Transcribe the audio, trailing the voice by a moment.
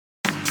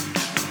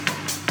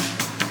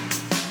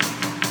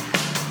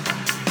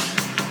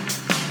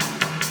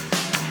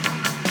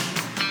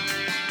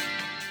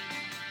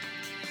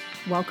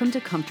Welcome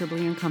to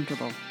Comfortably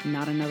Uncomfortable,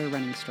 not another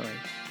running story.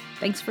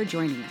 Thanks for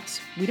joining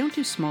us. We don't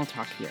do small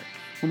talk here.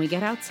 When we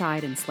get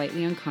outside and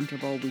slightly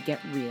uncomfortable, we get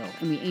real,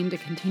 and we aim to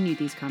continue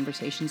these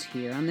conversations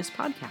here on this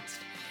podcast.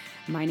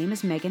 My name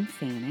is Megan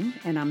Fanning,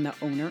 and I'm the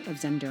owner of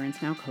Zendurance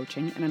Now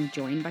Coaching, and I'm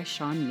joined by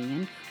Sean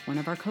Meehan, one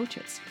of our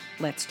coaches.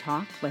 Let's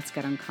talk, let's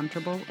get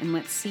uncomfortable, and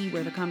let's see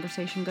where the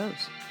conversation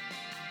goes.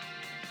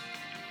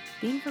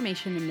 The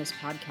information in this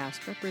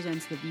podcast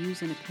represents the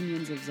views and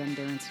opinions of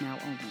Zendurance Now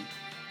only.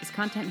 This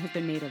content has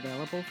been made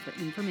available for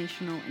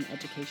informational and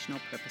educational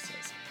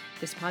purposes.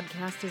 This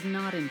podcast is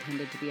not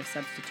intended to be a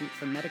substitute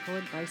for medical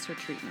advice or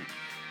treatment.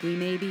 We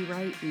may be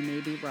right, we may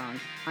be wrong.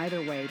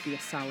 Either way, be a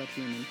solid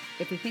human.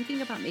 If you're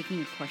thinking about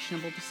making a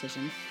questionable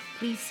decision,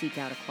 please seek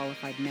out a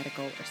qualified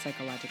medical or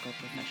psychological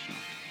professional.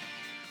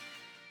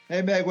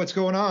 Hey, Meg, what's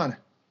going on?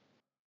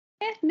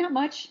 Not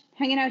much.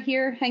 Hanging out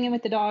here, hanging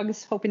with the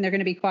dogs, hoping they're going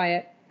to be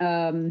quiet,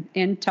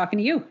 and talking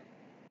to you.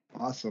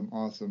 Awesome.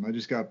 I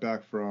just got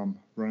back from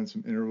running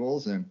some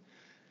intervals, and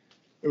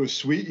it was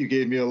sweet. You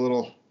gave me a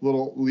little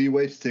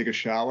leeway to take a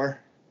shower.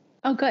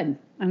 Oh, good.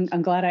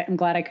 I'm glad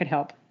I could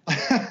help.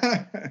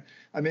 I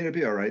mean, it'd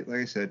be all right.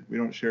 Like I said, we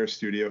don't share a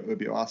studio. It would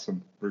be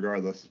awesome,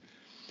 regardless.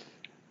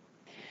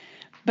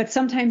 But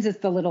sometimes it's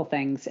the little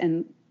things,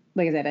 and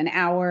like I said, an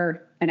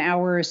hour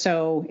or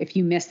so. If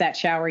you miss that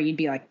shower, you'd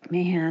be like,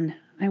 "Man,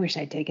 I wish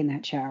I'd taken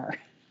that shower."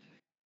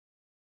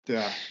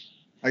 Yeah.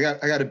 I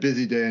got a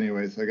busy day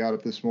anyways. I got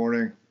up this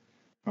morning,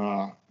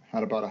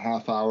 had about a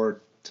half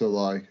hour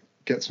to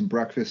get some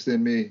breakfast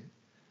in me,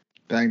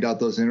 banged out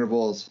those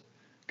intervals,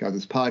 got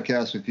this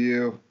podcast with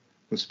you,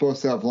 was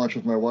supposed to have lunch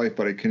with my wife,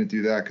 but I couldn't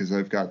do that because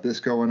I've got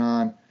this going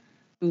on.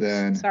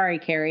 Oops, sorry,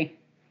 Carrie.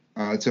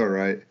 It's all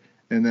right.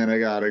 And then we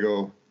got to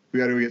go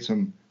get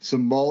some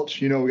mulch.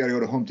 We got to go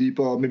to Home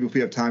Depot. Maybe if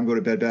we have time, go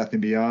to Bed Bath &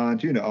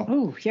 Beyond,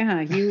 Oh,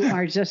 yeah.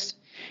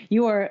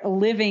 You are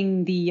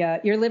living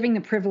you're living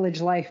the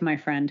privileged life, my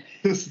friend.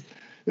 This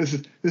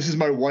is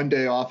my one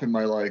day off in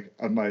my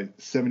of my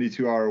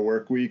 72-hour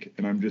work week,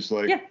 and I'm just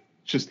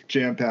just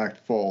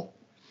jam-packed full.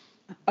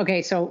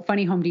 Okay, so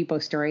funny Home Depot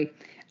story.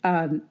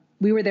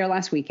 We were there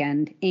last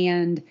weekend,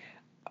 and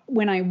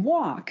when I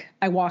walk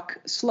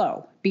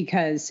slow,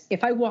 because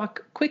if I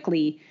walk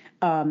quickly,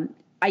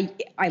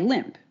 I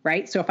limp,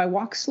 right? So if I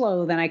walk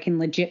slow, then I can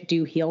legit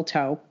do heel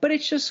toe, but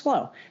it's just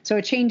slow. So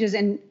it changes,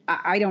 and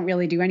I don't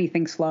really do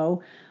anything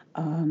slow.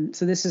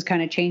 So this has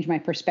kind of changed my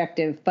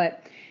perspective.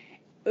 But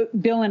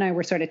Bill and I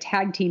were sort of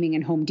tag teaming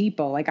in Home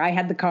Depot. Like, I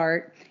had the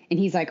cart, and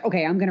he's like,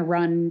 "Okay, I'm going to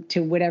run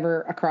to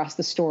whatever across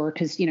the store,"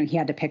 because, he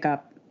had to pick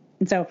up.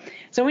 And so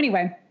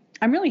anyway,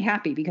 I'm really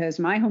happy because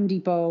my Home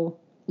Depot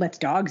lets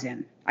dogs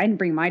in. I didn't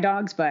bring my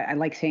dogs, but I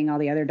like seeing all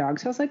the other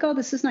dogs. So I was like, "Oh,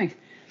 this is nice."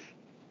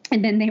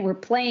 And then they were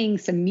playing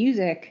some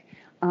music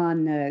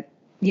on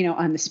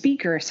the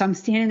speaker. So I'm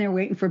standing there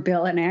waiting for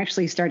Bill, and I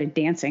actually started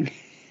dancing.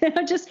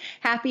 I'm just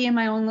happy in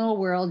my own little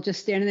world, just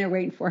standing there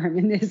waiting for him.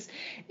 And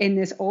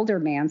this older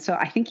man, so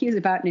I think he was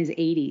about in his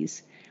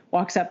 80s,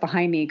 walks up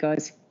behind me and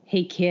goes,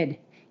 "Hey, kid,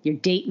 you're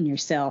dating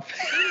yourself."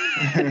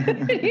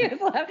 I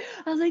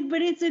was like,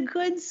 "But it's a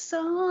good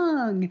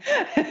song."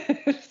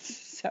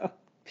 So.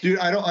 Dude,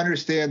 I don't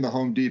understand the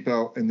Home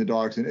Depot and the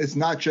dogs. And it's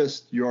not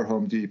just your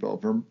Home Depot.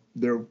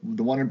 The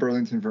one in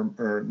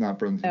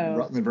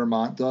Rutland,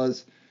 Vermont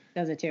does.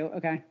 Does it too?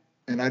 Okay.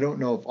 And I don't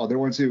know if other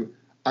ones do.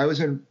 I was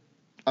in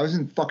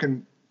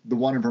fucking the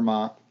one in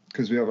Vermont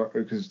because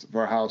of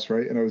our house,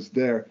 right? And I was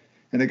there,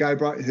 and the guy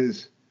brought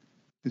his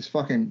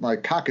fucking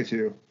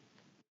cockatoo,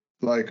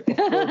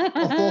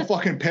 a full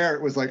fucking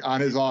parrot was on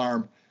his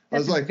arm.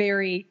 That's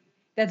very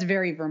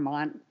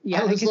Vermont.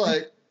 Yeah. I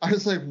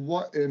was like,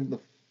 what in the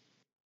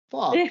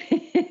fuck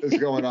is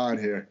going on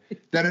here?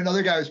 Then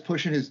another guy was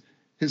pushing his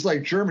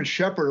German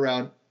Shepherd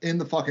around in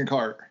the fucking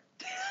cart.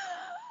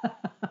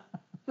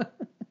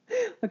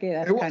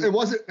 Okay, it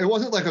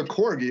wasn't like a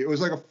corgi. It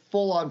was like a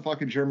full on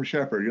fucking German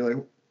Shepherd. You're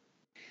like,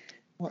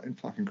 what in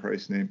fucking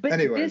Christ's name? But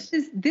anyways,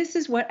 this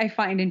is what I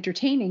find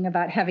entertaining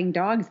about having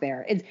dogs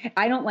there.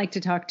 I don't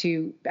talk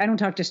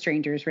to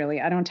strangers really.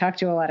 I don't talk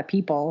to a lot of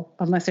people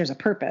unless there's a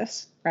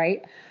purpose,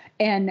 right?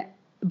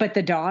 But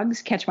the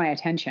dogs catch my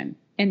attention.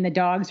 And the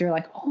dogs are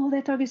like, "Oh,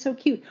 that dog is so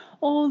cute.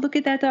 Oh, look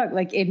at that dog."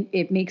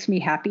 It makes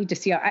me happy to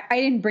see. I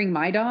didn't bring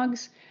my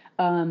dogs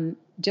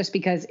just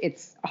because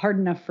it's hard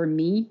enough for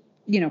me,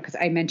 because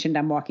I mentioned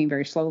I'm walking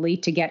very slowly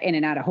to get in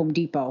and out of Home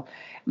Depot.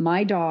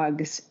 My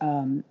dogs,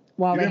 you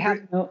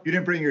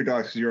didn't bring your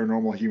dogs because you're a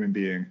normal human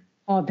being.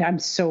 Oh, I'm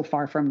so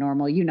far from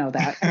normal. You know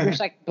that. I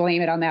wish I could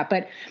blame it on that.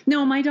 But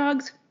no, my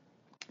dogs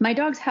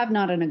have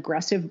not an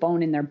aggressive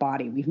bone in their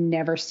body. We've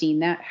never seen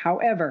that.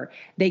 However,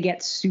 they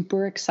get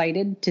super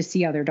excited to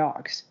see other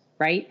dogs,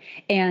 right?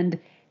 And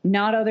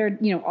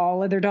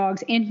all other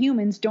dogs and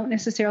humans don't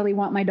necessarily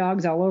want my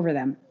dogs all over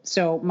them.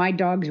 So my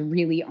dogs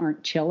really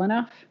aren't chill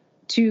enough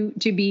to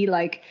be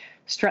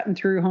strutting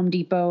through Home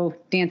Depot,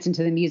 dancing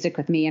to the music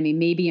with me. I mean,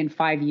 maybe in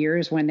 5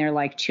 years when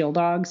they're chill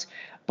dogs.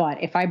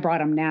 But if I brought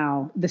them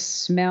now, the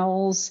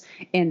smells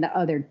and the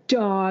other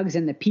dogs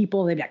and the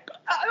people, they'd be like, "Oh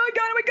my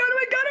God, oh my God, oh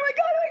my God, oh my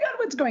God, oh my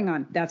God," what's going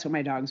on. That's what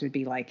my dogs would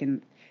be like.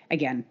 And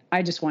again,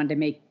 I just wanted to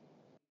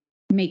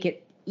make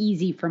it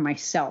easy for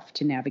myself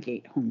to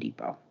navigate Home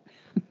Depot.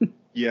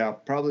 Yeah,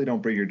 probably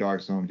don't bring your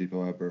dogs to Home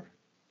Depot ever.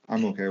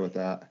 I'm okay with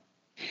that.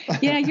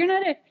 Yeah, you're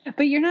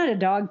not a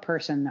dog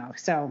person though.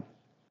 So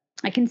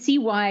I can see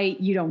why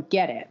you don't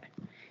get it.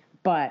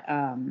 But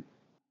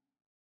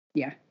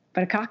yeah.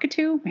 But a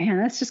cockatoo, man,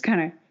 that's just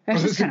kind of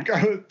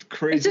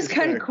crazy. It's just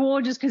kind of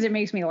cool just because it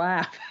makes me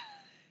laugh.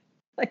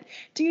 Like,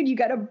 dude, you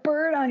got a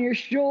bird on your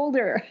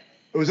shoulder.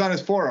 It was on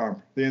his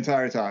forearm the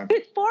entire time.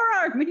 His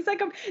forearm. He's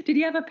like did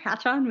he have a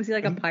patch on? Was he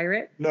like a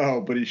pirate?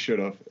 No, but he should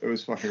have. It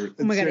was fucking.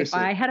 Oh my God, seriously.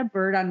 if I had a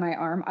bird on my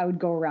arm, I would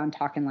go around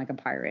talking like a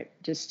pirate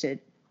just to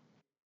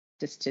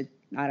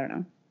I don't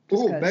know.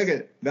 Ooh,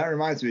 Megan, that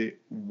reminds me.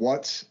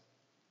 What's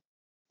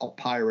a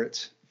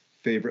pirate's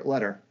favorite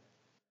letter?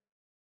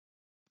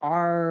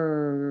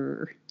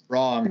 R.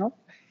 Wrong. Nope.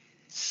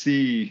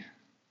 C.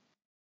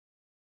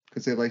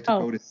 Because they like to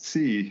go to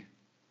sea.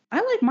 I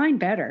like mine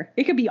better.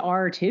 It could be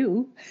R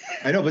too.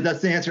 I know, but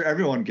that's the answer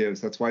everyone gives.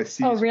 That's why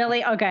C. Oh,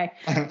 really? Okay.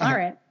 All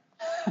right.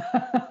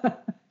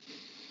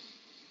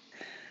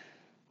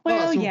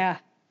 Well, yeah.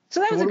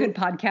 So that was a good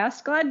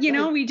podcast. Glad,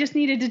 we just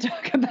needed to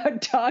talk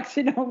about dogs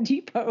in Home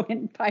Depot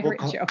and pirate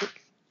jokes.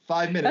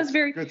 5 minutes. That was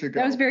very good to go.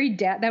 That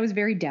was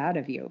very dad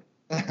of you.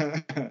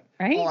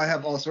 Right? Oh, I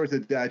have all sorts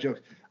of dad jokes.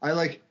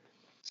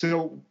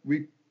 So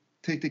we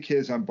take the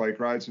kids on bike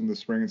rides in the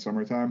spring and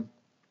summertime.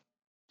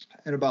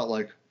 And about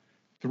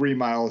 3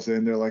 miles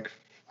in, they're like,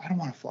 I don't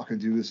want to fucking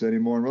do this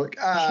anymore. And we're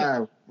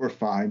like, we're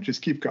fine.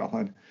 Just keep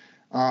going.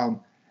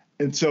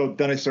 And so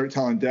then I start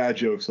telling dad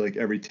jokes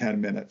every 10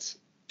 minutes.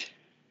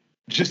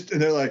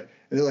 And they're like,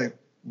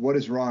 what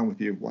is wrong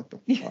with you? What the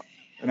fuck?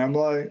 And I'm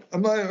like,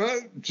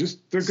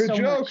 just they're good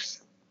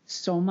jokes.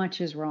 So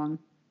much is wrong.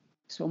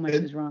 So much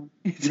is wrong.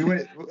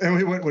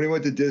 When we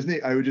went to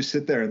Disney, I would just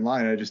sit there in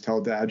line. I just tell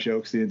dad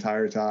jokes the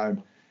entire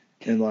time,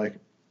 and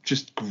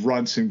just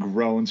grunts and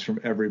groans from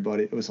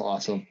everybody. It was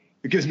awesome.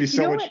 It gives me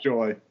so much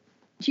joy.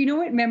 Do you know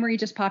what memory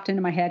just popped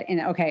into my head?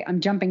 And okay, I'm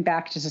jumping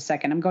back just a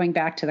second. I'm going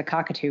back to the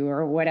cockatoo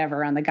or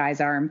whatever on the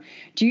guy's arm.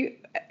 Do you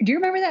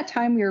remember that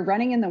time we were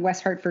running in the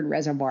West Hartford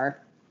Reservoir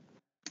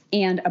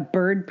and a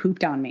bird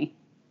pooped on me,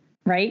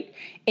 right?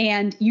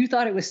 And you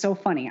thought it was so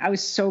funny. I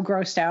was so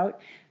grossed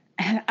out.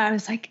 And I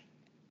was like,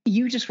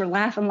 you just were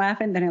laughing.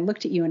 Then I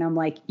looked at you and I'm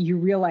like, you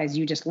realize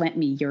you just lent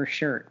me your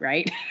shirt,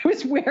 right? I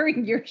was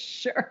wearing your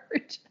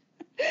shirt.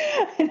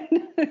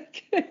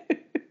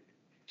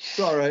 It's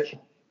all right.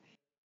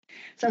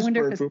 So I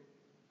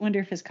wonder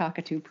if his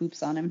cockatoo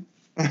poops on him.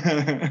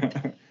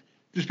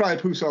 Just probably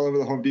poops all over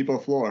the Home Depot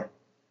floor.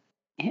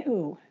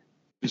 Ew.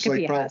 Just could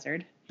be a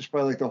hazard. Just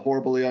probably the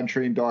horribly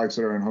untrained dogs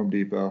that are in Home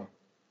Depot.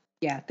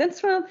 Yeah,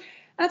 that's why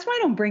I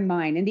don't bring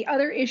mine. And the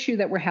other issue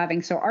that we're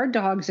having, so our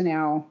dogs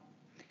now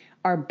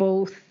are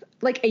both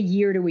a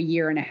year to a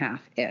year and a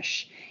half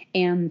ish.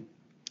 And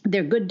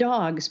they're good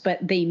dogs,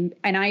 but and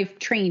I've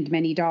trained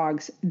many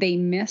dogs, they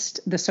missed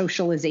the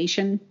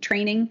socialization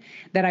training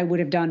that I would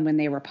have done when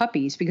they were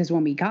puppies, because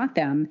when we got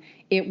them,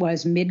 it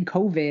was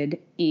mid-COVID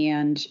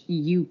and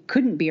you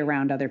couldn't be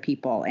around other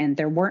people and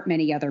there weren't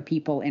many other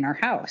people in our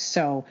house.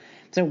 So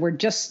we're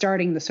just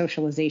starting the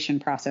socialization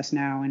process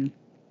now, and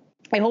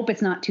I hope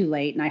it's not too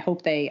late, and I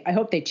hope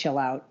they chill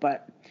out,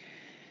 but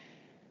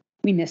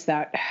we missed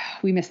that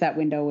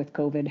window with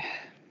COVID.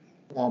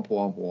 Womp,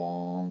 womp,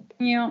 womp.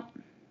 Yeah.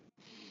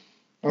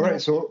 All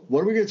right, so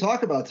what are we going to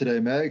talk about today,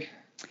 Meg?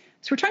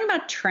 So we're talking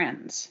about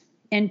trends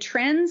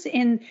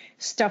in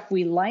stuff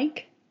we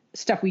like,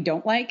 stuff we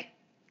don't like.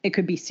 It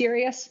could be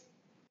serious.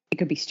 It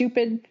could be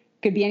stupid.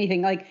 It could be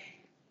anything.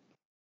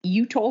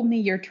 You told me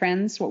your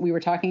trends, what we were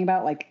talking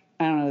about, I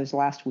don't know, it was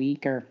last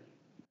week or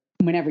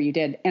whenever you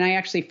did. And I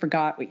actually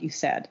forgot what you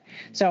said.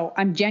 So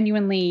I'm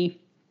genuinely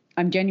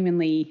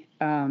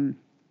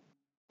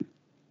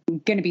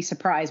going to be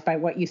surprised by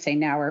what you say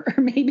now, or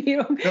maybe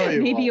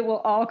it will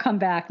all come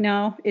back.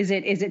 No, is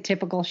it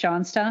typical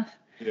Sean stuff?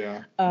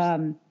 Yeah.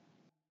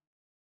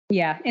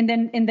 Yeah, and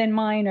then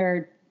mine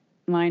are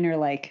I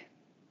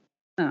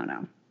don't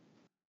know,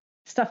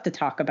 stuff to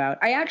talk about.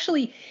 I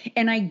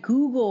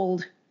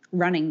Googled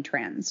running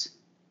trends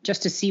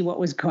just to see what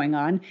was going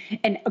on.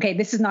 And okay,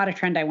 this is not a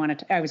trend I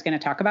was going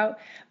to talk about,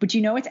 but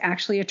it's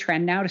actually a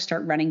trend now to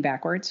start running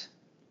backwards.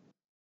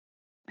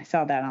 I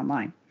saw that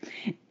online,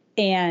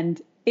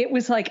 and it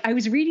was I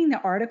was reading the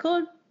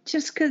article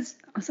just because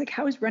I was like,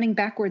 how is running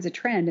backwards a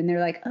trend? And they're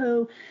like,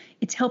 oh,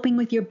 it's helping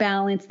with your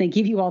balance. They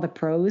give you all the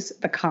pros.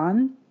 The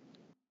con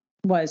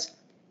was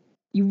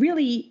you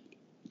really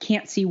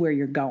can't see where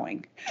you're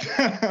going.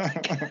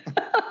 I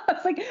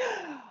was like,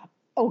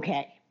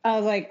 okay. I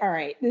was like, all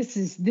right, this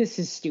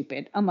is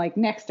stupid. I'm like,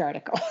 next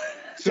article.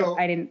 So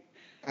I didn't.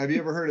 Have you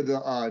ever heard of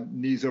the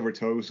knees over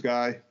toes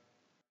guy?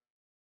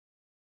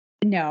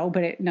 No,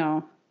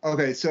 no.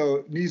 Okay,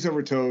 so knees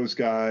over toes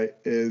guy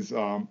is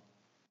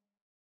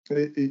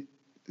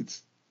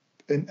it's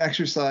an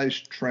exercise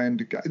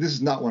trend guy. This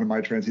is not one of my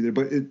trends either,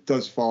 but it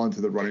does fall into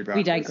the running back.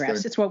 We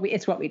digress. Thing.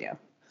 It's what we do.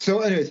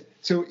 So anyways,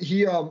 so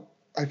he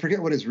I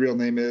forget what his real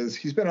name is.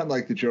 He's been on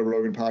like the Joe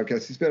Rogan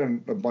podcast. He's been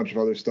on a bunch of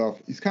other stuff.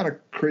 He's kind of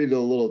created a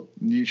little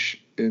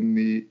niche in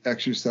the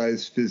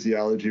exercise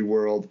physiology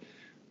world.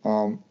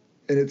 And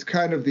it's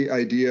kind of the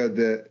idea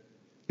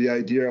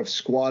of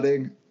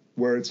squatting,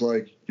 where it's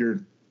like your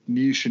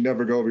knees should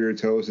never go over your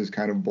toes, is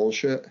kind of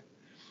bullshit.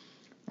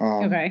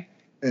 Okay.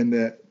 And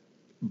that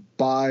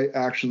by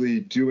actually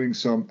doing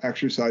some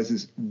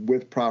exercises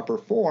with proper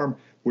form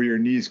where your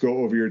knees go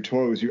over your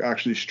toes, you're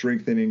actually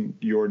strengthening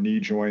your knee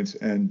joints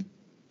and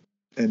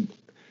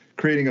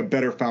creating a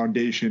better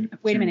foundation.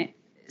 Wait a minute.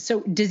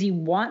 So does he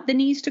want the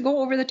knees to go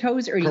over the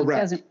toes, or he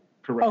doesn't?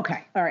 Correct.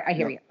 Okay. All right. I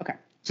hear you. Okay.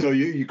 So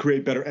you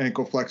create better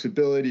ankle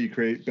flexibility. You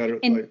create better.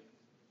 And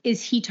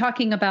is he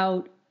talking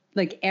about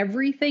like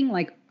everything,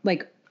 like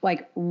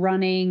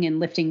running and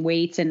lifting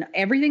weights and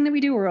everything that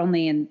we do, or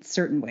only in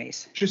certain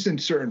ways? Just in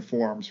certain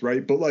forms,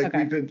 right? But like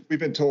we've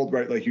been told,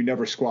 right? Like you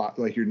never squat,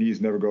 like your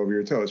knees never go over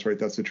your toes, right?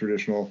 That's the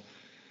traditional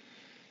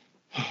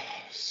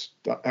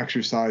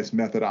exercise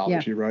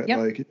methodology, right? Yep.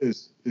 Like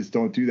is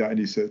don't do that. And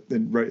he said,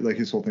 and right, like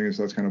his whole thing is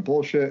that's kind of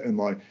bullshit. And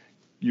like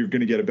you're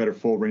going to get a better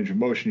full range of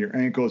motion in your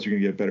ankles. You're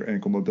going to get better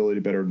ankle mobility,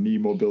 better knee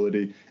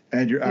mobility,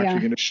 and you're actually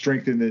going to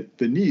strengthen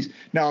the knees.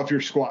 Now, if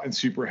you're squatting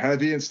super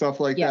heavy and stuff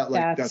like that,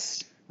 like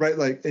that's right.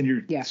 Like, and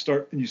you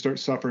start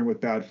suffering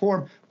with bad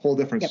form, whole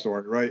different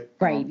story, right?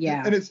 Right.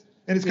 Yeah. And it's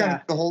kind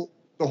of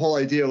the whole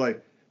idea,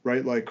 like,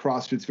 right. Like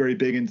CrossFit's very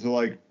big into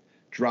like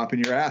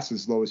dropping your ass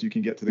as low as you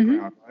can get to the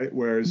ground, right?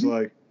 Whereas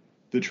like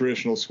the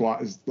traditional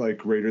squat is like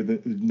greater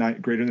than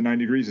 90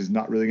 degrees is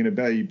not really going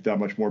to pay you that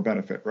much more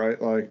benefit,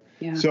 right? Like,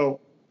 so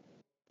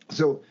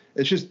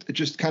it's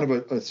just kind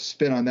of a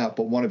spin on that.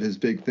 But one of his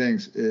big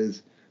things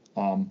is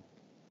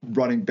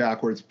running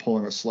backwards,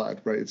 pulling a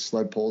sled, right? It's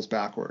sled pulls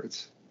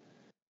backwards.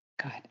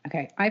 God.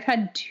 Okay. I've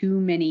had too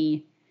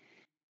many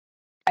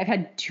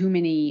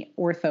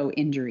ortho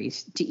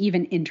injuries to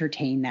even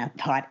entertain that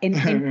thought. And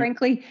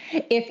frankly,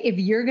 if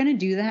you're going to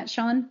do that,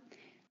 Sean,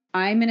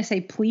 I'm going to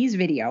say, please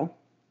video,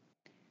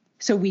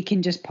 so we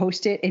can just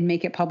post it and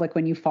make it public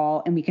when you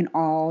fall, and we can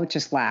all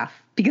just laugh,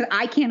 because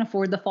I can't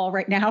afford the fall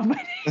right now, but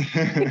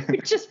it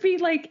would just be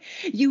like,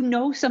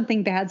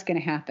 something bad's going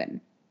to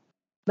happen.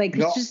 Like,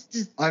 no,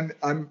 just I'm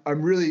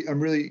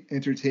really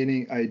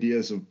entertaining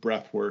ideas of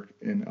breath work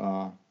in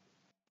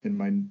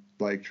my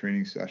like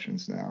training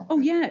sessions now. Oh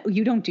yeah.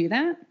 You don't do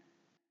that?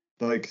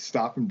 Like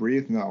stop and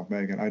breathe? No,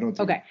 Megan, I don't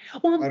do that.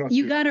 Well,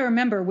 you got to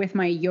remember, with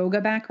my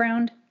yoga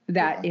background,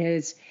 that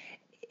is,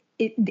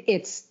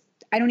 it's,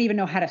 I don't even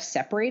know how to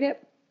separate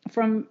it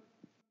from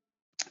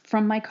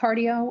my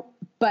cardio.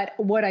 But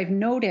what I've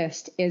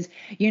noticed is,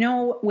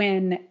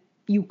 when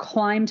you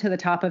climb to the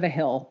top of a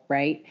hill,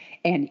 right,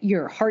 and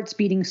your heart's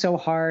beating so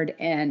hard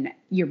and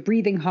you're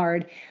breathing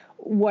hard,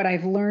 what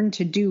I've learned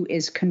to do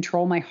is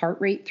control my heart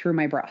rate through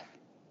my breath.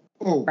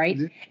 Oh, right.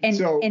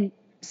 And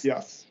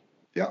yes.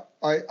 Yeah.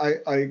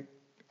 I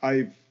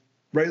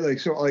right. Like,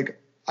 so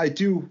like I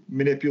do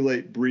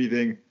manipulate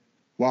breathing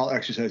while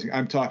exercising.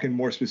 I'm talking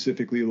more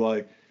specifically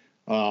like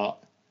Wim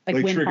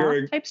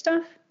triggering Hof type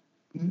stuff.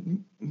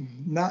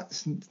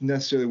 Not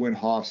necessarily Wim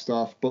Hof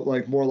stuff, but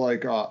like more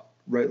like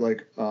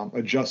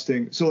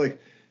adjusting. So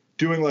like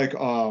doing like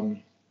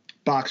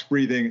box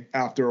breathing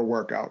after a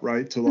workout,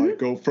 right? To like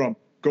go from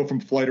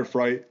flight or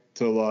fright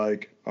to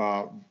like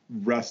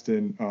rest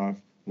and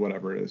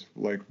whatever it is,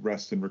 like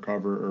rest and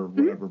recover or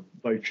whatever.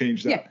 Like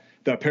change that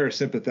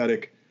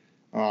parasympathetic.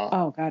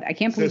 Oh God, I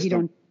can't believe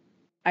system.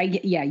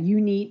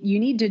 You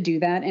need to do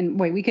that. And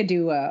wait, we could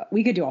do a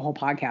whole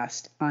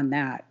podcast on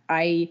that.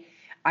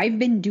 I've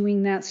been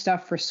doing that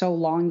stuff for so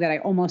long that I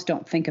almost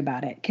don't think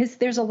about it, because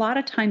there's a lot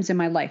of times in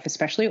my life,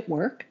 especially at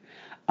work,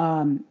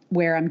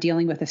 where I'm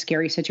dealing with a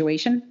scary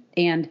situation,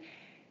 and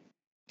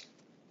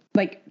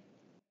like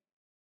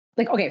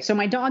okay, so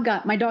my dog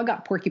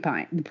got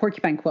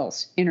porcupine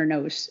quills in her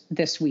nose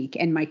this week,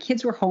 and my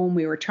kids were home.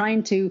 We were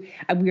trying to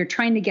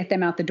get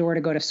them out the door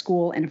to go to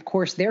school, and of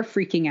course they're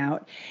freaking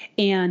out,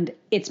 and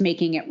it's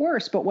making it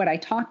worse. But what I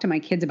talked to my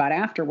kids about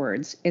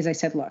afterwards is, I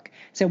said, look,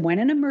 so when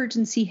an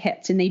emergency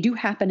hits, and they do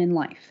happen in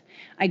life,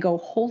 I go,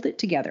 hold it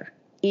together.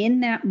 In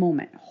that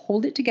moment,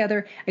 hold it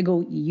together. I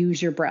go,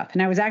 use your breath.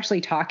 And I was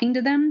actually talking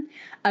to them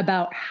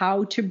about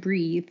how to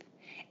breathe.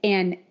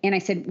 And I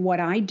said, what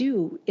I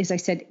do is, I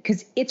said,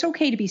 because it's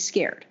okay to be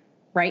scared,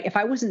 right? If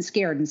I wasn't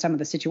scared in some of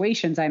the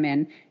situations I'm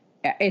in,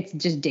 it's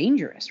just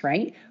dangerous,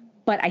 right?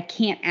 But I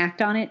can't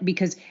act on it,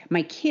 because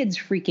my kids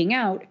freaked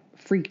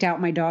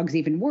out my dogs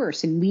even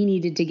worse. And we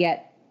needed to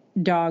get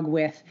dog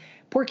with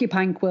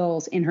porcupine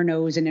quills in her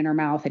nose and in her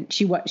mouth. And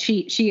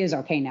she is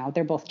okay now.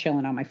 They're both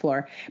chilling on my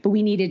floor, but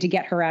we needed to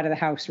get her out of the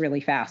house really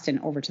fast and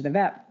over to the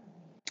vet.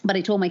 But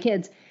I told my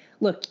kids,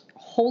 look,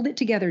 hold it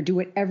together, do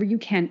whatever you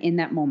can in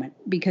that moment,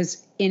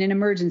 because in an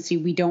emergency,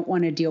 we don't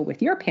want to deal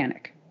with your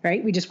panic,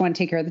 right? We just want to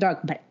take care of the dog.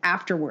 But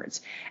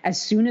afterwards,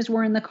 as soon as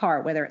we're in the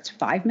car, whether it's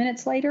 5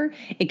 minutes later,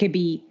 it could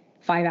be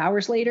 5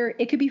 hours later,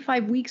 it could be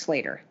 5 weeks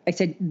later. I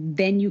said,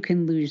 then you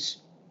can lose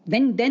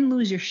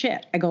your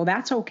shit. I go,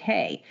 that's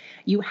okay.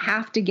 You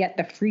have to get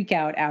the freak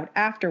out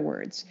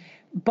afterwards.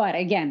 But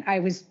again, I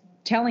was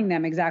telling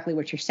them exactly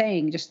what you're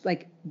saying, just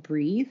like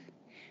breathe,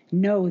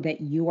 know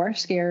that you are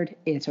scared.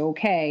 It's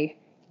okay.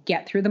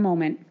 Get through the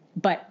moment.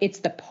 But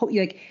it's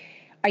like,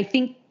 I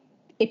think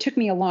it took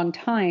me a long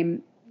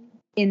time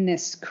in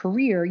this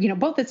career,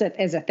 both as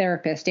a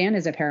therapist and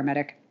as a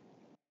paramedic,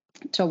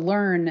 to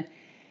learn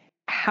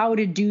how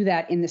to do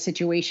that in the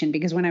situation.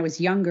 Because when I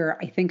was younger,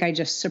 I think I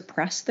just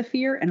suppressed the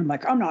fear and I'm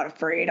like, I'm not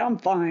afraid. I'm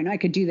fine. I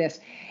could do this.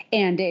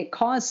 And it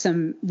caused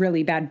some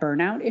really bad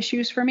burnout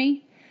issues for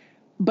me.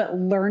 But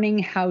learning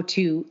how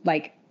to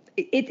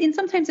and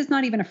sometimes it's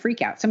not even a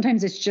freak out.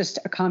 Sometimes it's just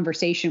a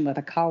conversation with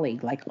a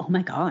colleague, like, oh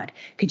my God,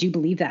 could you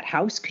believe that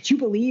house? Could you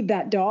believe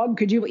that dog?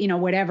 Could you,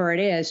 whatever it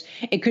is,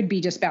 it could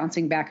be just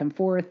bouncing back and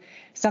forth.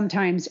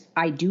 Sometimes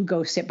I do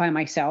go sit by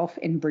myself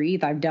and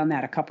breathe. I've done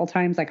that a couple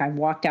times. Like I've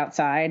walked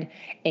outside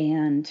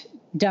and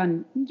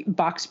done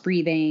box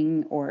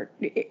breathing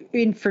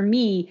and for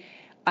me,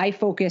 I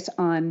focus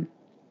on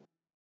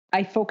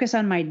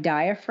my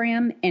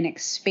diaphragm and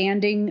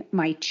expanding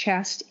my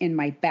chest and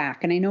my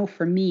back. And I know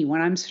for me,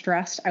 when I'm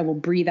stressed, I will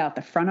breathe out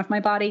the front of my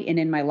body and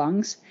in my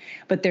lungs,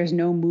 but there's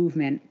no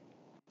movement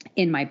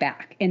in my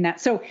back. And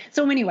so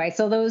anyway,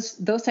 so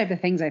those type of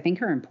things I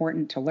think are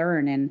important to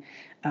learn. And,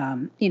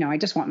 I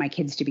just want my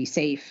kids to be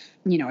safe,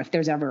 if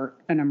there's ever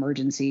an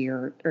emergency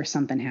or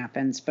something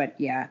happens. But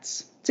yeah,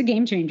 it's a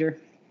game changer.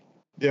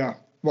 Yeah.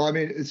 Well, I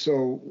mean,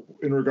 so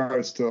in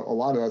regards to a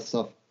lot of that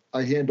stuff,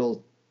 I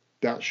handle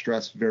that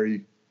stress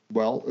very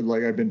well.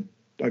 Like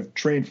I've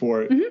trained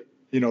for it,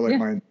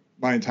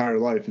 my entire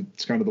life.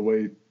 It's kind of the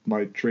way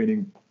my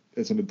training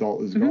as an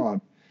adult has gone,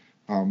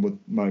 with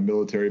my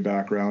military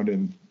background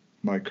and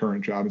my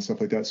current job and stuff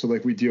like that. So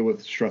like we deal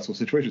with stressful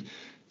situations.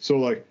 So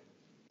like,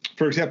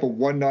 for example,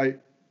 one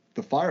night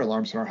the fire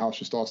alarms in our house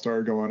just all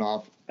started going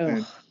off.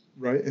 And,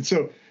 right. And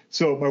so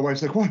my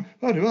wife's like, what?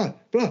 And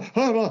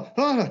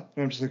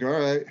I'm just like, all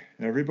right,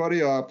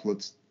 everybody up,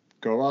 let's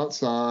go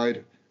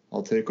outside.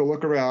 I'll take a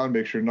look around,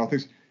 make sure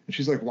nothing's, and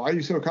she's like, why are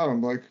you so calm?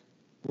 I'm like,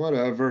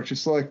 whatever,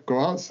 just like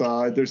go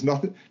outside. There's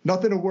nothing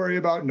to worry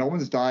about. No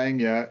one's dying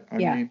yet. I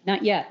mean,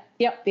 not yet.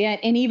 Yep. Yeah.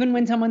 And even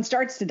when someone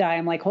starts to die,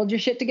 I'm like, hold your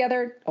shit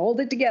together,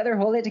 hold it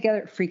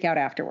together, freak out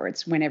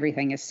afterwards when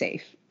everything is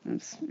safe.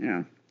 That's,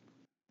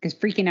 because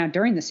freaking out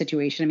during the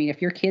situation, I mean,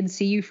 if your kids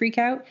see you freak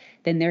out,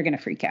 then they're going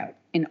to freak out.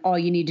 And all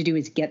you need to do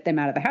is get them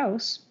out of the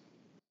house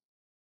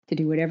to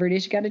do whatever it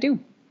is you got to do.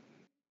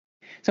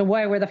 So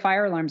why were the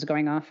fire alarms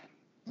going off?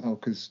 Oh,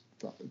 because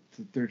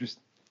they're just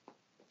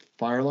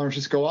fire alarms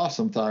just go off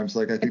sometimes.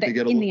 Like I think they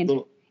get a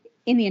little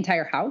in the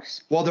entire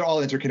house. Well, they're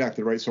all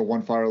interconnected, right? So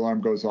one fire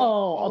alarm goes off.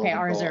 Oh, okay.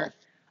 Ours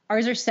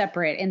are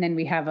separate, and then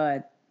we have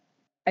I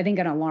think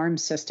an alarm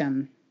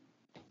system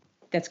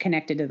that's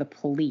connected to the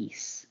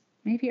police,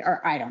 maybe, or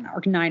I don't know,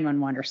 or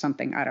 911 or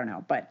something. I don't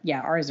know, but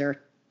yeah, ours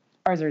are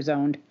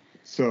zoned.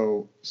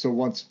 So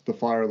once the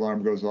fire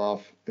alarm goes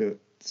off, it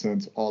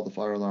sends all the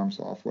fire alarms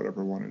off,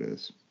 whatever one it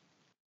is.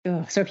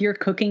 Ugh. So if you're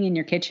cooking in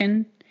your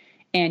kitchen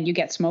and you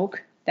get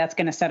smoke, that's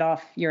going to set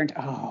off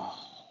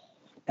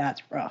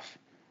that's rough.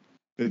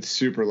 It's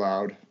super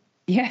loud.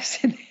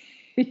 Yes.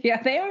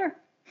 Yeah, they are.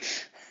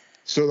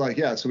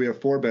 So so we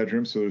have 4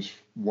 bedrooms. So there's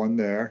one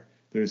there.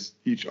 There's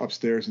each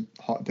upstairs and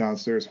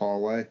downstairs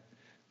hallway.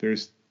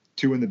 There's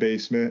 2 in the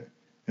basement,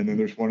 and then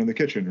there's 1 in the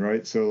kitchen,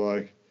 right? So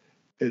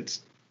and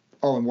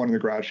 1 in the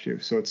garage too.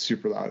 So it's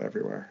super loud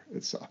everywhere.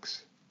 It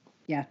sucks.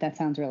 Yeah, that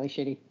sounds really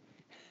shitty.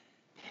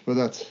 But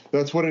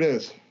that's what it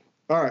is.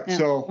 All right,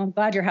 so I'm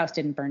glad your house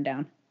didn't burn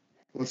down.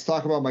 Let's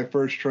talk about my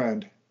first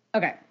trend.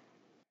 Okay.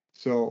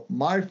 So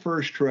my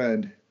first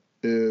trend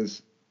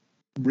is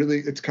really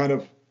it's kind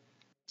of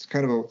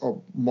a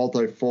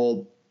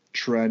multifold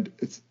trend.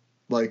 It's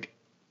like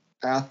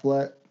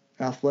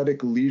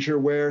athletic leisure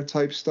wear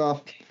type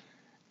stuff,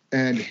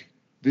 and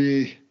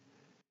the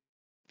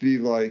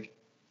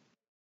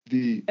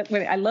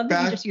Wait, I love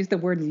that you just used the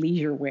word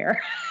leisure wear.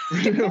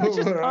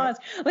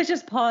 Let's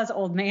just pause,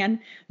 old man.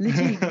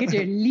 Get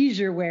your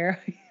leisure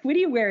wear. What are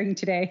you wearing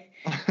today?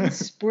 I'm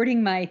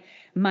sporting my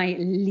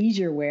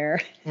leisure wear.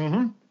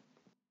 Mm-hmm.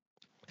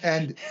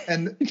 And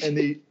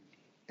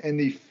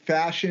the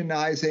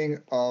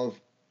fashionizing of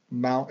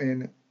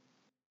mountain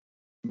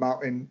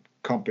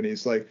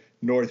companies like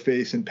North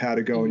Face and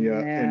Patagonia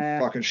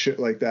and fucking shit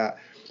like that.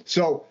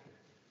 So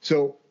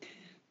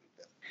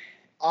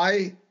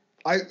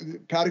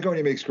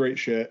Patagonia makes great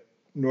shit.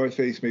 North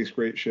Face makes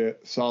great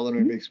shit.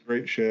 Salomon makes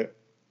great shit.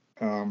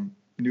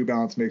 New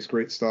Balance makes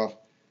great stuff.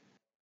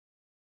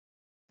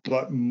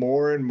 But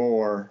more and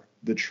more,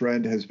 the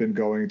trend has been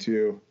going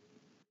to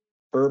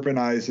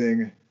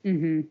urbanizing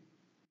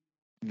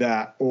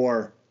that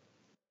or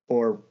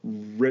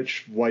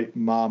rich white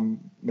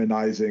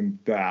mominizing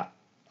that.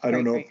 I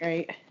don't know.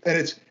 Right.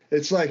 And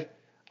it's like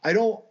I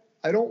don't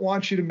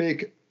want you to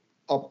make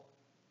a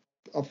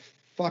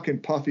fucking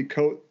puffy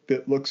coat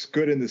that looks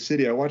good in the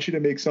city. I want you to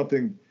make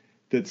something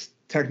that's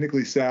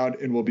technically sound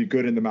and will be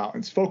good in the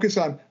mountains. Focus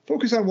on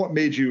what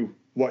made you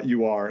what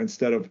you are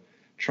instead of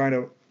trying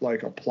to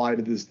apply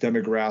to this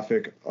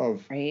demographic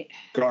of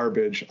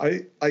garbage.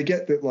 I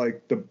get that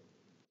the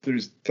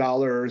there's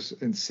dollars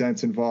and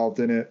cents involved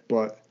in it,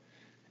 but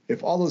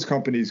if all those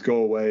companies go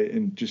away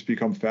and just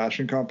become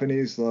fashion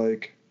companies,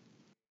 like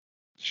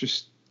it's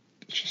just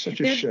such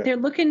a shit. They're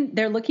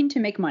looking to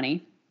make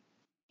money,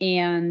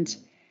 and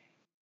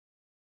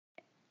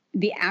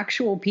the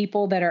actual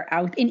people that are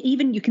out, and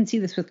even you can see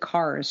this with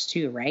cars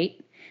too, right?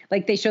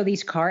 Like they show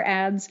these car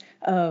ads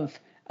of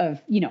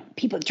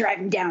people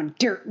driving down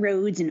dirt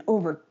roads and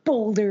over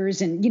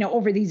boulders and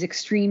over these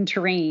extreme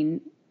terrain.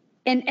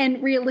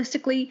 And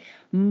realistically,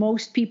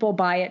 most people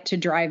buy it to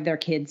drive their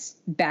kids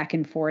back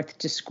and forth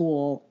to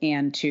school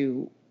and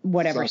to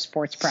whatever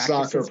sports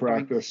practice. Soccer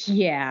practice.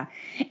 Yeah.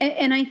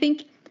 And I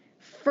think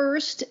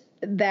first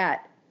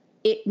that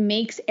it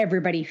makes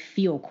everybody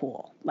feel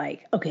cool.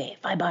 Like, okay,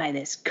 if I buy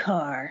this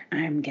car,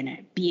 I'm going to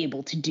be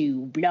able to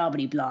do blah,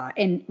 blah, blah.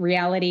 In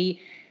reality,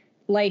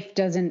 life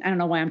doesn't, I don't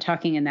know why I'm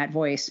talking in that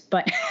voice,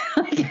 but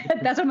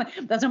that's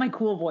what my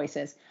cool voice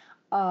is.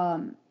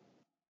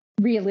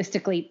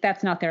 Realistically,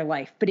 that's not their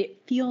life, but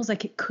it feels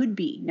like it could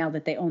be now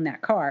that they own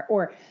that car.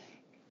 Or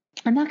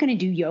I'm not going to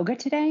do yoga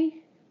today,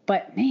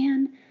 but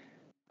man,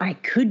 I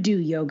could do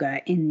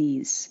yoga in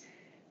these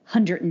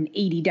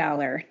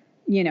 $180,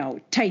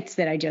 tights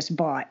that I just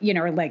bought,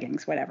 or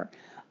leggings, whatever.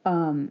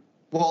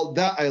 Well,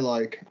 that I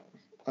like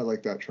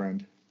that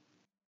trend.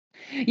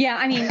 Yeah,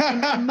 I mean,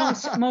 and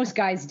most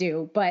guys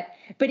do, but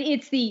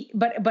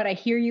I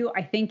hear you.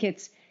 I think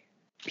it's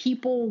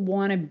people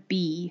want to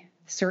be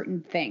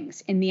certain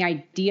things, and the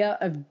idea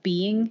of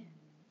being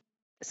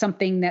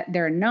something that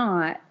they're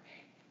not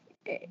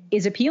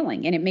is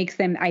appealing, and it makes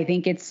them, I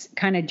think it's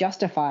kind of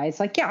justifies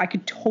like, yeah, I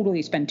could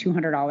totally spend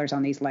 $200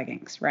 on these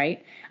leggings.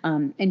 Right.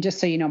 And just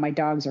so you know, my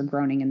dogs are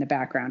groaning in the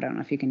background. I don't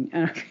know if you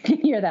can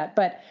hear that,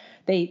 but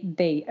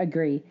they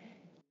agree.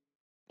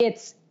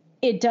 It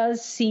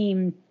does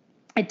seem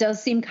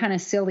kind of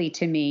silly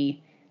to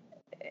me,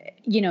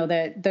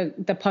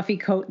 the puffy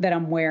coat that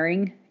I'm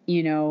wearing,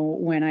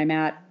 when I'm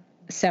at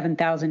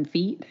 7,000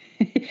 feet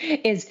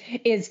is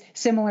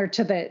similar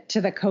to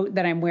the coat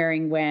that I'm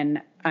wearing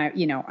when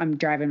I'm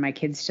driving my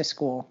kids to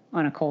school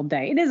on a cold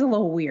day. It is a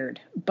little weird,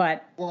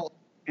 but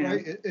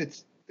right.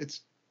 It's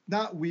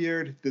not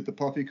weird that the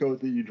puffy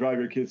coat that you drive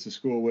your kids to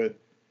school with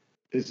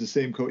is the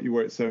same coat you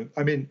wear at 7.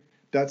 I mean,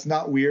 that's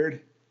not weird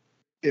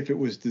if it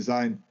was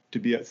designed to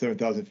be at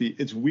 7,000 feet.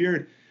 It's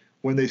weird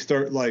when they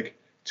start like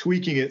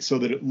tweaking it so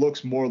that it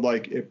looks more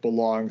like it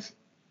belongs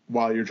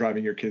while you're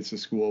driving your kids to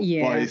school.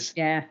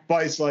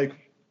 Vice like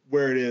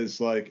where it is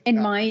like.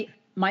 And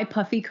my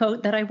puffy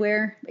coat that I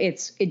wear,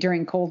 it's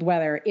during cold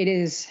weather. It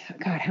is,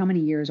 God, how many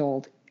years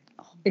old?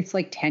 It's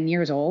like 10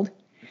 years old.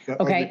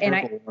 Okay.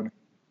 And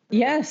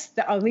yes,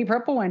 the ugly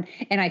purple one.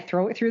 And I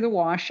throw it through the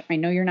wash. I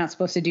know you're not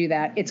supposed to do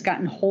that. It's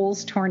gotten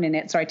holes torn in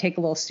it. So I take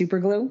a little super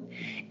glue,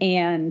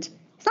 and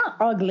it's not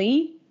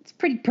ugly. It's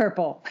pretty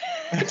purple.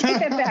 Take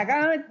that back.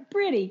 Oh, it's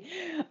pretty.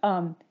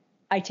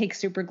 I take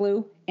super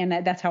glue,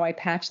 and that's how I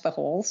patch the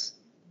holes.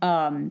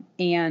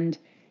 And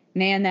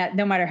man, that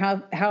no matter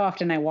how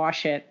often I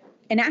wash it.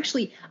 And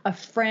actually, a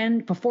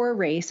friend, before a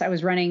race, I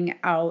was running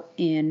out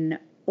in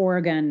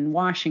Oregon,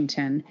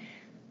 Washington.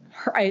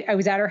 I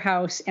was at her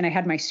house, and I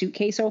had my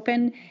suitcase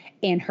open,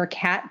 and her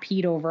cat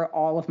peed over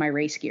all of my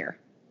race gear.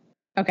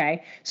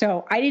 Okay.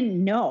 So I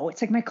didn't know.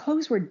 It's like my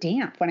clothes were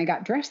damp when I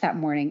got dressed that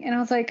morning. And I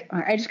was like,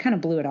 I just kind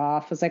of blew it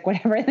off. I was like,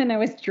 whatever. And then I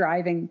was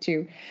driving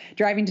to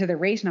the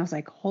race, and I was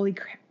like, holy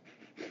crap.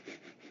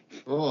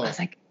 Oh. I was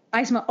like,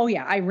 I smell. Oh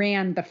yeah. I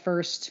ran the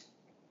first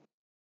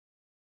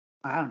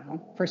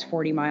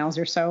 40 miles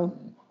or so,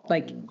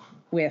 like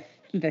with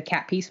the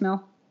cat pee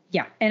smell.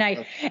 Yeah. And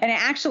I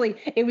actually,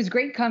 it was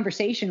great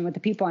conversation with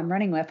the people I'm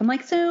running with. I'm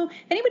like, so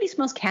anybody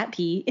smells cat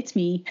pee? It's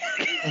me.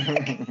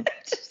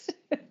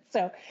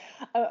 So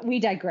we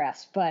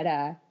digress, but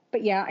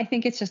yeah, I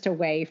think it's just a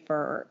way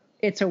for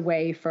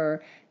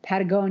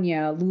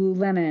Patagonia,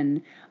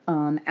 Lululemon,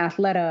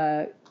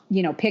 Athleta,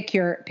 pick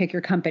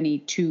your company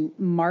to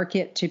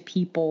market to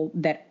people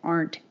that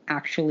aren't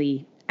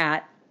actually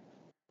at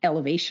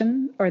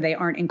elevation, or they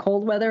aren't in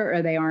cold weather,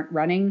 or they aren't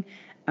running.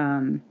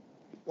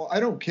 Well, I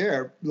don't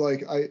care.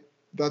 Like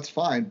that's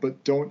fine,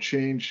 but don't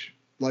change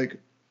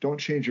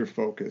your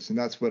focus. And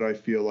that's what I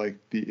feel like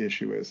the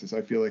issue is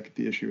I feel like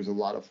the issue is a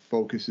lot of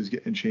focus is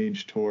getting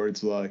changed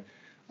towards like,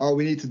 oh,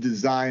 we need to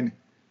design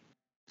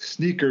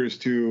sneakers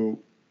to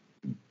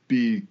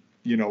be,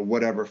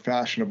 whatever,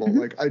 fashionable. Mm-hmm.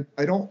 Like,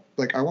 I don't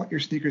like, I want your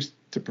sneakers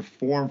to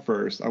perform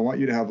first. I want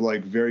you to have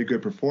like very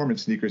good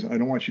performance sneakers. I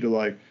don't want you to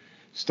like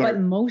start.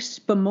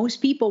 But most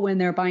people, when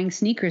they're buying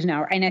sneakers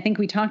now, and I think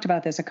we talked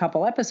about this a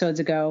couple episodes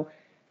ago,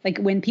 like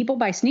when people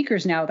buy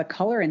sneakers now, the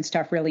color and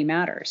stuff really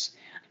matters.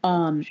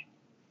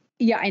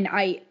 Yeah. And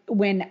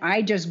when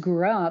I just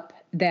grew up,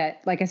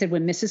 that, like I said,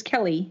 when Mrs.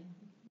 Kelly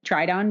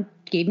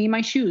gave me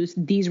my shoes,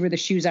 these were the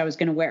shoes I was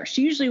going to wear.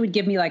 She usually would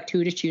give me like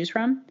 2 to choose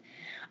from.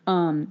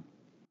 And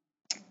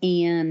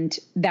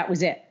that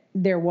was it.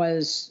 There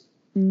was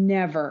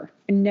never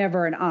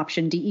an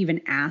option to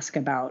even ask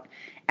about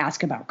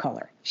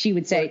color. She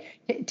would say,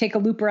 take a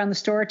loop around the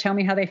store, tell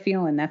me how they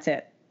feel, and that's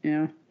it.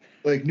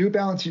 Like New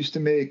Balance used to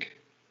make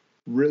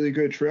really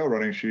good trail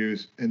running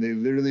shoes, and they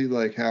literally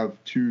like have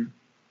two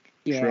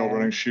trail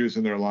running shoes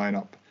in their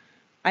lineup.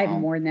 I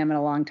haven't worn them in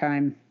a long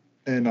time.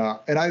 And I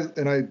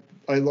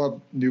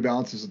love New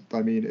Balances.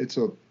 I mean, it's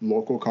a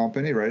local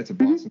company, right? It's a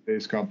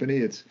Boston-based company.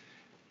 It's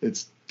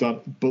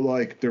done, but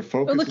like their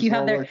focus. Oh, look, you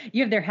have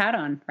their hat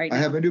on right now. I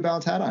have a New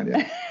Balance hat on,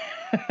 yeah.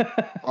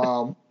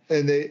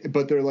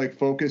 But their like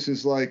focus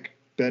is like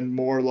been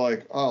more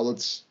like, oh,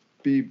 let's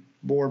be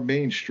more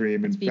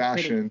mainstream and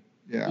fashion.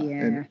 Yeah.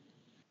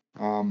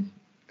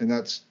 And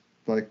that's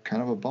like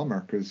kind of a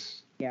bummer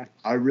because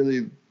I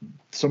really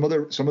some of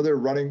their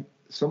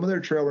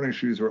trail running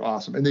shoes were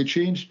awesome, and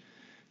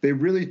they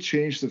really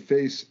changed the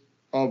face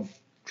of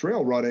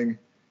trail running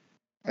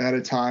at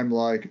a time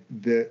like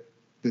that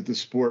the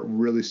sport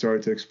really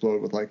started to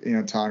explode with like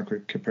Anton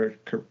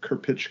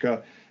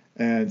Kripicka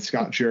and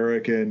Scott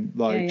Jurek and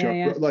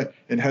like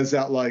and has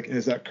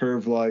that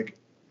curve like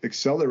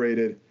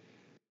accelerated.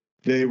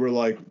 They were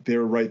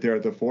right there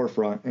at the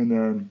forefront, and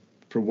then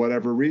for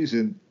whatever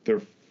reason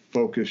their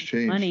focus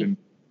changed. Money. And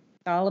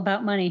it's all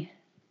about money.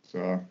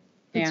 So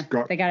they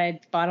got a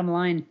bottom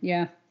line.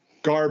 Yeah.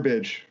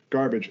 Garbage.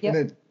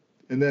 Yep.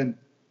 And then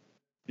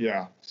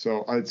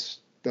so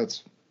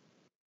that's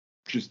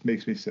just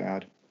makes me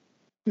sad.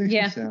 Me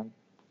sad.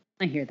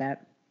 I hear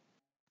that.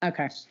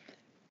 Okay.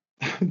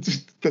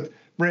 Just the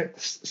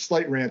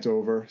slight rant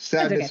over.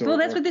 Sadness. Okay. Well,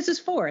 that's what this is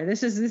for.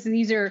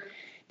 These are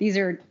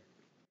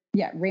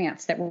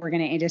rants that we're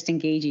going to just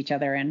engage each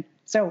other in.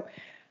 So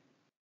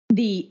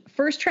the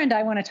first trend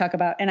I want to talk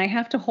about, and I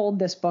have to hold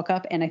this book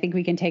up, and I think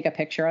we can take a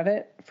picture of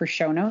it for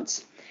show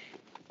notes,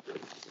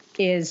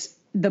 is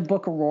the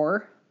book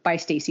Roar by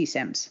Stacy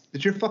Sims.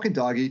 Did your fucking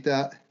dog eat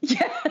that?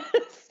 Yes.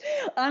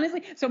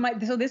 Honestly, so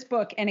this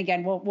book, and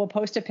again, we'll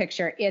post a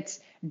picture. It's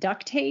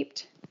duct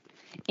taped,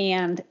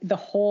 and the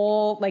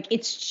whole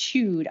it's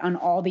chewed on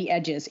all the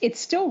edges. It's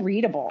still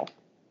readable.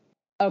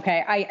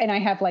 Okay, I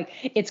have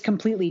it's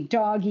completely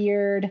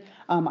dog-eared.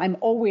 I'm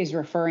always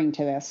referring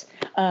to this.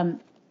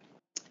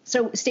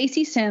 So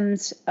Stacy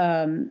Sims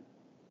has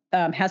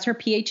her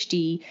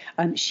PhD.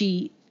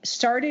 She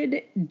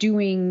started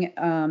doing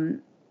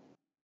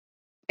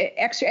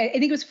extra. I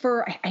think it was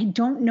I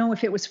don't know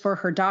if it was for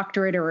her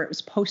doctorate or it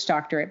was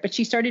postdoctorate, but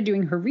she started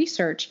doing her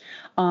research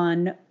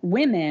on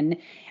women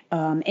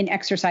in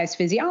exercise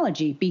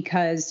physiology,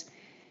 because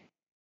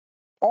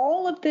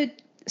all of the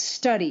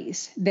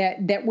studies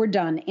that were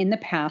done in the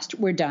past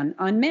were done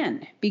on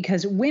men,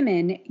 because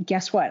women,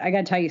 guess what? I got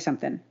to tell you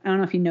something. I don't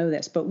know if you know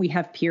this, but we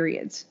have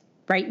periods,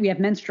 right? We have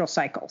menstrual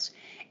cycles,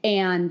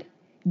 and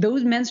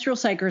those menstrual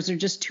cycles are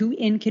just too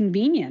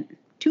inconvenient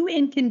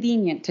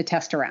to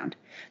test around.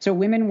 So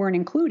women weren't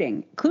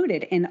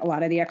included in a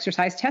lot of the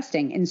exercise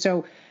testing. And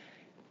so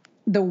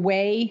the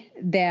way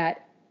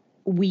that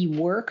we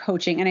were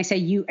coaching, and I say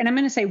you, and I'm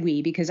going to say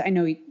we, because I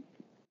know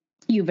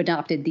you've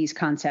adopted these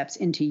concepts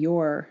into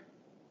your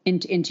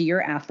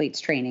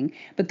athletes training,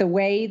 but the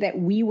way that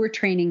we were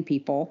training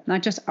people,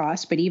 not just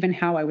us, but even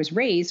how I was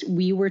raised,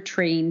 we were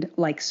trained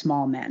like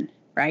small men,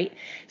 right?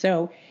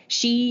 So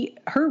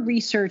her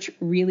research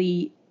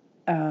really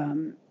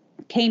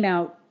came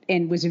out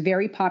and was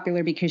very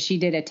popular because she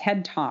did a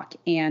TED Talk,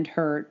 and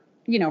her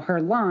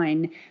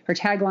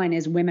tagline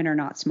is "Women are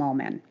not small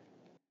men."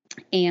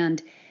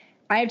 And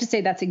I have to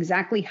say that's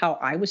exactly how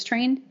I was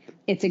trained.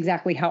 It's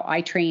exactly how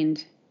I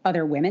trained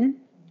other women.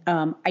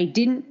 I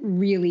didn't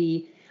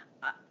really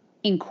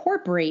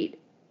incorporate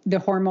the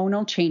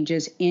hormonal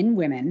changes in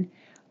women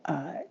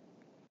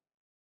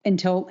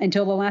until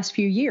the last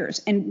few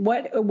years. And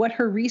what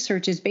her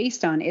research is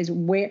based on is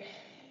where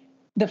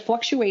the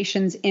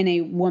fluctuations in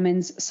a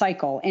woman's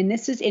cycle. And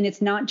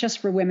it's not just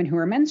for women who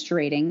are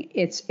menstruating.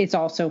 It's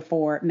also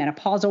for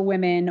menopausal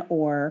women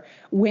or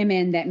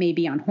women that may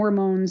be on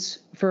hormones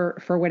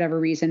for whatever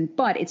reason.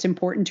 But it's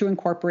important to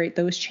incorporate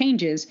those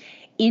changes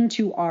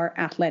into our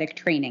athletic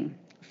training.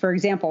 For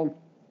example,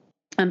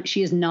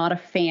 she is not a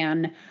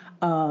fan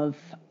of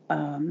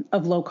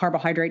low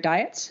carbohydrate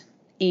diets,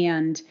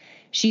 and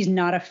she's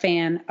not a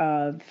fan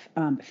of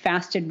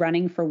fasted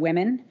running for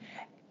women.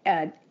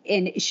 And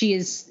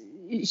she's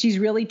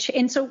really,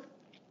 and so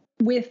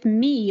with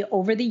me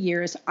over the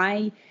years,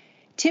 I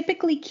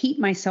typically keep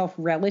myself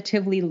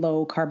relatively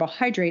low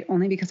carbohydrate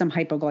only because I'm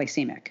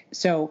hypoglycemic.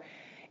 So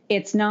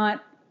it's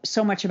not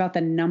so much about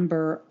the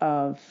number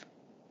of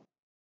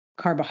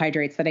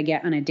carbohydrates that I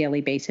get on a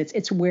daily basis.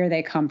 It's where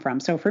they come from.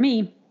 So for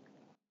me,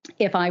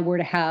 if I were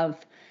to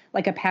have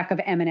like a pack of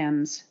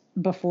M&Ms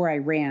before I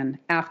ran,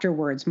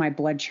 afterwards my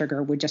blood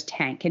sugar would just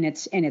tank, and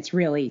it's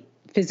really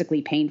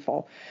physically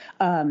painful.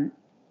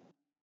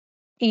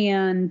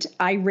 And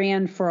I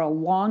ran for a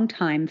long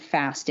time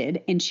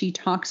fasted, and she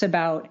talks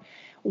about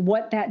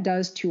what that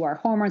does to our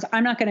hormones.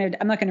 I'm not going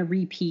to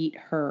repeat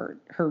her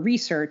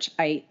research.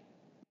 I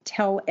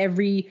tell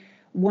every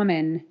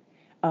woman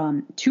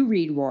to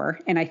read Roar,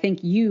 and I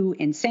think you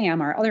and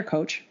Sam, our other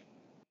coach,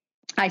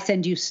 I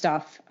send you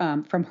stuff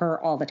from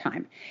her all the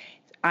time.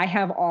 I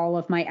have all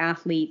of my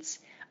athletes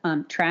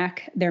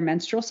track their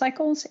menstrual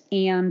cycles,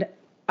 and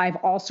I've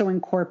also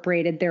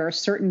incorporated there are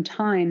certain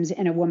times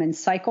in a woman's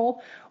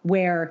cycle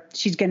where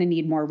she's going to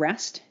need more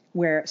rest,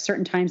 where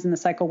certain times in the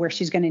cycle where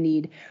she's going to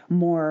need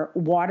more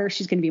water,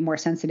 she's going to be more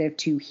sensitive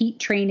to heat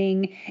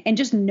training, and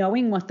just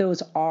knowing what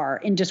those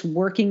are and just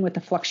working with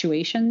the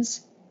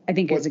fluctuations, I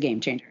think is a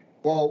game changer.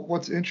 Well,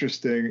 what's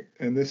interesting,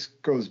 and this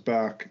goes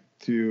back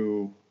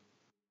to,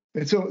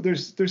 and so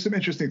there's some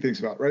interesting things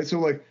about, right? So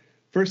like,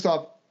 first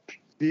off,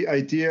 the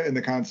idea and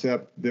the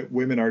concept that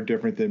women are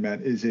different than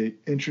men is a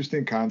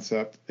interesting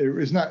concept. It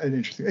is not an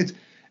interesting,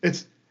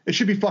 it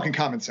should be fucking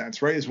common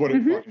sense, right? Is what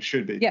it fucking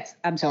should be. Yes,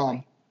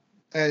 absolutely.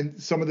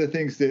 And some of the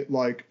things that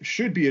like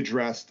should be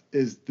addressed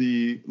is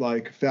the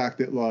like fact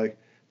that like,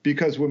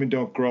 because women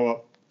don't grow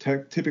up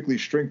typically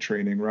strength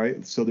training,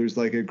 right? So there's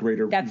like a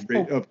greater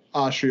rate of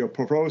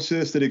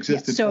osteoporosis that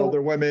exists in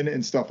older women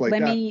and stuff like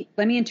that.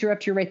 Let me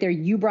interrupt you right there.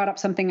 You brought up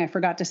something I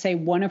forgot to say.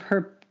 One of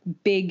her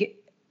big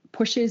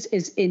pushes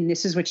is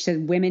this is what she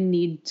said, women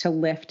need to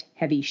lift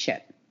heavy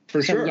shit.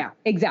 For sure. Yeah,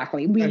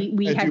 exactly.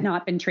 We have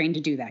not been trained to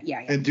do that.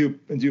 Yeah. And do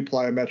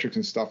plyometrics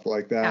and stuff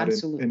like that.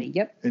 Absolutely.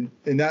 Yep.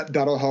 And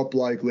that'll help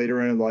like later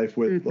in life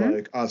with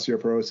like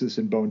osteoporosis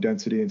and bone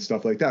density and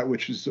stuff like that,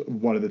 which is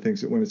one of the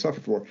things that women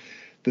suffer for.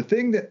 The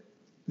thing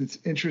that's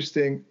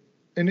interesting,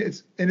 and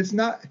it's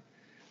not,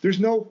 there's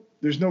no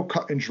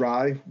cut and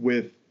dry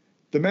with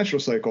the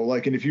menstrual cycle.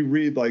 Like, and if you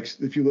read, like,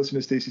 if you listen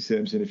to Stacey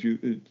Sims and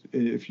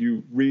if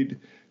you read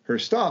her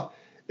stuff,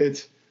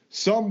 it's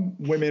some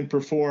women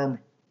perform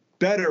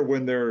better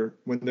when their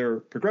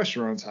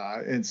progesterone's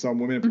high, and some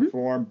women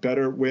perform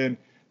better when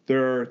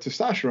their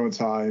testosterone's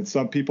high, and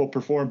some people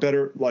perform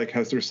better like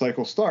as their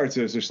cycle starts,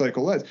 as their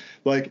cycle ends.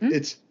 Like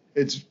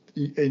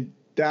and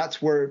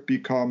that's where it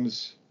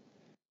becomes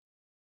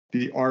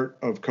the art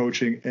of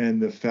coaching,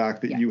 and the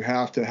fact that you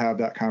have to have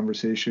that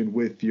conversation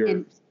with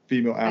your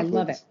female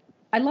athletes.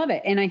 I love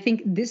it. And I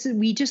think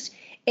we just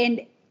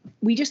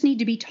need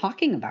to be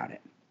talking about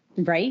it.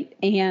 Right.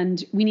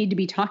 And we need to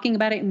be talking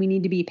about it, and we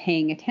need to be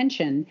paying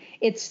attention.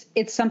 It's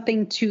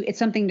something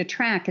to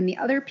track. And the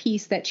other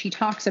piece that she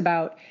talks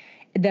about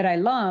that I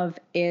love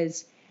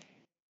is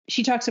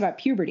she talks about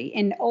puberty,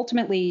 and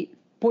ultimately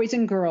boys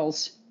and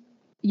girls,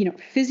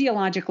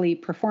 physiologically,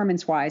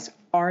 performance wise,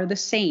 are the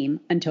same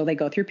until they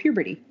go through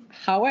puberty.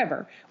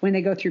 However, when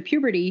they go through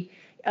puberty,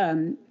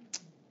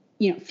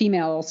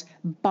 females'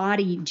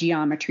 body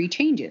geometry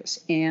changes,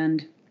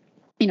 and,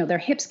 their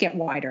hips get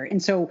wider.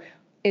 And so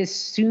as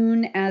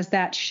soon as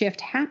that shift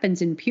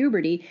happens in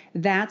puberty,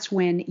 that's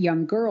when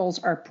young girls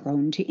are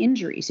prone to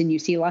injuries. And you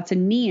see lots of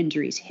knee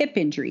injuries, hip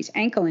injuries,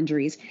 ankle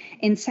injuries.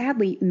 And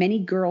sadly, many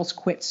girls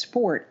quit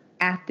sport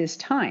at this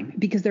time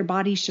because their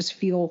bodies just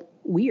feel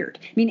weird.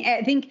 I mean,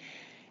 I think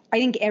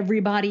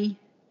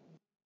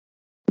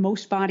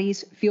most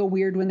bodies feel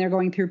weird when they're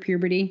going through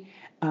puberty.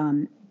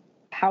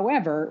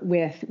 However,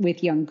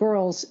 with young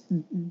girls,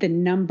 the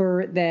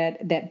number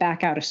that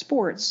back out of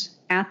sports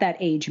at that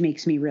age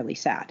makes me really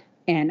sad.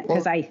 And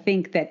because I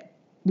think that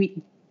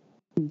we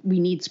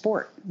need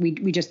sport,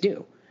 we just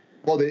do.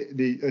 Well,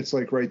 it's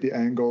like, right, the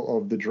angle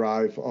of the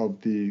drive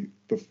of the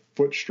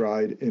foot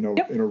stride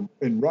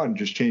in run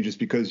just changes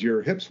because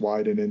your hips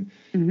widen, and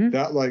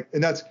that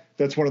and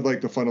that's one of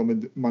like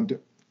the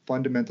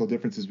fundamental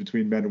differences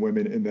between men and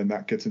women, and then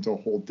that gets into a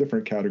whole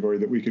different category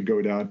that we could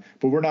go down,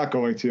 but we're not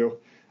going to.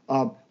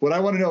 What I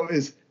want to know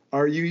is,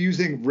 are you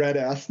using Red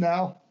S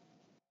now?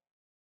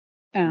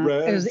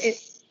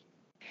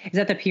 Is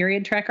that the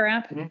period tracker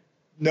app? Mm-hmm.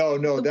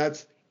 No,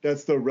 that's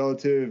the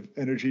relative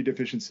energy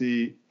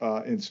deficiency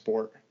in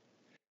sport.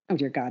 Oh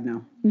dear God,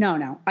 no.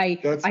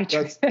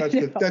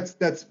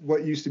 That's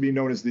what used to be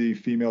known as the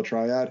female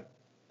triad.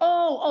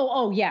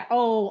 Oh yeah.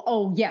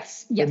 Oh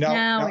yes.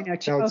 Now I know.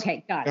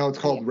 Okay, got it. Now it's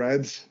called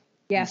Reds.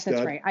 Yes, instead.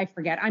 That's right. I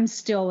forget. I'm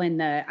still in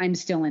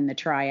the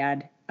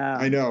triad.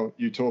 I know.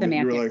 You told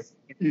me.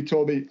 You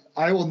told me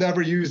I will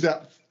never use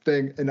that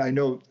thing, and I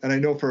know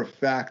for a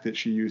fact that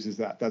she uses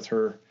that. That's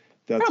her.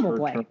 That's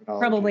probably. Her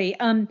terminology.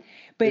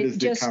 But it is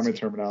the common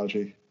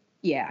terminology.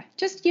 Yeah,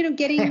 just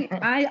getting.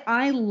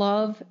 I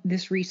love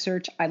this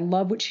research. I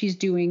love what she's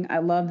doing. I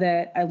love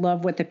that. I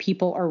love what the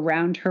people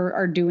around her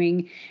are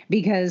doing,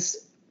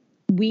 because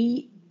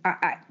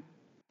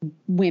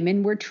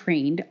women were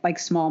trained like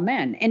small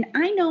men, and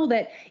I know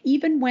that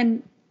even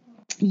when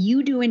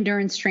you do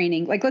endurance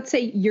training, like let's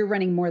say you're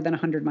running more than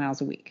 100 miles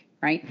a week,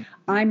 right?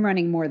 I'm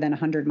running more than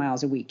 100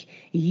 miles a week.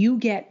 You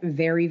get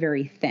very,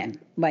 very thin.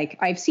 Like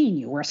I've seen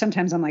you where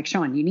sometimes I'm like,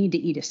 Sean, you need to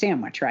eat a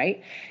sandwich,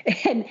 right?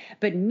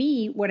 But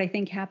what I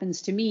think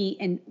happens to me,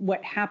 and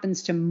what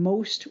happens to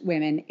most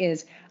women,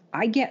 is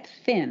I get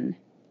thin,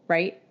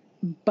 right?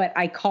 But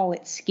I call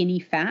it skinny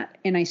fat,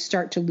 and I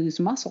start to lose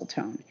muscle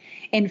tone.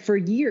 And for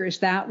years,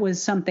 that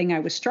was something I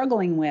was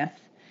struggling with.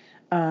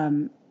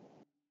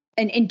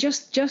 And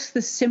just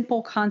the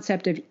simple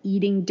concept of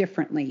eating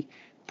differently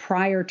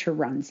prior to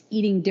runs,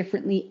 eating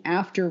differently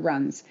after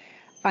runs.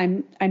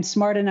 I'm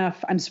smart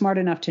enough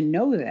to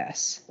know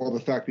this. Well, the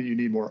fact that you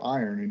need more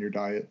iron in your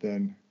diet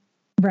than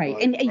Right.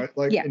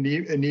 Yeah.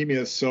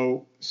 Anemia is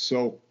so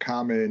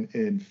common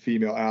in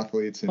female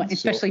athletes, and well,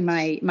 especially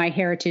my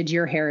heritage,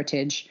 your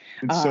heritage,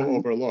 and so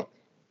overlooked.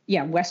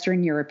 Yeah,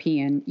 Western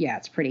European. Yeah,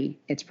 it's pretty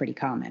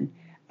common.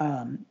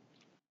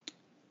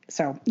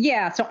 So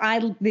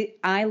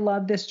I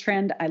love this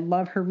trend. I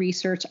love her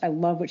research. I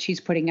love what she's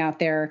putting out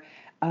there.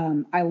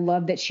 I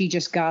love that she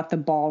just got the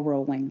ball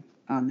rolling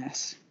on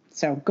this.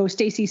 So go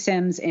Stacy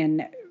Sims.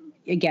 And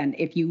again,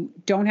 if you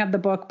don't have the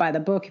book, buy the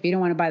book. If you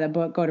don't want to buy the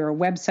book, go to her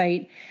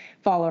website,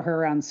 follow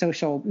her on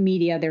social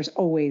media. There's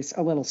always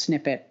a little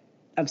snippet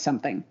of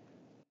something,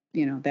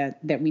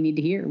 that we need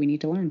to hear. We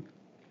need to learn.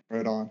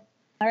 Right on.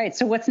 All right.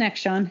 So what's next,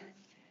 Sean?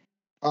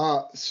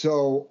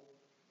 So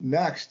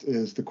next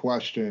is the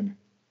question: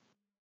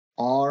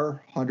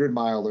 are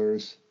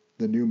 100-milers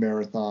the new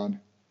marathon?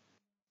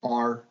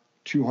 Are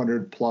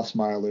 200-plus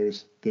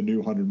milers the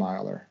new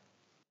 100-miler?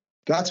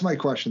 That's my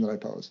question that I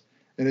pose.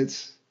 And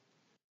it's,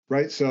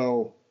 right,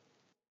 so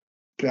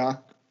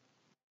back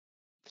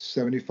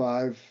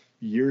 75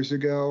 years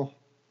ago,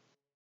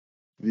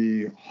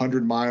 the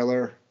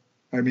 100-miler,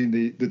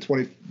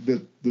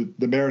 the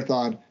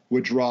marathon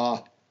would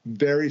draw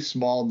very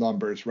small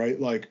numbers, right?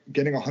 Like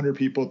getting 100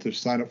 people to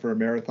sign up for a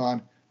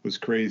marathon was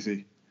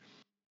crazy.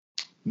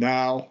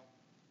 Now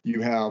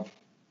you have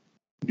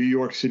New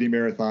York City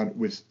Marathon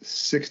with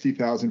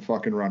 60,000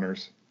 fucking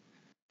runners,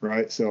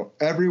 right? So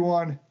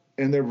everyone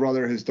and their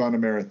brother has done a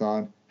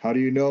marathon. How do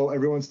you know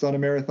everyone's done a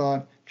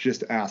marathon?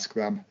 Just ask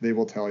them. They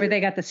will tell you. Or they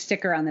got the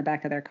sticker on the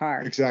back of their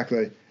car.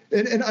 Exactly.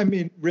 And I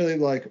mean,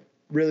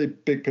 really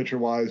big picture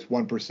wise,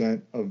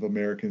 1% of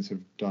Americans have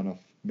done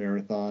a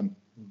marathon.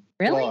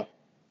 Really? But,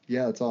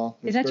 yeah, that's all.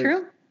 Is that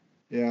true?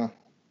 Yeah.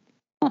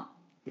 Huh.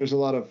 There's a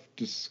lot of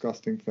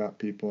disgusting fat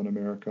people in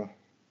America.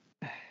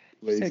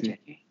 Lazy.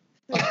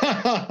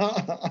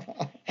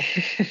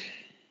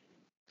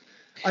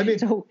 I mean,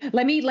 so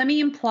let me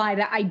imply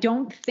that I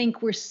don't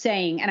think we're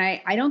saying, and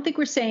I don't think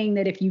we're saying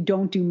that if you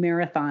don't do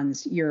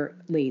marathons, you're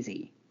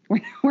lazy.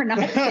 We're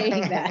not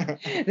saying that.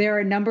 There are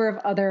a number of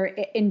other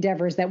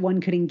endeavors that one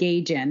could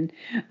engage in.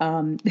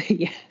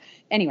 Yeah.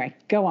 Anyway,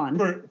 go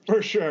on.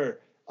 For sure.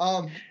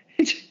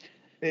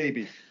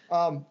 Maybe.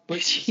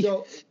 But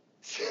so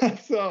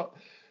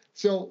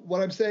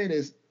what I'm saying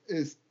is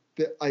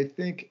that I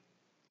think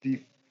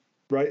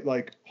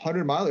like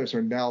 100-milers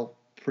are now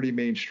pretty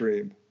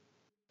mainstream.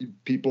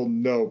 People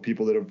know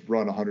people that have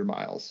run 100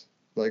 miles.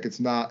 Like it's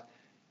not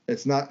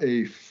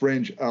a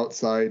fringe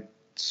outside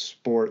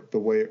sport the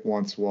way it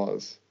once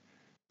was.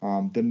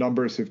 The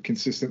numbers have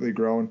consistently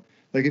grown.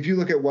 Like if you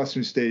look at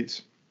Western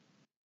states,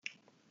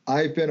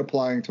 I've been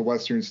applying to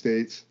Western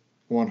states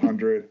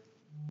 100.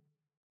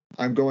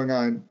 I'm going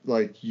on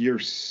like year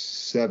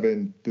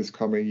 7 this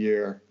coming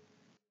year,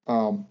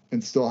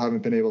 and still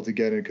haven't been able to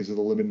get in because of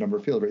the limited number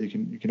of field. Right,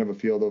 you can have a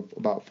field of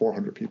about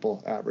 400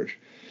 people average,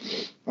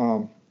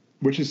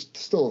 which is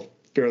still a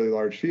fairly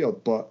large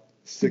field, but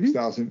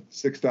 6,000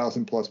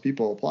 plus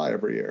people apply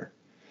every year.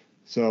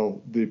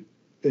 So and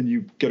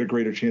you get a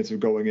greater chance of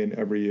going in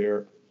every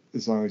year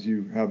as long as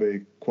you have a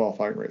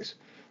qualifying race.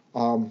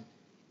 And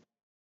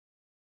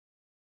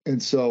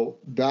so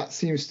that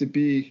seems to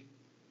be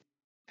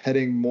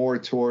heading more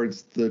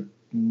towards the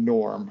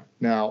norm.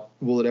 Now,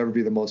 will it ever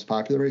be the most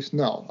popular race?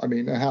 No. I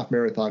mean, a half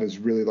marathon is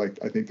really like,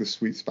 I think, the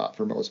sweet spot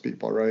for most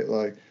people, right?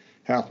 Like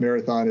half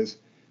marathon is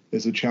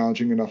a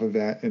challenging enough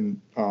event,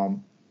 and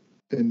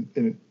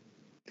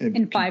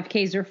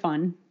 5Ks are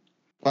fun.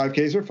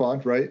 5Ks are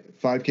fun,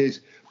 right? 5Ks.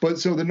 But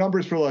so the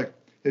numbers for like,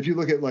 if you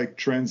look at like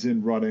trends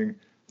in running,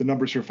 the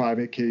numbers for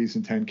 5Ks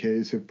and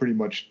 10Ks have pretty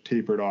much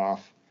tapered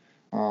off.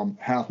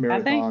 Half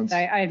marathons.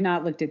 I have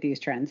not looked at these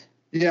trends.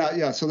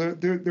 Yeah. So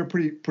they're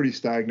pretty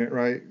stagnant,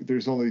 right?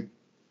 There's only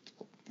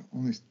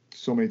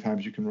so many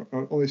times you can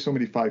run, only so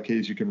many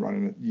 5Ks you can run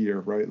in a year,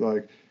 right?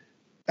 Like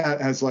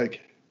as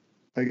like,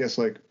 I guess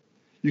like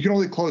you can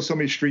only close so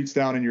many streets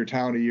down in your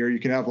town a year. You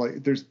can have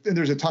like there's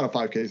a ton of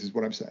 5Ks is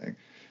what I'm saying.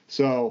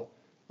 So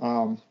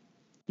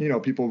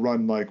people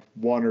run like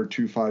 1 or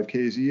 2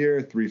 5Ks a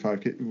year, 3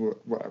 5K,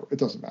 whatever. It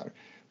doesn't matter.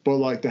 But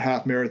like the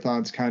half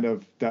marathon's kind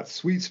of that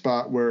sweet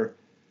spot where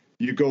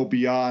you go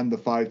beyond the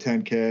 5,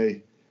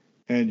 10K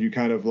and you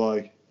kind of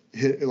like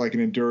hit like an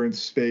endurance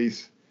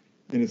space,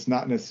 and it's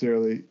not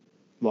necessarily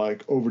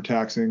like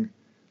overtaxing.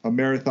 A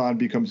marathon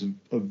becomes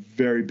a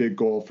very big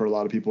goal for a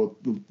lot of people.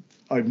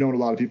 I've known a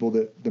lot of people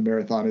that the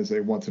marathon is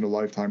a once in a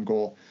lifetime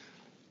goal.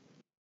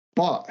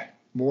 But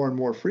more and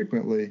more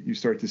frequently, you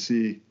start to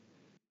see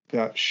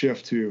that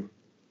shift to,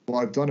 well,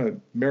 I've done a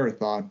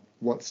marathon.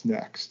 What's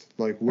next?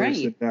 Like,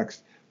 where's the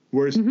next?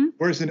 Where's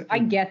I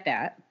get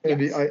that. And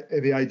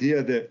the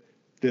idea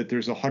that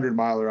there's a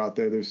 100-miler out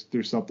there,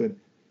 there's something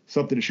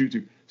to shoot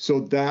to.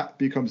 So that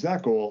becomes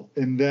that goal,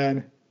 and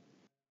then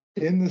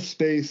in the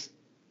space,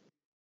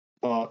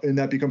 and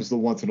that becomes the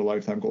once in a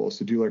lifetime goal, is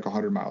to do like a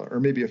 100-miler or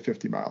maybe a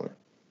 50-miler.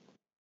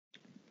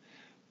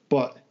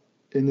 But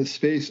in the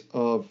space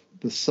of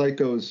the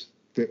psychos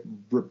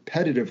that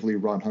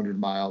repetitively run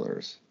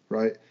 100-milers,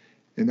 right?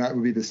 And that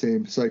would be the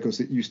same psychos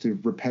that used to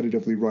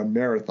repetitively run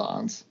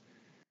marathons.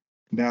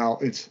 Now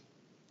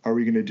are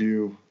we going to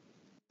do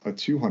a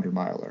 200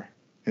 miler?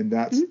 And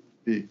that's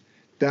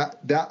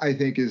that I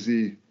think is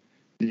the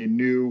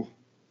new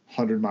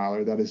 100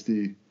 miler. That is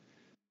the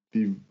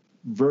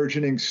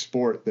burgeoning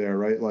sport there,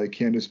 right? Like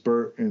Candace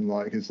Burt and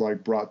has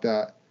brought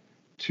that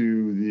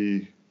to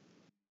the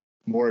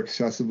more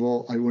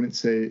accessible. I wouldn't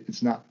say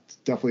it's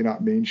definitely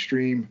not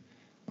mainstream,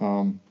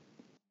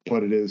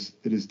 but it is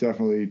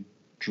definitely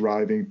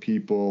driving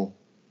people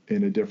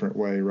in a different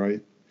way,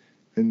 right?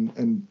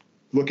 And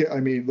look at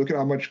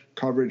how much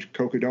coverage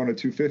Cocodona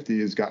 250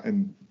 has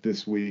gotten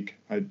this week.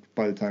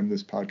 By the time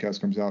this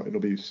podcast comes out, it'll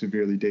be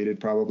severely dated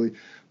probably,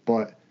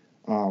 but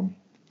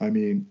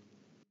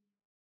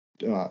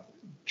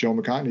Joe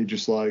McCartney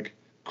just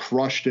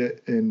crushed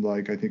it in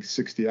I think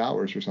 60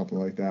 hours or something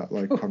like that,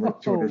 covering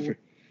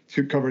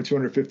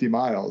 250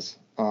 miles.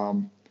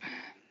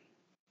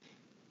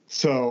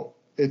 So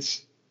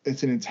it's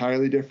an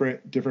entirely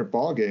different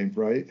ball game,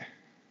 right?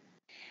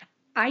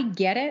 I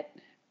get it.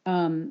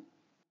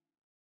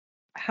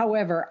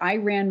 However, I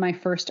ran my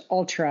first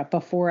ultra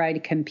before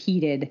I'd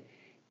competed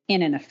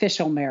in an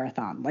official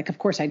marathon. Of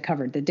course, I'd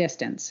covered the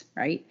distance,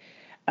 right?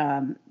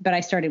 But I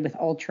started with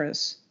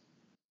ultras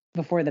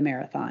before the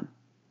marathon.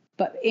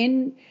 But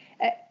in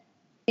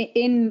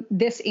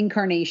this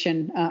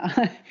incarnation,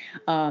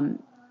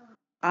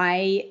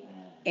 I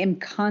am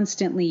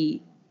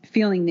constantly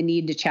feeling the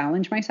need to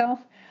challenge myself.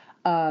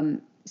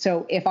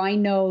 So if I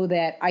know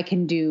that I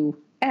can do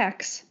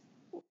X,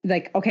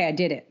 okay, I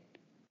did it.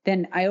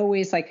 Then I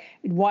always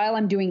while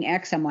I'm doing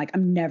X, I'm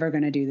I'm never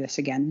going to do this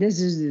again. This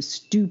is the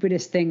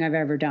stupidest thing I've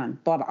ever done.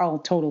 But I'll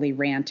totally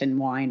rant and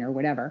whine or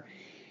whatever.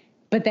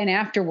 But then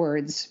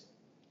afterwards,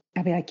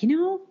 I'll be I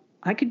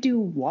could do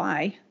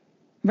Y,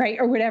 right?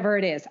 Or whatever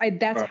it is.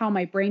 That's how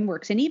my brain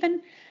works. And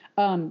even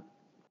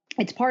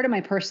it's part of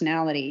my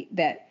personality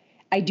that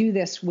I do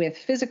this with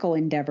physical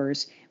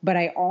endeavors, but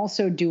I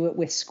also do it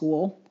with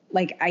school.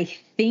 I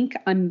think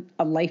I'm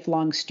a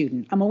lifelong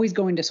student. I'm always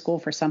going to school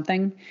for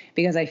something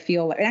because I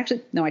feel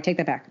actually, no, I take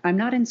that back. I'm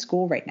not in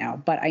school right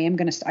now, but I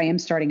am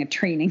starting a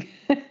training.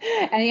 I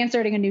am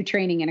starting a new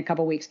training in a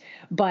couple of weeks,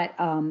 but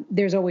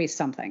there's always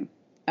something.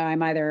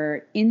 I'm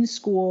either in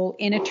school,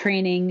 in a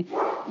training,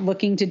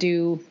 looking to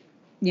do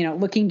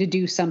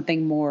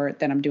something more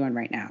than I'm doing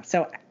right now.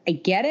 So I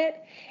get it.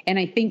 And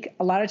I think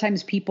a lot of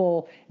times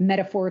people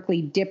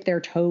metaphorically dip their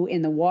toe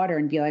in the water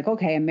and be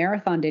okay, a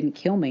marathon didn't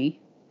kill me.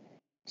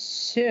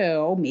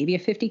 So maybe a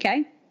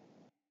 50K,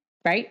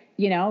 right?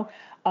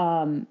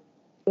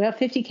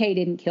 50K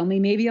didn't kill me.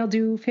 Maybe I'll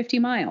do 50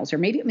 miles or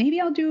maybe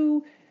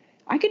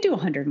I could do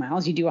 100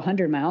 miles. You do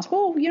 100 miles.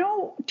 Well,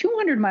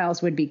 200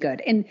 miles would be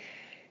good. And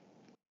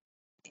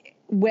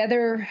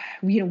whether,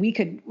 we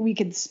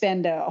could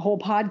spend a whole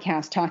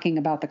podcast talking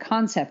about the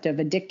concept of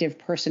addictive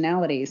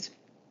personalities.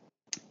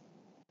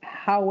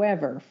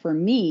 However, for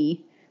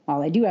me,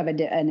 while I do have an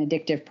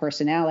addictive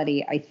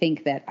personality, I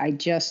think that I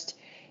just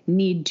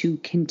need to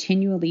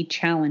continually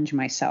challenge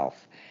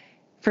myself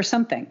for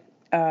something.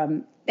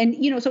 So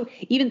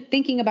even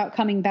thinking about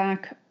coming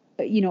back,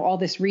 all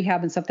this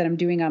rehab and stuff that I'm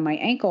doing on my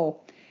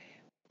ankle,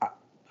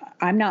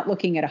 I'm not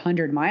looking at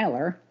 100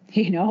 miler.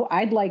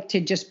 I'd like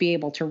to just be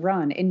able to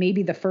run. And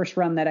maybe the first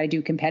run that I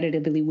do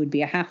competitively would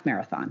be a half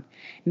marathon.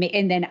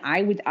 And then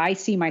I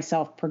see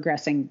myself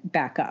progressing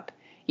back up,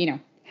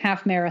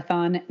 half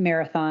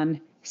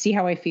marathon, see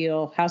how I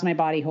feel. How's my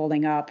body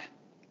holding up?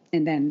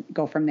 And then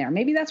go from there.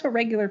 Maybe that's what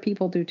regular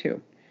people do too.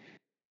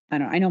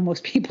 I know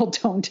most people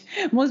don't.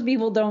 Most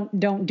people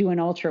don't do an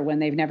ultra when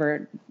they've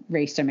never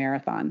raced a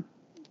marathon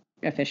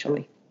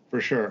officially. For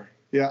sure.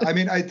 Yeah.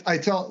 I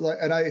tell,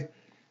 and I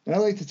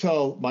like to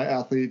tell my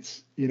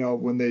athletes,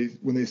 when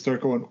they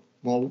start going,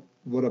 well,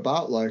 what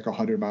about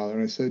 100 miler?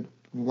 And I said,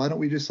 well, why don't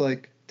we just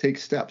take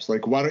steps?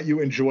 Why don't you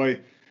enjoy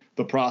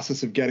the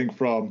process of getting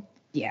from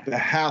the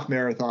half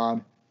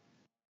marathon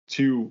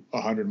to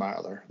 100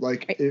 miler?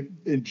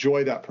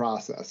 Enjoy that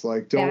process.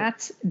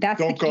 That's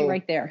the key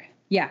right there.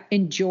 Yeah.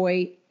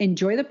 Enjoy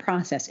the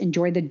process,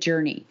 enjoy the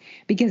journey,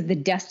 because the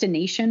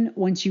destination,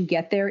 once you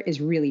get there,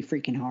 is really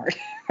freaking hard.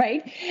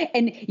 Right.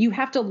 And you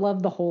have to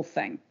love the whole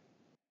thing,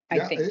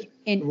 I think.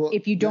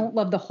 If you don't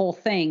love the whole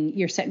thing,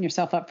 you're setting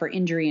yourself up for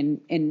injury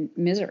and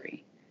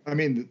misery.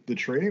 The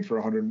training for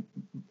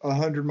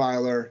 100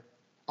 miler,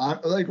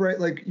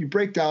 you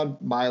break down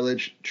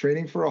mileage,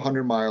 training for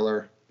 100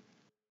 miler,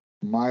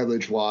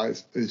 mileage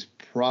wise, is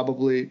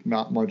probably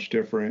not much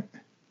different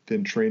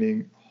than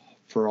training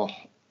for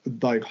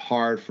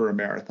hard for a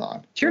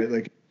marathon. Sure.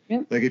 Right?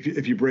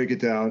 If you break it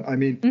down,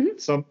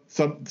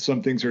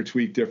 some things are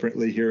tweaked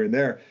differently here and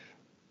there,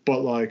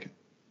 but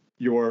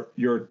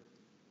your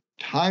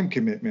time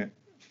commitment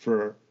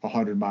for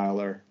 100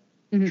 miler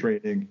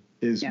training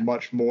is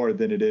much more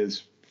than it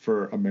is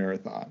for a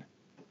marathon.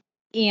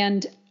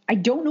 And I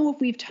don't know if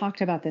we've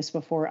talked about this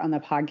before on the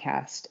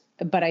podcast,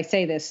 but I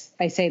say this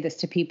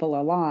to people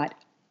a lot.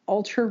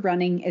 Ultra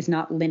running is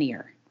not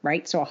linear,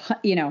 right? So,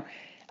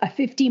 a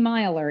 50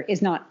 miler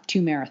is not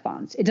 2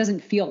 marathons. It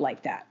doesn't feel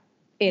like that.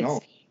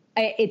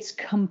 It's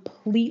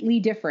completely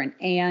different.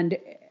 And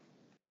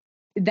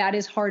that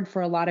is hard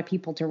for a lot of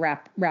people to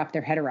wrap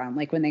their head around.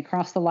 Like when they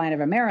cross the line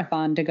of a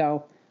marathon to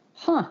go,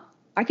 huh,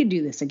 I could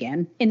do this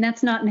again. And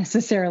that's not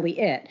necessarily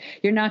it.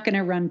 You're not going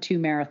to run 2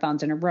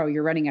 marathons in a row.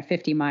 You're running a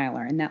 50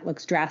 miler, and that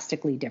looks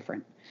drastically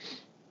different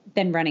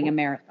than running a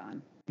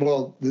marathon.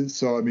 Well,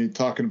 so I mean,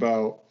 talking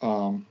about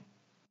 200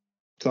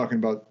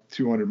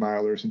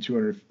 milers and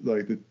 200,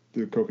 like the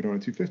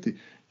Cocodona 250,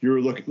 you were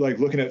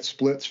looking at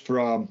splits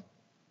for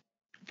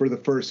the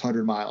first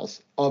 100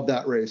 miles of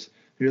that race.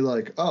 You're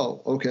like,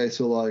 oh, okay,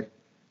 so like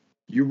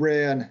you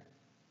ran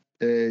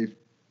a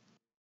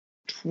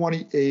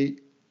 28-hour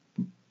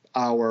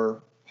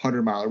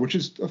 100 miler, which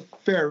is a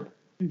fair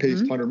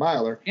paced 100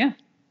 miler. Yeah.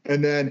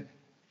 And then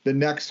the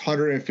next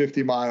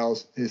 150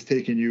 miles is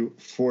taking you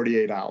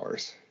 48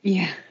 hours.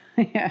 Yeah.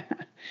 Yeah.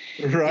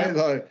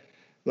 Right?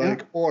 Yeah.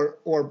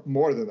 Or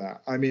more than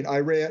that. I mean,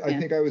 I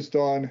think I was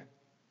done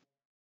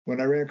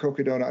when I ran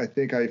Cocodona. I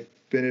think I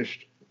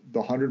finished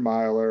the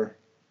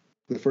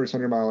first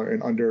 100 miler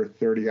in under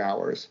 30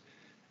 hours.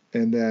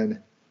 And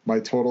then my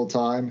total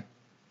time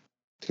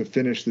to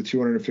finish the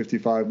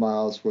 255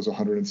 miles was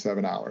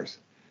 107 hours.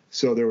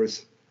 So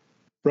there's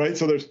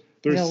a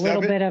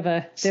little bit of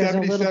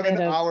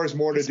 77 hours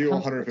more to do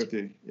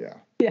 150. Yeah.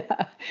 Yeah.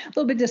 A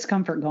little bit of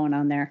discomfort going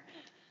on there.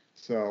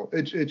 So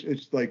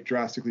it's like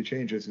drastically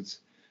changes. It's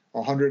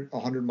 100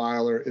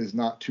 miler is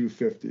not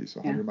 250.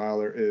 So 100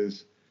 miler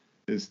is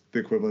the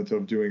equivalent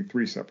of doing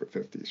 3 separate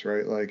 50s,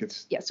 right? Like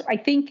it's. Yeah. So I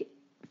think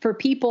for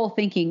people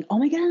thinking, oh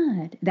my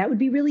God, that would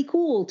be really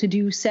cool to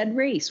do said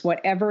race,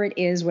 whatever it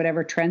is,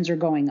 whatever trends are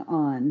going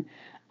on.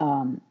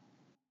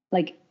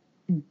 Like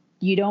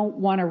you don't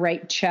want to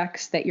write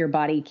checks that your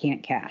body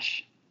can't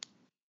cash.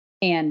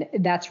 And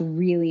that's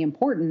really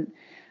important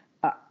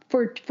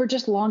for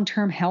just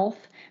long-term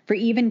health, for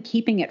even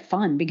keeping it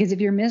fun, because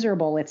if you're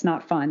miserable, it's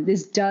not fun.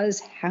 This does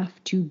have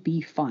to be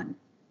fun.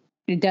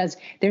 It does.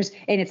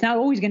 And it's not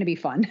always going to be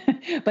fun,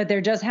 but there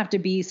does have to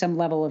be some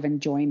level of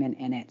enjoyment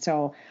in it.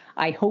 So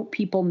I hope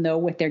people know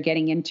what they're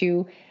getting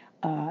into.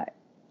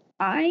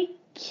 I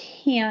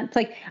can't,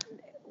 like,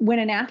 when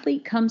an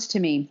athlete comes to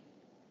me,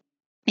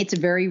 it's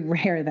very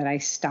rare that I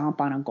stomp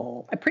on a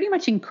goal. I pretty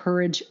much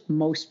encourage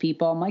most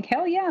people. I'm like,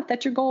 hell yeah, if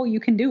that's your goal, you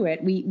can do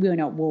it.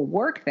 We'll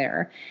work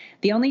there.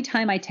 The only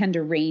time I tend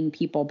to rein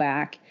people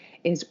back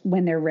is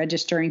when they're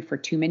registering for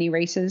too many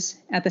races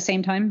at the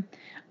same time.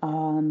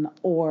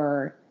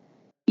 Or,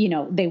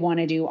 they want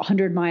to do a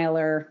 100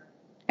 miler,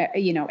 at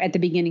the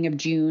beginning of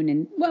June.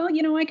 And well,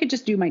 I could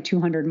just do my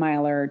 200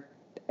 miler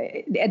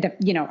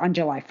on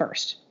July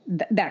 1st,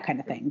 that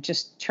kind of thing.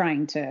 Just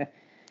trying to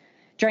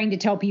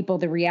tell people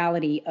the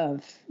reality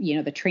of,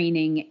 the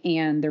training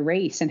and the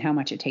race and how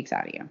much it takes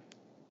out of you.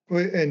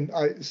 And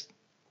I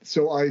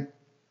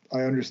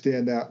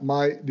understand that.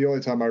 The only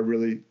time I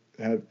really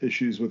have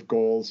issues with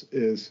goals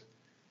is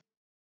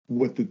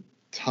with the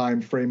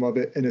time frame of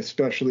it. And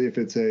especially if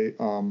it's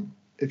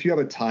if you have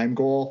a time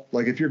goal,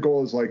 like if your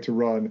goal is like to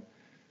run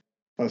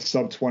a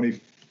sub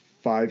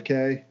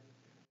 25K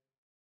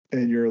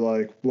and you're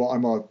like, well,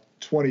 I'm a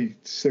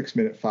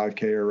 26-minute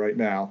 5K right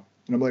now.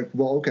 And I'm like,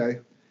 well, okay.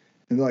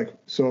 And like,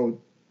 so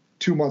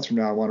 2 months from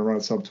now, I want to run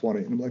a sub 20.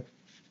 And I'm like,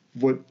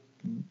 what?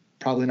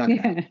 Probably not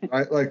gonna happen,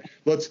 right? Like,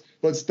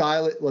 let's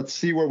dial it. Let's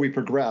see where we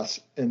progress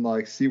and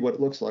like see what it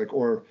looks like.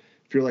 Or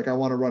if you're like, I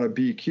want to run a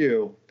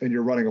BQ and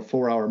you're running a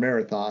 4-hour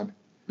marathon,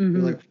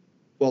 you're like,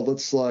 well,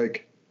 let's look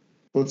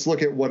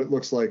at what it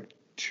looks like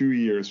 2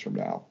 years from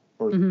now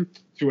or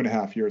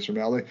 2.5 years from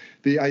now. Like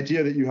the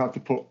idea that you have to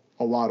put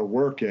a lot of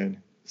work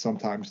in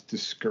sometimes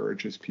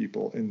discourages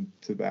people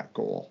into that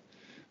goal.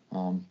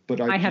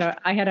 But I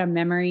had a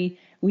memory.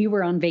 We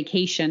were on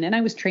vacation and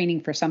I was training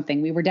for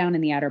something. We were down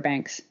in the Outer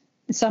Banks,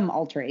 some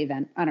ultra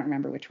event. I don't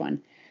remember which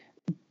one.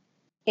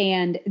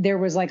 And there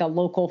was like a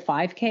local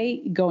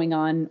 5K going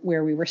on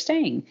where we were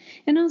staying.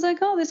 And I was like,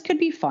 oh, this could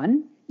be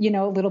fun. A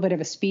little bit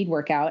of a speed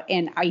workout.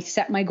 And I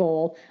set my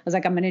goal. I was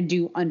like, I'm going to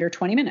do under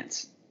 20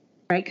 minutes,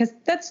 right? Because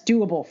that's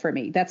doable for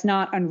me. That's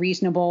not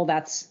unreasonable.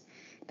 That's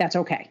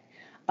okay.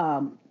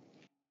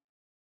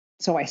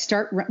 So I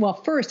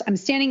first I'm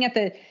standing at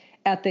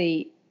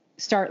the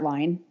start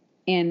line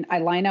and I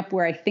line up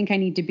where I think I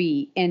need to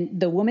be. And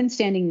the woman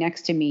standing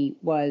next to me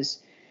so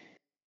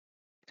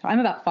I'm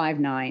about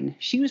 5'9".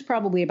 She was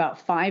probably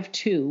about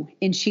 5'2",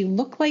 and she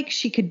looked like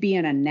she could be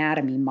an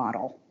anatomy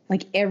model.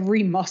 Like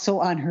every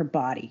muscle on her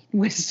body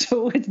was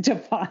so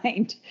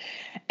defined.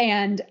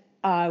 And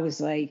I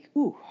was like,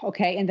 ooh,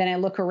 okay. And then I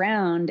look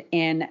around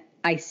and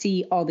I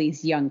see all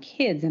these young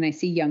kids, and I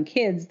see young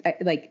kids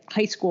like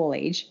high school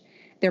age.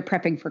 They're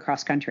prepping for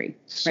cross country,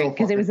 right?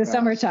 Because it was the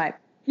summertime.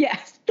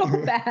 Yes, so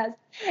fast.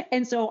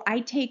 And so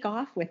I take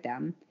off with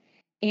them,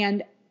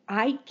 and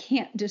I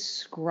can't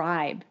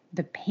describe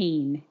the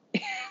pain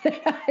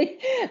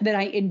that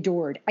I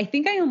endured. I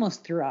think I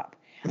almost threw up.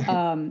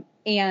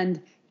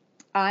 And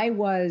I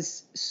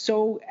was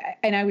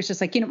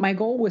just like, my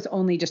goal was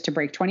only just to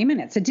break 20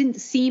 minutes. It didn't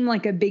seem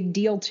like a big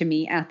deal to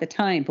me at the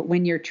time, but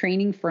when you're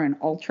training for an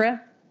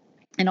ultra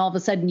and all of a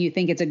sudden you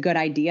think it's a good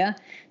idea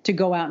to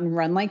go out and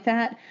run like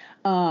that,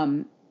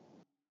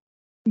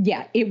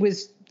 Yeah, it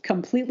was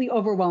completely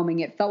overwhelming.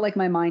 It felt like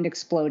my mind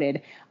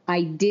exploded.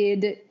 I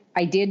did,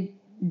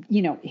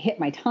 hit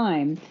my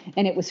time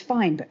and it was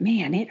fine, but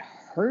man, it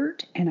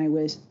hurt and I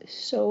was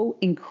so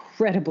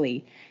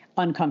incredibly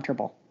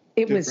uncomfortable.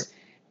 It Different. was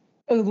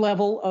a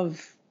level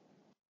of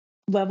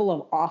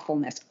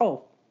awfulness.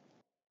 Oh,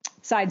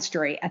 side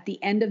story. At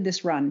the end of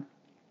this run,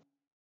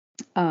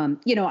 I'm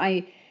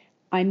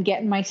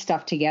getting my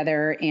stuff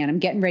together and I'm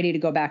getting ready to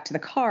go back to the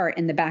car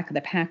and the back of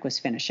the pack was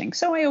finishing.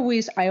 So I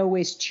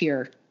always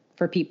cheer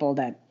for people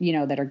that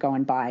are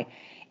going by.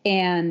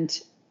 And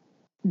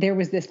there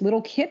was this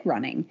little kid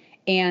running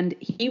and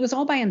he was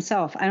all by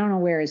himself. I don't know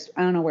where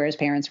his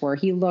parents were.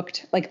 He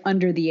looked like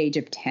under the age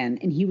of 10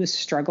 and he was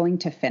struggling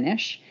to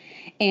finish.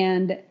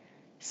 And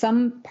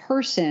some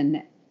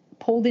person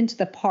pulled into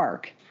the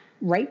park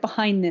right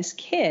behind this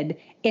kid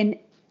and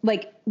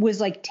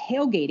was like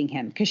tailgating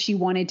him because she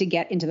wanted to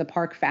get into the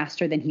park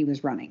faster than he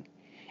was running.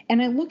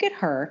 And I look at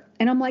her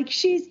and I'm like,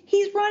 he's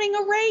running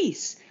a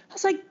race. I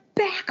was like,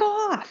 back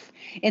off.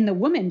 And the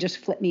woman just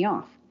flipped me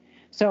off.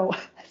 So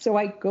so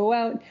I go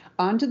out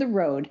onto the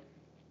road.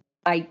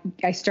 I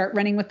start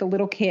running with the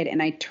little kid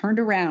and I turned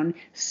around,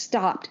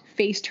 stopped,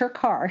 faced her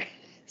car.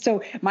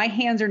 So my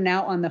hands are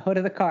now on the hood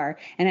of the car.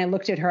 And I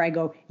looked at her, I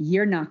go,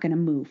 you're not going to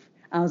move.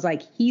 I was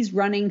like, he's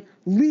running,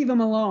 leave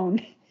him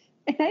alone.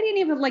 And I didn't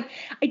even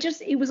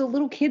it was a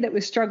little kid that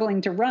was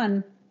struggling to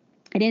run.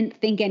 I didn't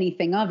think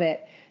anything of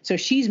it. So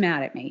she's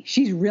mad at me.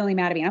 She's really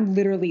mad at me. I'm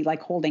literally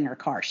like holding her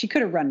car. She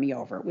could have run me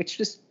over, which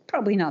was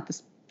probably not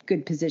this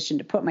good position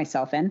to put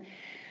myself in.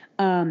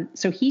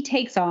 So he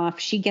takes off.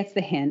 She gets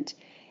the hint.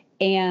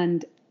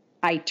 And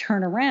I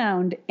turn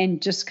around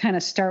and just kind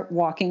of start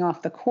walking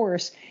off the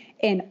course.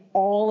 And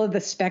all of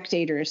the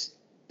spectators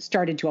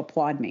started to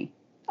applaud me.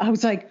 I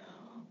was like,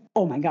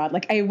 oh my God.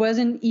 Like I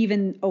wasn't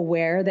even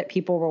aware that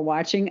people were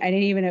watching.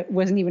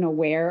 Wasn't even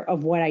aware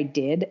of what I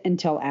did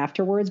until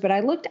afterwards. But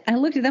I looked at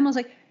them. I was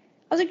like,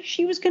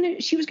 she was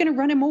gonna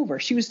run him over.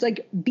 She was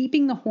like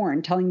beeping the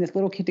horn, telling this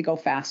little kid to go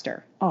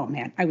faster. Oh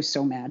man, I was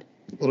so mad.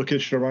 Little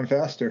kid should have run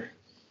faster.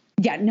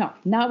 Yeah, no,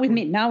 not with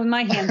me. Not with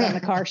my hands on the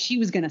car. She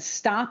was going to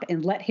stop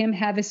and let him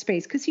have his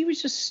space because he was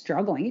just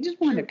struggling. He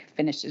just wanted to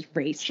finish his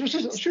race. She was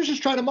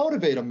just trying to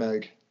motivate him,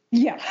 Meg.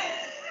 Yeah.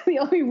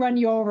 Let me run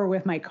you over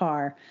with my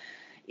car.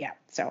 Yeah.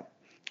 So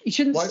you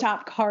shouldn't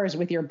stop cars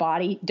with your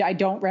body. I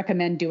don't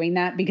recommend doing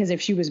that because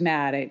if she was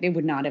mad, it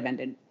would not have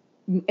ended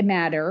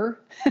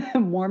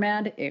more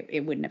mad.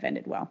 It wouldn't have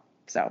ended well.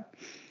 So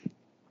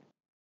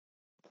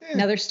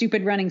another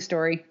stupid running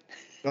story.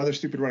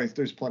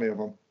 There's plenty of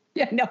them.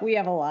 Yeah, no, we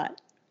have a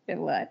lot.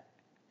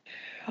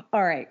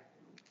 All right.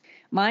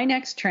 My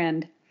next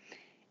trend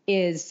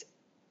is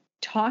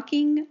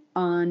talking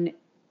on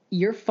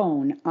your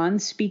phone, on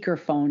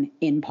speakerphone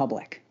in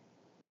public.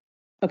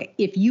 Okay,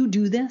 if you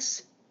do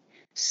this,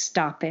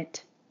 stop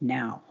it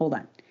now. Hold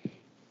on.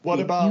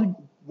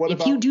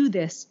 If you do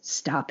this,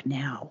 stop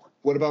now.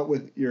 What about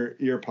with your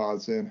ear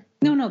pods in?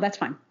 No, that's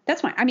fine.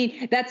 That's fine. I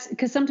mean, that's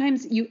because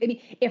sometimes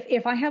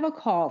if I have a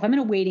call, if I'm in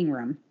a waiting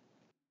room,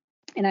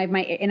 and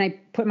I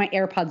put my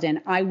AirPods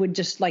in, I would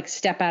just like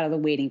step out of the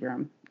waiting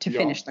room to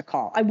finish the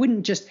call. I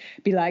wouldn't just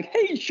be like,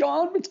 hey,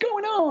 Sean, what's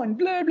going on?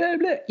 Blah, blah,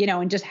 blah,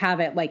 and just have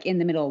it like in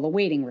the middle of the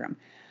waiting room.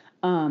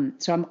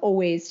 So I'm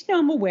always,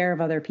 I'm aware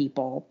of other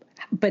people.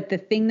 But the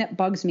thing that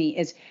bugs me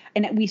is,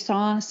 and we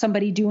saw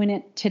somebody doing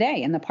it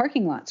today in the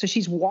parking lot. So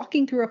she's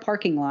walking through a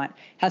parking lot,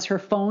 has her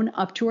phone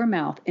up to her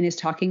mouth and is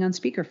talking on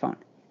speakerphone.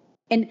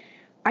 And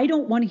I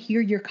don't want to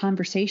hear your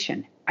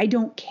conversation. I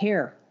don't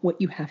care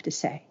what you have to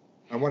say.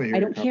 I want to hear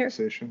your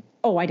conversation.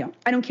 Oh, I don't.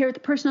 I don't care what the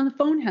person on the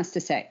phone has to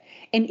say.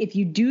 And if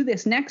you do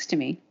this next to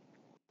me,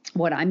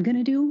 what I'm going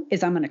to do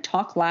is I'm going to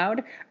talk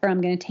loud, or I'm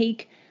going to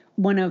take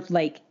one of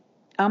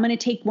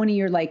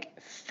your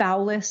like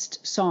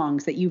foulest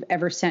songs that you've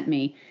ever sent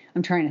me.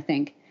 I'm trying to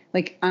think.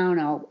 Like, I don't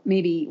know,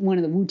 maybe one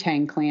of the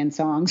Wu-Tang Clan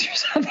songs or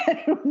something.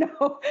 I don't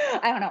know.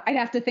 I'd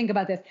have to think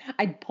about this.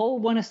 I'd pull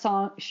one of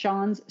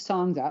Sean's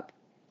songs up.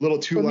 Little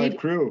Two Live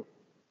Crew.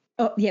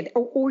 Oh yeah,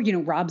 or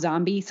Rob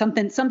Zombie,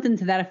 something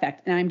to that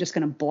effect, and I'm just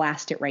going to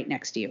blast it right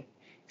next to you.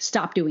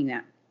 Stop doing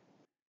that.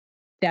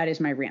 That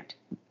is my rant.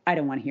 I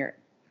don't want to hear it.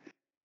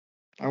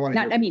 I want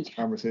to hear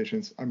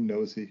conversations. I'm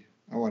nosy.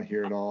 I want to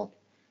hear it all.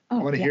 I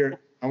want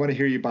to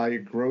hear you buy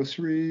your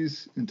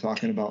groceries and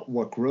talking about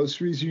what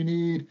groceries you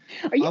need.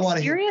 Are you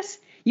serious?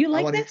 You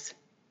like this?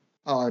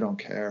 I don't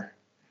care.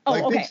 Oh,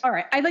 like okay, all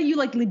right. I thought you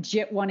like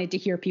legit wanted to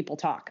hear people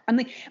talk. I'm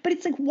like, but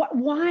it's like,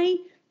 why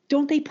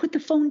don't they put the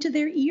phone to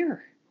their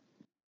ear?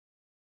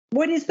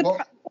 What is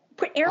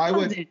put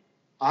AirPods in?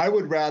 I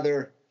would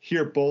rather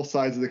hear both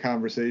sides of the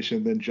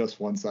conversation than just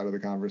one side of the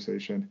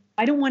conversation.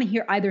 I don't want to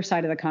hear either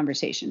side of the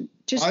conversation.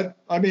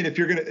 I mean, if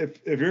you're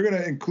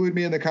gonna include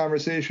me in the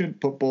conversation,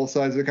 put both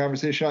sides of the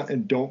conversation on,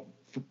 and don't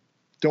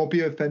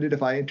be offended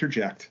if I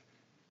interject.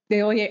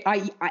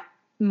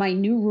 My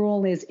new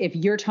rule is if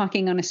you're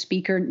talking on a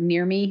speaker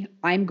near me,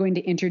 I'm going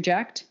to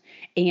interject,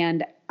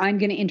 and I'm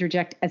going to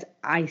interject as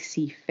I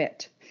see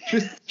fit.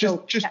 Just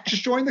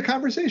join the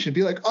conversation.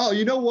 Be like, oh,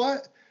 you know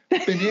what?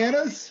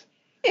 Bananas.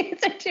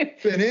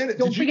 Banana.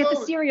 Don't forget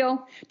the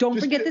cereal. Don't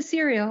forget the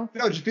cereal.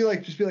 No, just be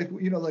like,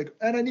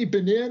 and I need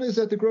bananas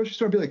at the grocery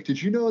store. Be like,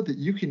 did you know that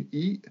you can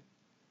eat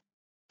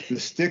the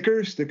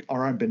stickers that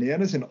are on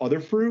bananas and other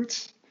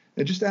fruits?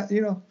 And just add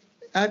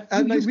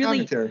nice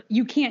commentary.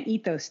 You can't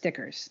eat those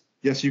stickers.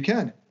 Yes, you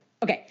can.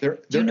 Okay. They're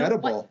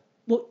edible.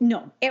 Well,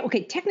 no.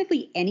 Okay,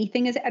 technically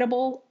anything is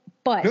edible,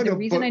 but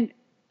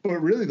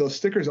but really those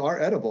stickers are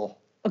edible.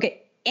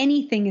 Okay,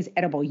 anything is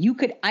edible.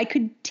 I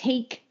could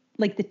take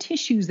like the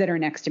tissues that are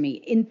next to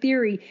me. In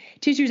theory,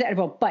 tissues are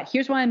edible, but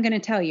here's why I'm going to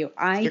tell you.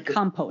 I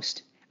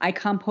compost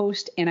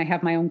and I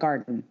have my own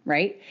garden,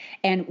 right?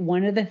 And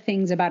one of the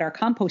things about our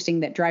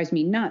composting that drives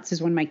me nuts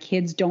is when my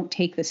kids don't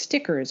take the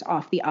stickers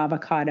off the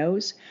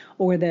avocados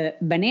or the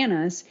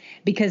bananas,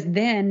 because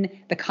then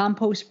the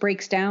compost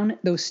breaks down,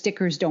 those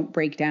stickers don't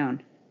break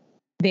down.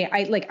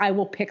 I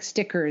will pick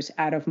stickers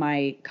out of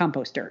my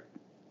compost dirt.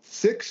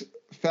 6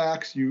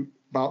 facts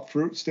about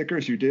fruit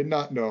stickers you did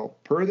not know.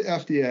 Per the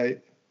FDA,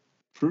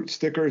 fruit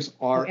stickers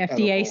are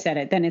FDA edible. Said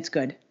it, then it's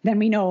good. Then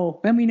we know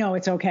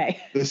it's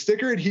okay. The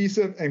sticker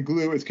adhesive and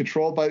glue is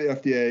controlled by the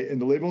FDA, and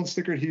the label and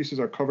sticker adhesives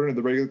are covered in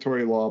the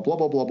regulatory law, blah,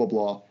 blah, blah, blah,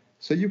 blah.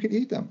 So you can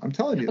eat them. I'm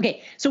telling you.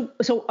 Okay. So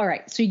all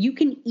right. So you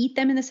can eat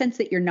them in the sense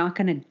that you're not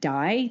going to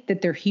die,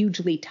 that they're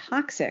hugely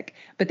toxic,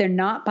 but they're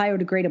not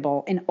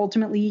biodegradable. And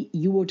ultimately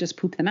you will just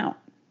poop them out.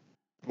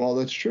 Well,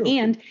 that's true.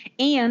 And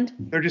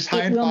they're just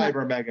high in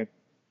fiber, Megan.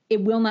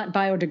 It will not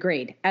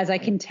biodegrade. As I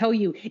can tell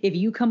you, if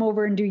you come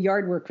over and do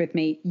yard work with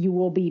me, you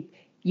will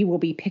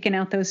be picking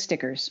out those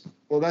stickers.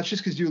 Well, that's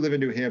just because you live in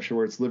New Hampshire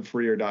where it's live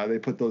free or die. They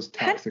put those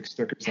toxic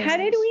stickers on.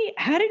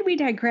 How did we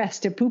digress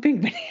to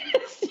pooping banana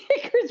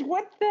stickers?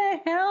 What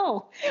the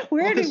hell?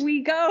 Where did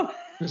we go?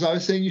 Because I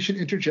was saying you should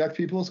interject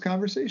people's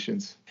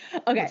conversations.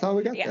 Okay. That's how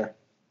we got there.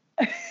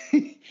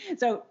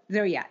 So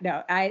yeah,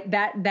 no,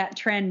 that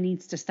trend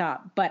needs to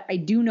stop. But I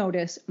do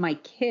notice my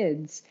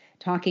kids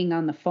talking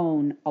on the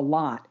phone a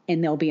lot,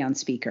 and they'll be on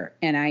speaker,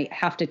 and I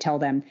have to tell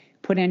them,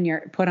 put on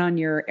your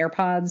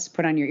AirPods,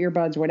 put on your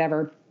earbuds,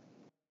 whatever,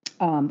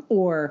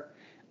 or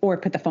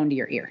put the phone to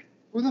your ear.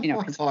 Who the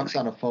fuck talks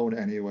on a phone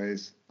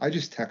anyways? I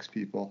just text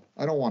people.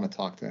 I don't want to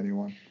talk to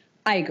anyone.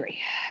 I agree.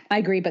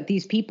 But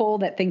these people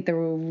that think the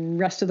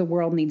rest of the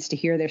world needs to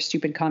hear their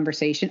stupid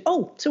conversation.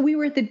 Oh, so we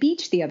were at the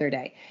beach the other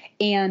day,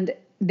 and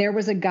there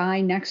was a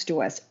guy next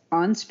to us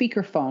on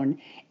speakerphone,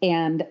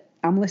 and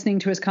I'm listening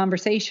to his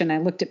conversation. I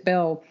looked at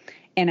Bill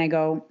and I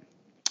go,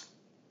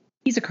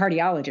 he's a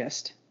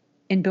cardiologist.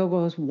 And Bill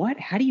goes, what?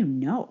 How do you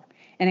know?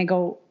 And I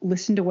go,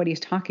 listen to what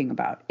he's talking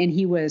about. And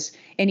he was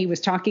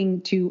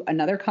talking to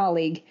another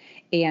colleague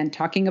and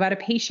talking about a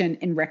patient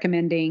and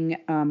recommending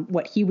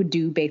what he would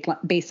do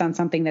based on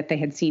something that they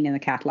had seen in the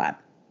cath lab.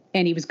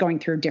 And he was going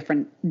through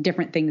different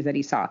things that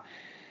he saw.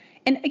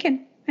 And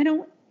again, I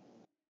don't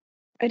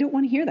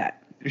want to hear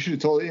that. You should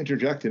have totally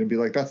interjected and be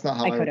like, that's not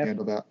how I would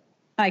handle that.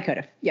 I could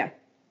have. Yeah.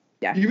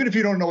 Even if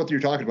you don't know what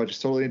you're talking about,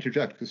 just totally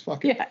interject, because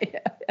fuck it. Yeah.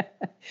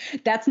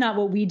 That's not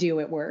what we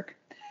do at work.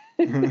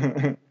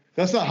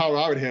 That's not how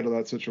I would handle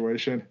that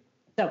situation.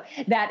 So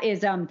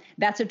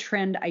that's a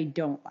trend I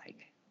don't like.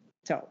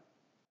 So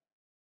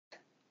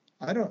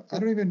I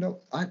don't even know.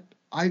 I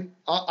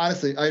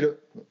honestly, I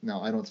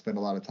don't spend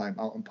a lot of time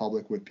out in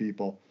public with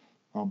people.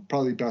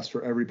 Probably best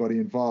for everybody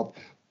involved.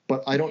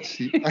 But I don't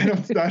see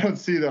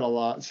that a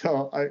lot.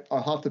 So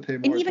I'll have to pay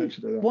more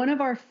attention to that. One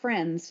of our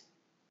friends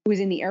was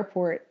in the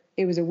airport.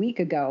 It was a week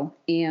ago,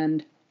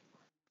 and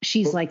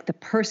she's like, the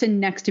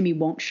person next to me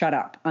won't shut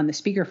up on the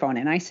speakerphone.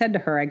 And I said to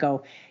her, I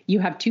go, you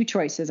have 2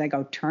 choices. I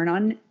go, turn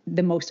on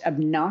the most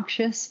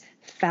obnoxious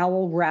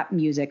foul rap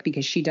music,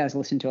 because she does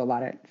listen to a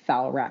lot of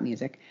foul rap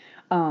music.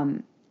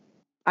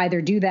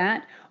 Either do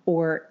that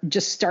or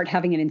just start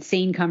having an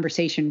insane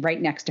conversation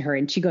right next to her.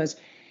 And she goes,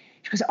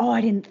 oh,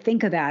 I didn't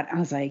think of that. I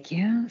was like,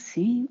 yeah,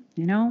 see,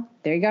 there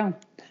you go.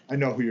 I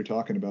know who you're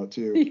talking about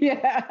too.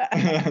 Yeah.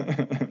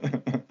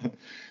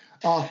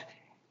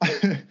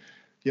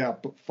 Yeah,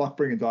 but fuck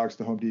bringing dogs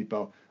to Home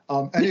Depot.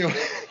 Anyway.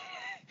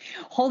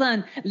 Hold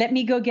on. Let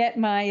me go get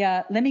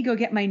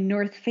my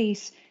North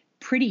Face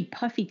pretty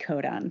puffy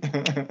coat on.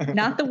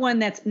 Not the one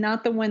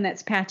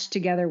that's patched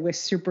together with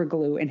super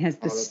glue and has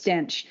the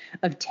stench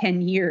of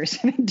 10 years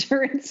of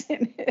endurance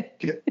in it.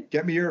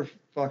 Get me your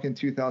fucking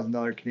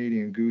 $2,000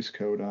 Canadian Goose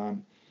coat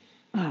on.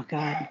 Oh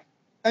God.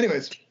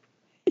 Anyways,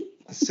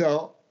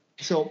 so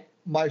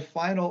my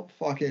final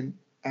fucking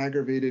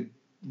aggravated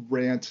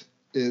rant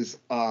is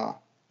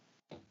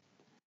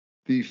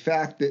the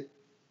fact that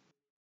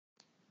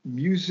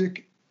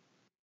music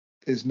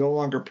is no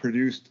longer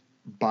produced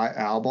by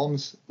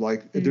albums.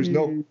 Like there's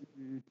very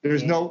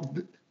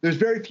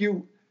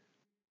few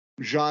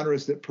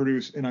genres that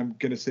produce, and I'm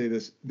going to say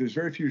this, there's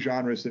very few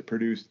genres that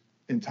produce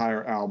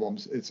entire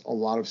albums. It's a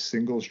lot of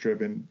singles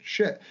driven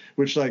shit,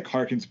 which like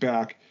harkens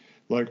back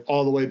like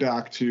all the way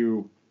back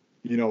to,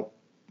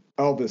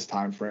 Elvis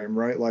time frame,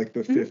 right? Like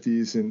the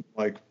 50s, and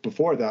like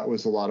before that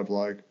was a lot of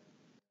like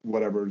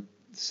whatever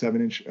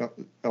 7-inch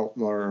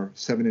or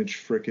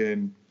 7-inch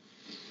freaking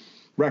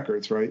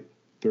records, right?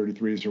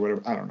 33s or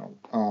whatever. I don't know.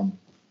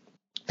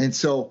 And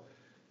so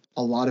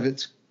a lot of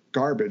it's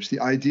garbage. The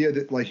idea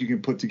that like you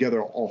can put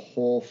together a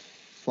whole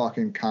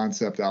fucking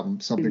concept album,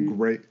 something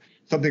great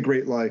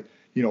like,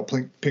 you know,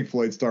 Pink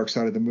Floyd's Dark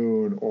Side of the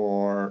Moon,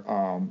 or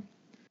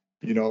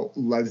you know,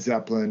 Led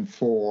Zeppelin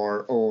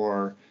 4,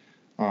 or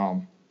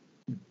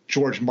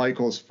George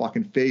Michael's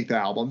fucking Faith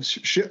album.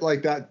 Shit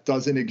like that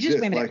doesn't exist.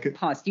 Just wait a minute, like,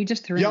 pause. You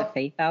just threw in the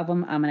Faith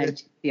album. I'm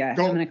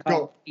gonna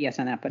call yes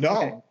on that. But no,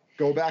 okay.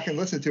 Go back and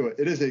listen to it.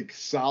 It is a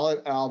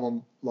solid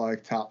album,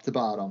 like top to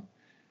bottom.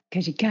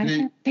 Because you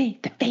gotta have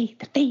faith, the faith,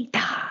 the faith.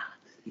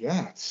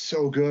 Yeah, it's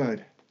so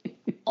good.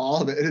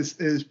 All of it. It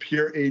is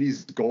pure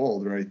 80s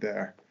gold right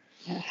there.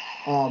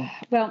 Well,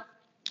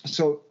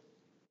 so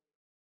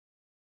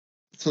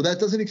that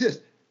doesn't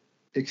exist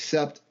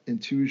except in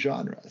two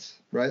genres,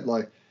 right?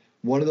 Like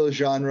one of those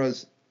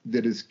genres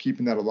that is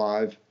keeping that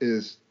alive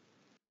is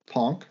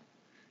punk,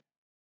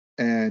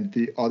 and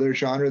the other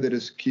genre that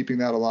is keeping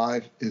that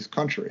alive is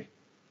country.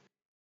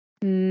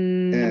 I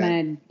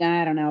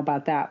don't know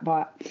about that,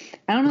 but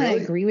I don't know.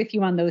 Really? I agree with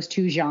you on those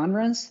two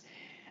genres,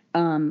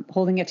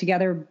 holding it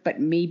together,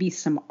 but maybe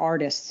some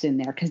artists in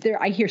there, because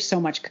I hear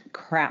so much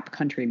crap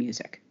country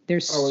music.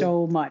 There's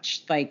so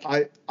much like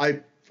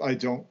I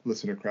don't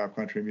listen to crap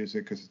country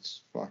music because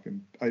it's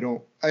fucking I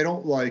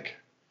don't like.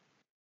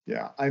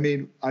 Yeah, I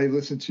mean I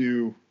listen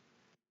to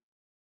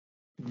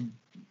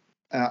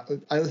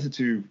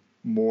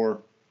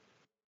more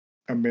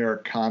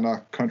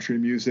Americana country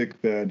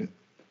music than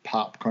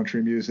pop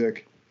country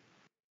music.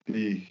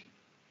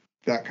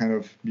 That kind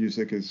of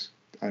music is,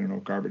 I don't know,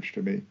 garbage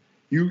to me.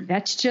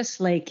 That's just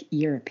like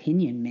your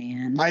opinion,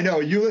 man. I know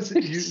you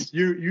listen.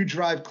 You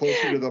drive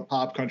closer to the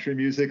pop country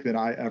music than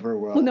I ever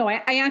will. Well, no,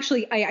 I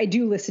actually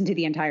do listen to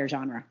the entire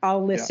genre.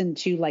 I'll listen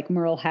to like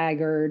Merle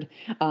Haggard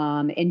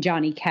and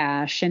Johnny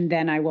Cash, and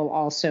then I will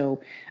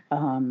also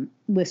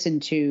listen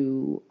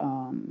to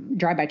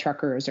Drive-By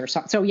Truckers or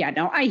something. So yeah,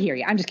 no, I hear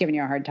you. I'm just giving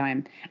you a hard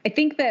time. I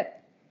think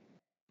that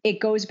it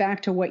goes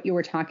back to what you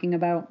were talking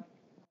about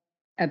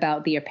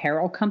the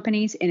apparel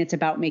companies, and it's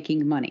about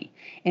making money.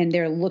 And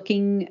they're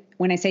looking,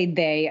 when I say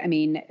they, I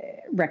mean,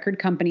 record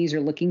companies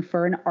are looking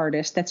for an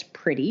artist that's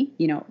pretty,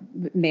 you know,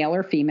 male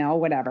or female,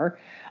 whatever.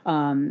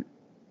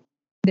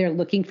 They're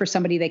looking for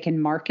somebody they can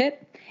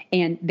market,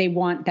 and they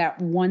want that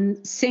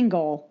one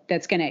single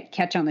that's going to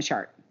catch on the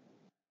chart.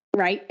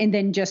 Right. And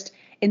then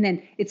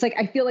it's like,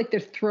 I feel like they're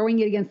throwing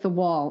it against the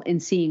wall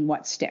and seeing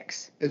what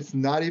sticks. It's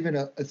not even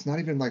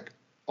like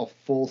a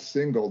full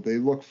single. They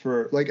look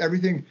for like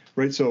everything,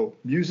 right? So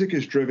music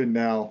is driven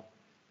now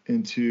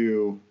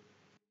into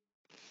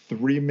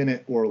 3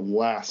 minute or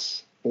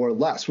less,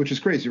 which is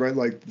crazy, right?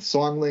 Like the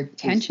song length,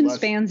 attention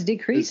spans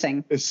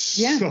decreasing. It's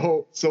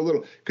so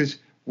little. Because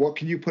what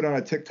can you put on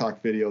a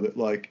TikTok video that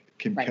like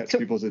can catch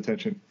people's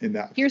attention in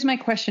that? Here's my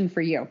question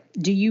for you: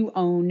 do you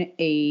own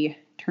a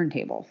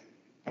turntable?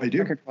 I do.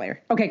 Record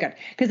player. Okay, good.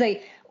 Because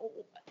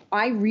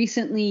I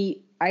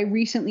recently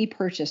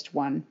purchased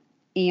one.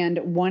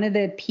 And one of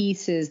the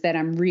pieces that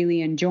I'm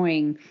really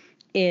enjoying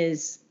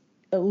is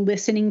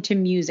listening to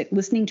music,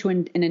 listening to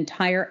an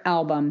entire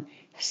album,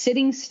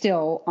 sitting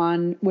still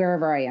on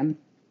wherever I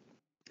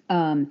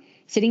am,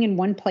 sitting in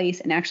one place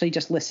and actually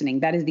just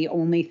listening. That is the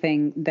only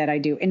thing that I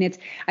do. And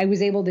I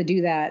was able to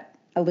do that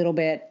a little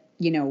bit,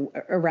 you know,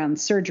 around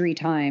surgery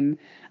time,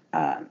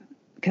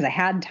 because I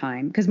had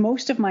time. Because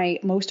most of my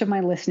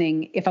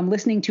listening, if I'm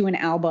listening to an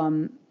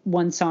album,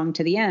 one song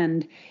to the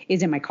end,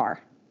 is in my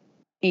car.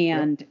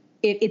 And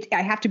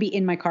I have to be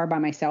in my car by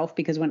myself,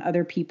 because when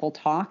other people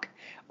talk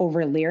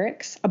over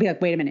lyrics, I'll be like,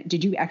 wait a minute,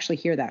 did you actually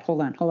hear that?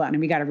 Hold on. And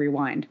we got to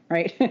rewind.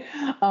 Right.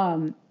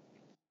 And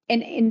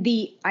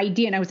the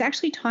idea, and I was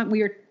actually I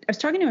was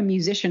talking to a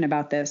musician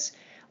about this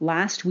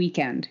last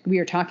weekend. We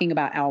were talking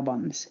about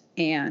albums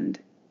and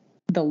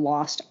the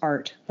lost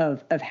art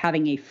of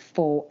having a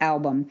full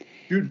album.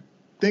 Dude,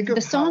 think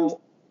of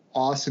how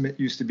awesome it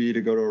used to be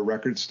to go to a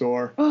record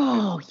store.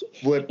 Oh,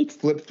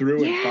 flip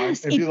through and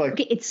be like,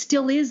 okay, it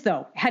still is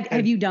though.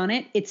 Have you done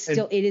it? It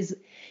is,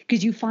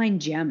 because you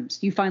find gems.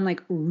 You find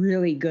like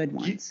really good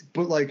ones.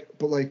 But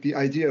like the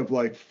idea of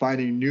like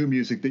finding new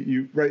music that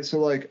you, right? So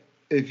like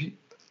if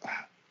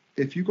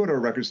you go to a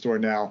record store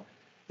now,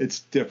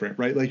 it's different,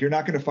 right? Like you're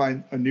not going to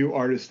find a new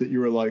artist that you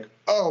were like,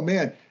 oh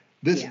man,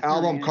 this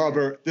album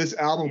cover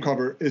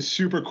is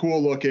super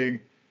cool looking.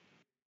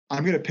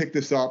 I'm going to pick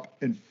this up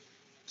and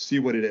see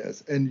what it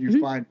is. And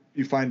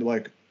you find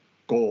like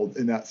gold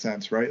in that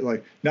sense, right?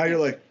 Like now you're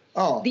like,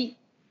 oh. The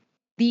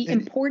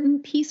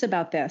important piece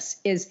about this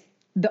is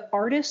the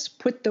artists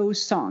put those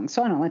songs,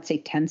 so I don't know, let's say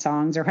 10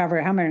 songs or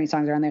how many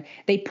songs are on there.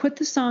 They put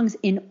the songs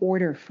in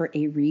order for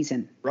a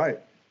reason. Right.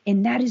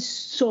 And that is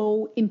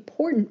so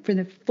important for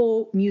the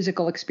full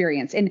musical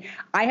experience. And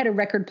I had a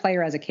record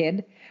player as a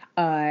kid,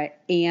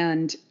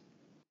 and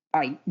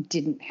I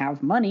didn't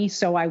have money,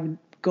 so I would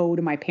go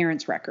to my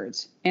parents'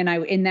 records.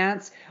 And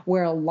that's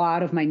where a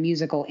lot of my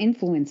musical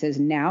influences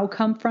now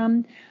come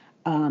from,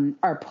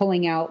 are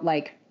pulling out,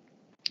 like,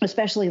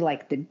 especially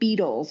like the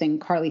Beatles and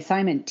Carly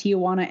Simon,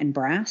 Tijuana and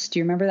Brass. Do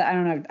you remember that? I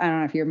don't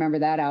know if you remember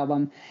that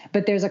album,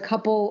 but there's a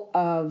couple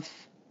of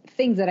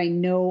things that I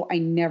know I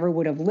never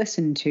would have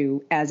listened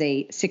to as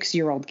a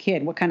 6-year-old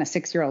kid. What kind of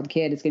 6-year-old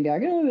kid is going to be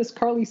like, oh, this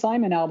Carly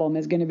Simon album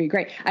is going to be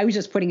great? I was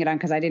just putting it on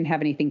because I didn't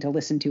have anything to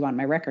listen to on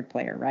my record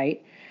player,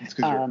 right? It's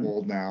because you're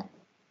old now.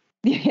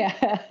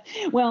 Yeah.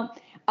 Well,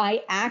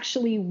 I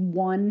actually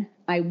won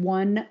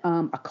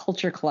a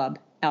Culture Club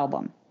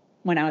album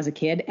when I was a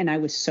kid, and I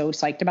was so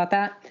psyched about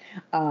that.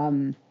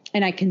 And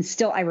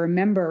I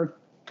remember.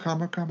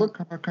 Karma, chameleon.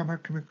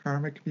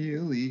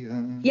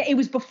 Yeah, it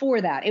was before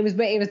that. It was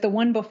the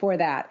one before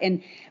that.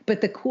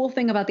 But the cool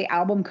thing about the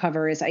album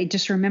cover is I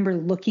just remember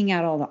looking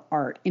at all the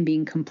art and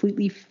being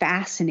completely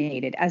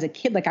fascinated as a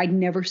kid, like I'd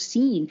never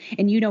seen.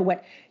 And you know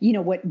what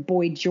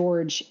Boy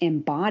George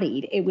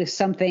embodied. It was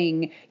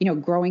something,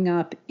 growing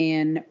up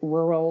in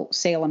rural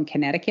Salem,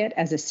 Connecticut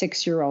as a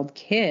 6-year-old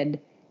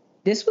kid,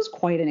 this was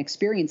quite an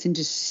experience. And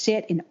just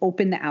sit and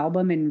open the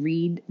album and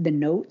read the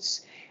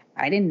notes.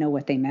 I didn't know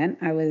what they meant.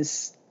 I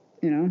was,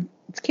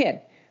 it's a kid.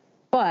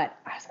 But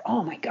I was like,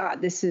 oh my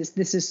God, this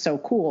is so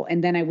cool.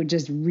 And then I would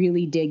just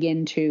really dig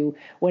into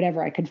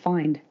whatever I could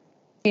find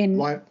in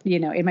my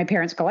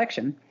parents'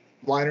 collection.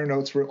 Liner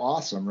notes were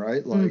awesome,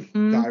 right? Like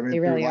they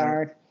really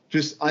are.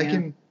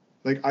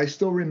 I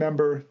still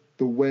remember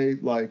the way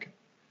like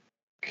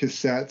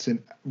cassettes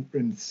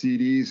and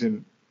CDs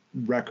and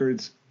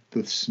records,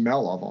 the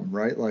smell of them,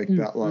 right? Like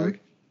that, like,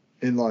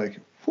 and like,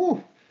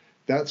 whew,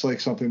 that's like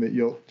something that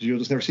you'll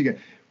just never see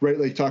again. Right,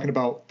 like talking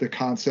about the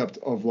concept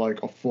of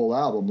like a full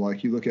album.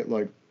 Like you look at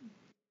like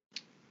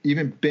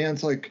even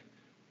bands like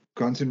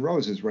Guns N'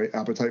 Roses, right?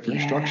 Appetite for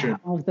Destruction.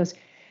 All of those.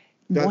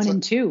 1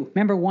 and 2.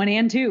 Remember 1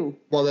 and 2?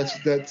 Well, that's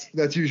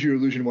Use Your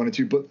Illusion 1 and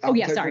 2. But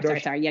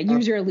sorry. Yeah,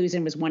 Use Your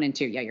Illusion was 1 and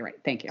 2. Yeah, you're right.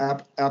 Thank you.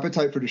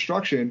 Appetite for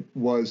Destruction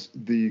was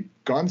the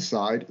Guns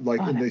side,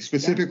 and they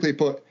specifically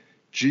put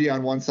G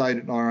on one side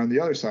and R on the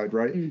other side,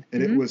 right? And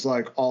it was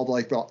like all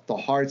like the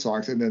hard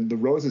songs, and then the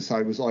Roses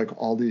side was like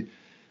all the.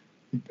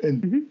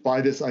 And by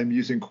this, I'm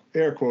using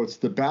air quotes,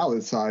 the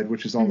ballad side,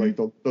 which is all like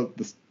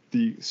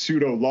the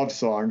pseudo love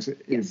songs.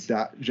 Yes.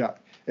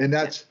 And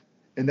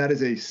that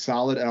is a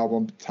solid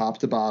album, top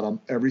to bottom.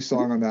 Every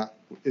song on that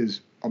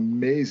is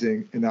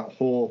amazing. And that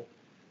whole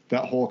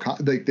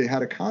they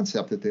had a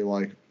concept that they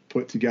like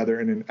put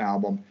together in an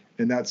album,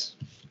 and that's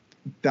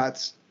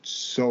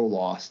so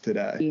lost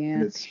today.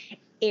 Yeah,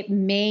 it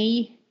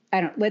may. I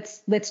don't,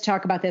 let's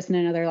talk about this in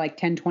another like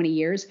 10, 20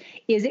 years.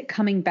 Is it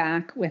coming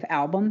back with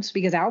albums?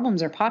 Because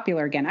albums are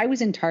popular again. I was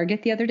in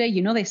Target the other day.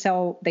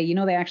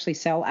 They actually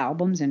sell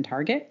albums in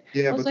Target.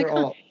 Yeah, but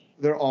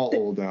they're all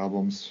old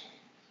albums.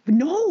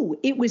 No,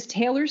 it was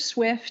Taylor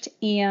Swift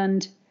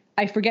and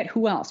I forget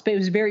who else, but it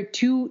was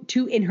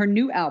two in her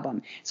new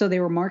album. So they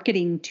were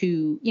marketing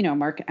to,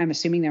 I'm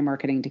assuming they're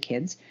marketing to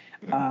kids.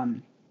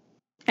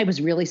 I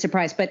was really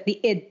surprised, but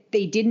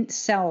they didn't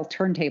sell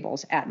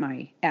turntables at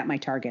my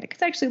Target.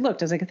 Because I actually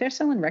looked, I was like, if they're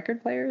selling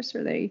record players,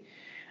 are they?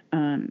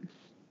 And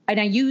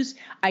I use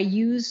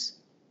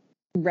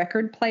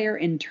record player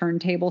and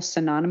turntable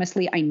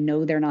synonymously. I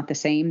know they're not the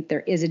same. There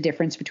is a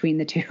difference between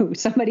the two.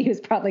 Somebody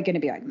who's probably going to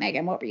be like,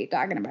 Megan, what were you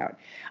talking about?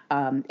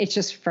 It's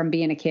just from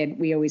being a kid,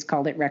 we always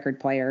called it record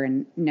player,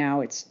 and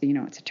now it's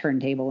it's a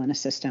turntable and a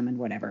system and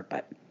whatever.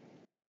 But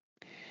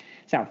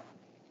so.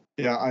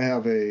 Yeah, I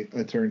have a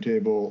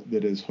turntable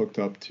that is hooked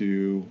up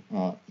to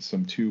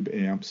some tube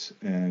amps,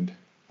 and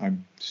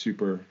I'm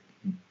super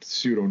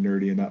pseudo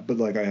nerdy in that. But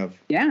like I have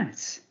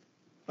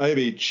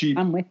a cheap.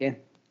 I'm with you.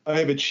 I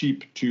have a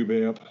cheap tube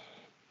amp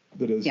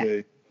that is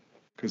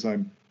because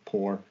I'm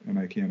poor and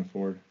I can't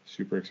afford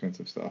super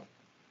expensive stuff.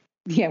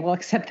 Yeah, well,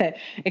 except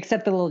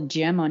the little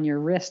gem on your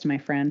wrist, my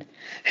friend.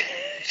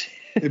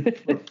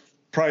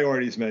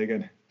 Priorities,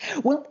 Megan.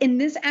 Well, in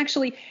this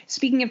actually,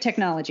 speaking of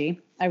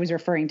technology, I was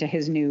referring to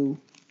his new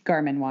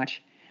Garmin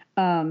watch.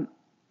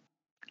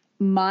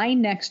 My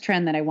next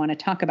trend that I want to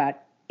talk about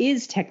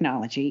is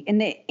technology.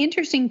 And the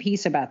interesting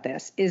piece about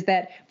this is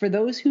that for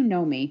those who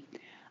know me,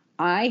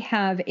 I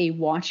have a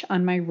watch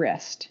on my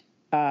wrist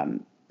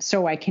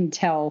so I can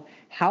tell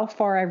how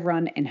far I've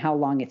run and how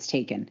long it's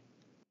taken,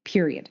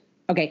 period.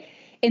 Okay.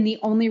 And the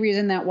only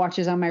reason that watch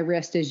is on my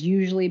wrist is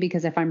usually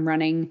because if I'm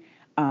running,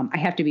 I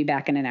have to be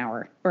back in an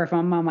hour, or if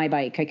I'm on my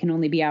bike, I can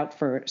only be out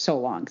for so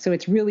long. So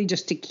it's really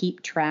just to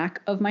keep track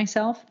of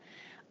myself.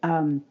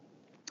 I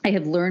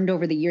have learned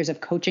over the years of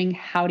coaching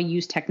how to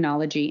use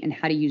technology and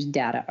how to use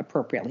data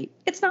appropriately.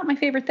 It's not my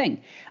favorite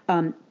thing.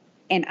 And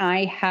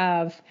I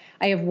have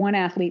one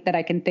athlete that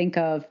I can think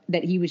of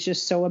that he was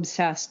just so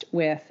obsessed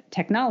with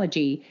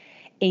technology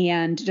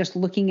and just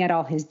looking at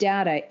all his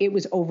data, it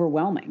was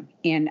overwhelming.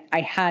 And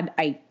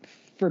I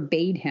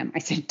forbade him. I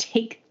said,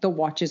 take the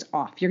watches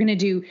off. You're going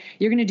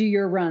to do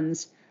your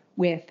runs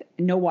with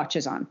no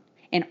watches on.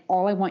 And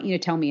all I want you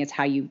to tell me is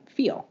how you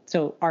feel.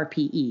 So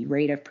RPE,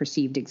 rate of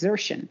perceived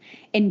exertion,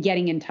 and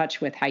getting in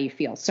touch with how you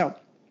feel. So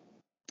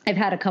I've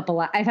had a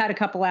couple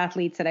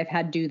athletes that I've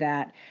had do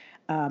that.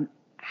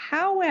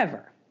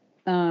 However,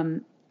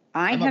 I'm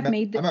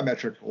a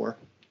metric whore.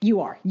 You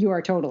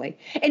are totally.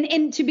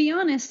 And to be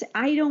honest,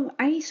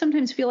 I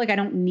sometimes feel like I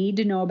don't need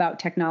to know about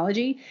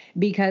technology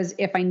because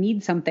if I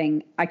need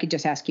something, I could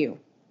just ask you.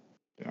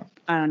 Yeah.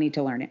 I don't need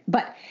to learn it.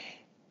 But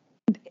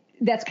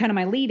that's kind of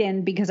my lead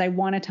in because I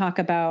want to talk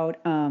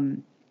about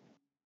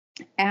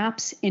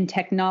apps and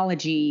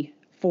technology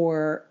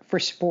for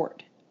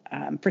sport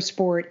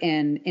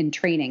and in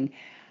training.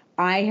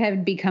 I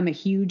have become a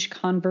huge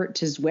convert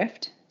to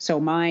Zwift.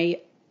 So I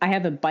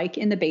have a bike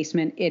in the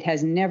basement. It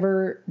has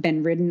never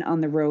been ridden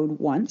on the road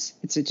once.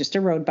 It's just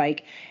a road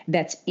bike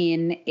that's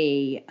in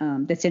a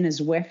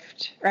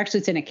Zwift, or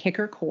actually it's in a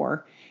Kicker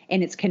core,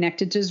 and it's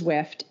connected to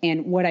Zwift.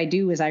 And what I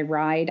do is I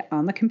ride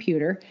on the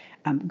computer,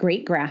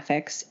 great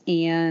graphics,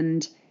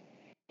 and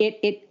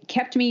it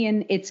keeps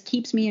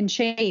me in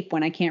shape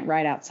when I can't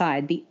ride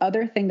outside. The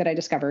other thing that I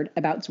discovered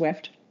about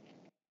Zwift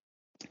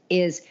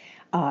is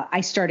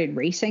I started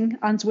racing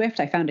on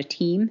Zwift. I found a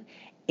team,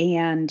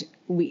 and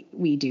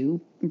we do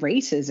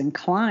races and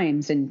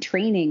climbs and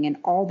training and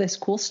all this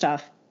cool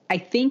stuff. I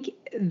think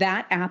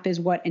that app is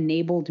what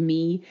enabled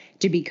me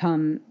to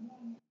become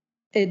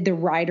the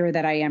rider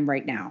that I am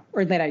right now,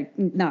 or that I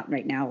not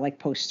right now, like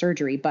post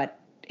surgery, but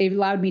it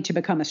allowed me to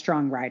become a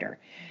strong rider.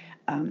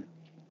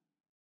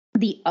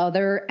 The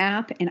other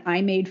app, and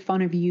I made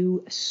fun of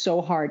you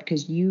so hard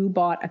because you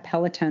bought a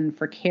Peloton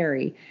for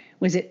Carrie.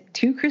 Was it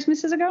 2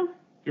 Christmases ago?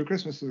 2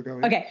 Christmases ago.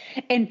 Yeah. Okay.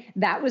 And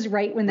that was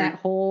right when that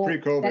whole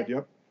pre-COVID.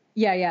 Yep.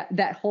 Yeah.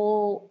 That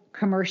whole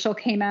commercial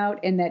came out,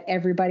 and that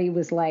everybody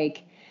was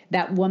like,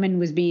 that woman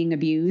was being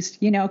abused,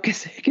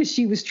 because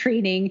she was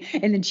training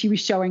and then she was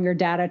showing her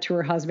data to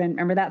her husband.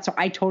 Remember that? So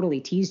I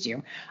totally teased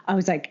you. I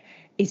was like,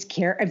 I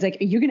was like,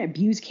 are you going to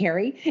abuse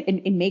Carrie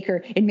and make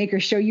her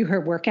show you her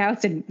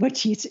workouts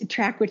and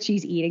track what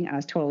she's eating? I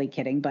was totally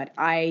kidding, but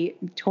I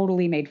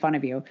totally made fun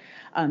of you.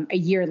 A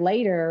year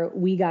later,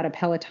 we got a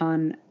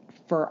Peloton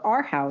for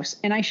our house.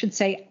 And I should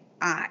say,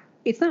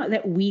 it's not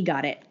that we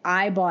got it.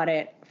 I bought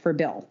it for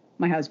Bill,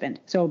 my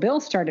husband. So Bill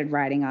started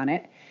riding on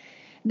it.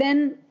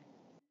 Then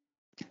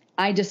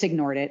I just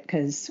ignored it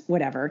because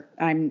whatever.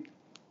 I don't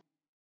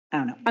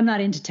know. I'm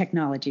not into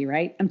technology,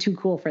 right? I'm too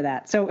cool for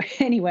that. So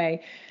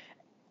anyway,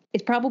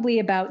 it's probably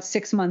about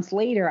 6 months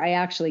later, I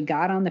actually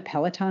got on the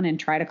Peloton and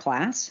tried a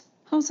class.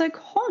 I was like,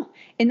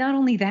 and not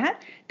only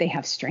that, they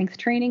have strength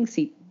training.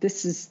 See,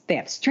 they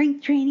have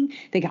strength training.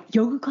 They got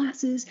yoga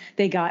classes.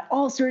 They got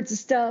all sorts of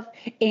stuff.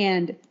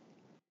 And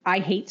I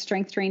hate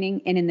strength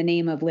training. And in the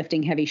name of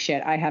lifting heavy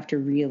shit, I have to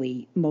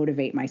really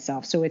motivate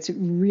myself. So it's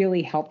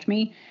really helped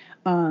me.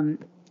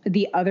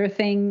 The other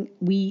thing,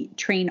 we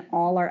train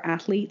all our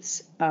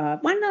athletes. Well,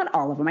 not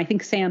all of them. I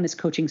think Sam is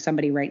coaching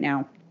somebody right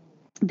now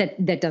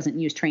that doesn't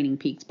use Training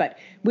Peaks, but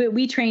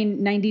we train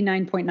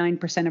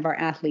 99.9% of our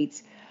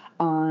athletes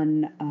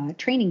on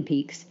Training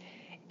Peaks,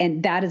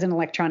 and that is an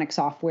electronic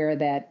software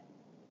that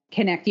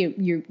connect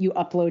you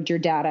upload your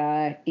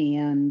data,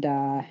 and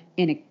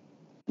it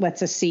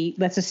lets us see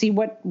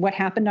what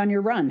happened on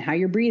your run, how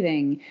you're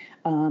breathing,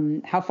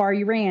 how far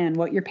you ran,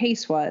 what your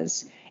pace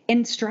was,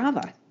 and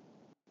Strava.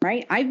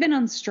 Right? I've been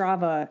on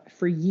Strava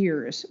for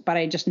years, but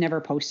I just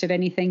never posted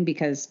anything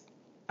because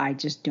I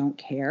just don't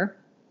care.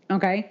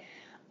 Okay.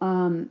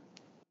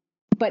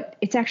 But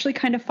it's actually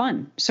kind of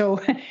fun.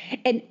 So,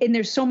 and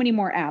there's so many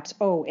more apps.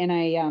 Oh,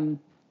 and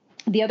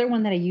the other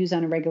one that I use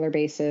on a regular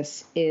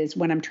basis is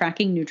when I'm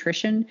tracking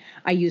nutrition,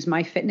 I use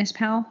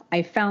MyFitnessPal.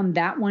 I found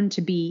that one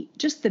to be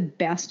just the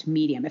best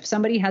medium. If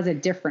somebody has a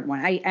different one,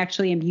 I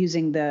actually am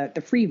using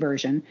the free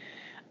version.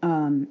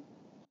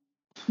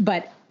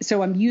 But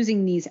so I'm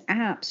using these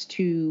apps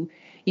to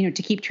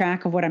keep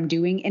track of what I'm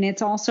doing. And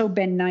it's also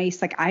been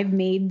nice. Like I've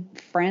made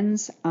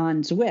friends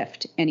on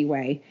Zwift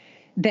anyway,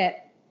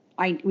 that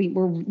we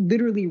were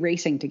literally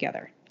racing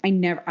together.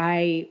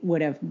 I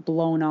would have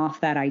blown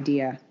off that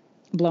idea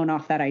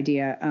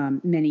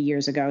many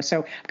years ago.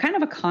 So I'm kind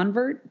of a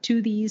convert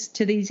to these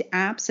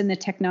apps and the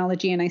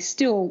technology. And I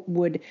still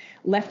would,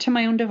 left to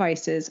my own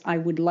devices, I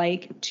would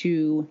like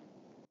to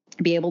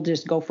be able to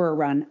just go for a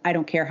run. I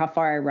don't care how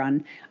far I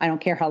run. I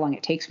don't care how long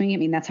it takes me. I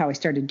mean, that's how I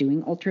started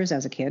doing ultras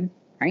as a kid,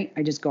 right?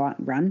 I just go out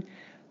and run.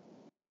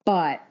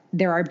 But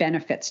there are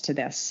benefits to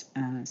this.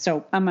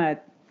 So I'm a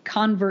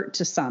convert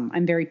to some.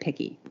 I'm very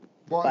picky.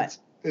 Well,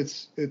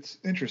 it's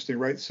interesting,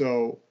 right?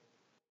 So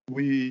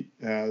we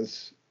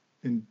as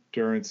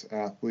endurance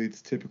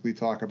athletes typically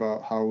talk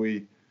about how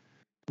we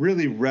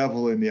really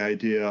revel in the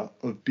idea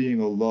of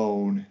being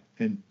alone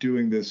and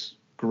doing this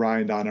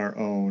grind on our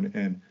own.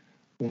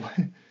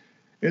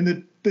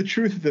 And the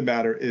truth of the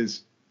matter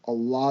is a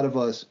lot of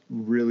us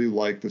really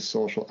like the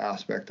social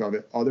aspect of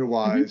it.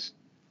 Otherwise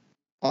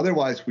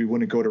we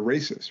wouldn't go to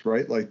races,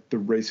 right? Like the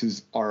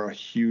races are a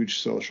huge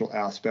social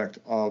aspect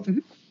of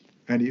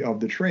any of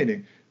the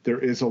training. There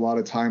is a lot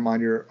of time on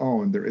your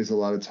own. There is a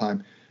lot of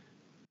time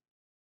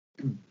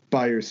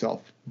by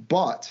yourself,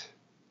 but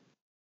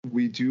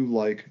we do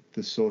like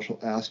the social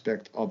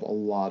aspect of a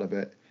lot of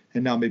it.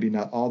 And now maybe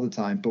not all the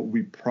time, but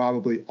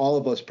all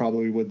of us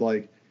probably would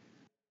like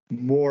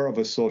more of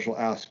a social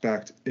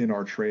aspect in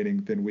our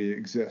training than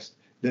exists,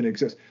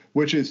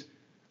 which is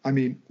I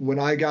mean, when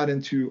I got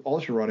into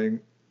ultra running,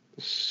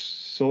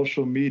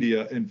 social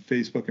media and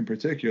Facebook in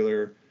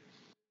particular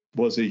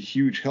was a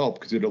huge help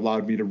because it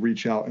allowed me to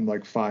reach out and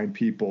like find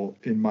people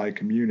in my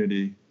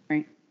community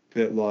Right.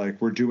 that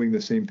like were doing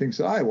the same things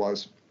that I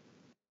was.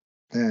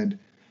 And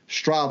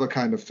Strava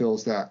kind of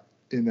fills that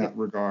in that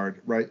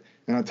regard, right?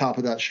 And on top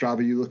of that,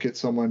 Strava, you look at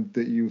someone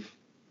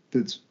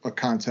that's a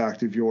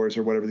contact of yours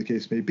or whatever the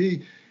case may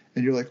be,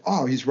 and you're like,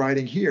 oh, he's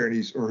riding here and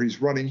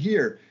he's running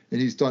here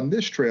and he's done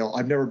this trail.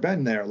 I've never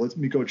been there. Let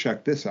me go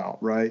check this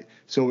out, right?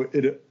 So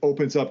it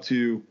opens up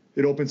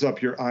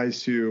your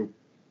eyes to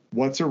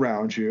what's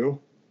around you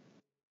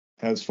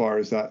as far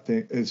as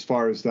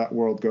that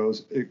world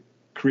goes. It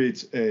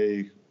creates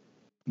a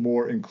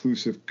more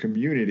inclusive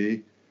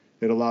community.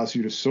 It allows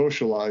you to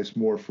socialize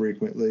more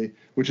frequently,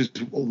 which is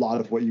a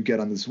lot of what you get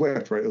on the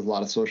Zwift, right? There's a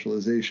lot of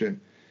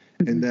socialization.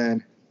 Mm-hmm. And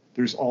then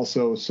there's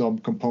also some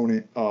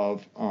component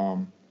of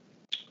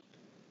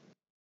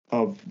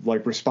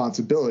like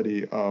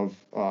responsibility of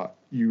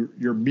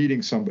you're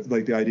meeting somebody,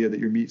 like the idea that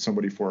you meet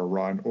somebody for a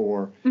run,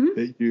 or mm-hmm.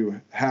 that you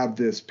have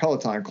this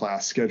Peloton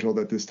class scheduled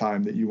at this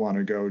time that you want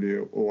to go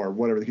to, or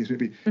whatever the case may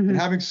be. Mm-hmm. And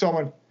having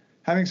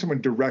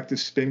someone direct a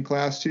spin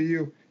class to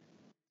you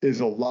is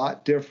a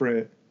lot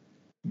different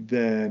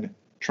than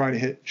trying to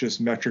hit just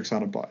metrics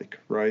on a bike,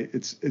 right?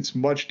 It's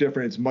much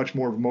different. It's much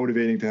more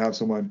motivating to have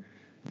someone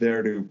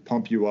there to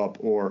pump you up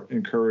or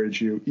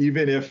encourage you,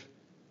 even if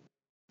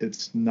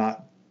it's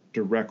not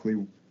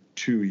directly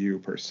to you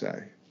per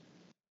se.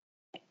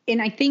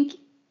 And I think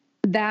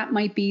that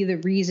might be the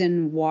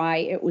reason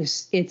why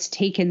it's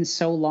taken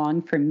so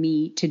long for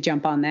me to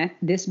jump on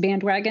this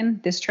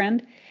bandwagon, this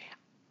trend.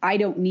 I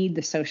don't need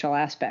the social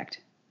aspect.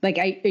 Like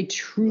I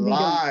truly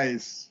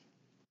Lies.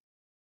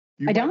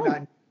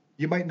 don't.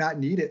 You might not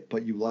need it,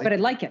 but you like it. But I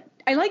like it.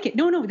 I like it.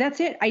 No, that's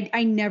it.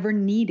 I never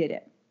needed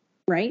it,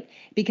 right?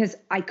 Because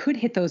I could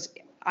hit those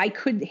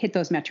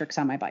metrics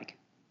on my bike.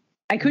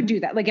 I could do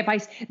that. Like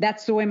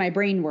that's the way my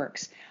brain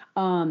works.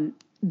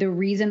 The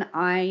reason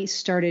I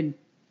started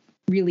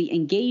really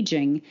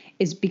engaging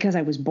is because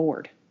I was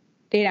bored.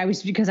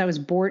 Because I was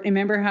bored.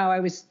 Remember how I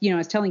was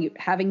telling you,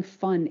 having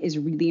fun is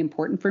really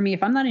important for me.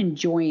 If I'm not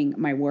enjoying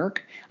my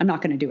work, I'm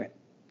not going to do it.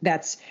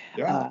 That's,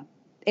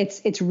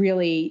 it's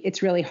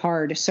really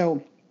hard.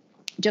 So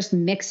just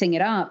mixing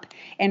it up.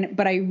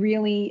 But I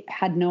really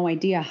had no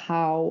idea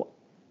how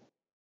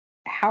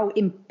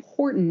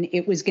important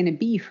it was going to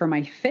be for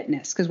my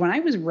fitness. Because when I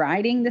was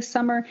riding this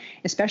summer,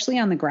 especially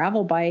on the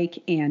gravel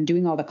bike and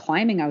doing all the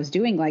climbing I was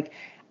doing, like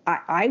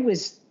I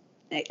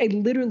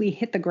literally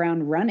hit the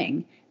ground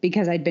running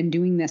because I'd been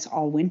doing this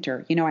all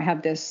winter. I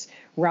have this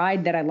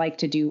ride that I like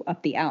to do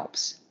up the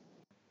Alps.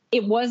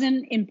 It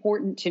wasn't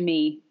important to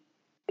me.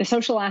 The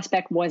social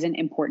aspect wasn't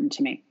important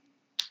to me.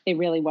 It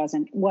really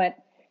wasn't. But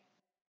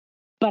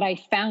I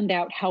found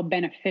out how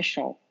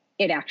beneficial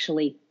it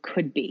actually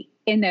could be,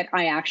 in that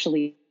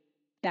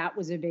that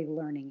was a big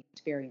learning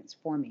experience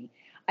for me.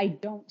 I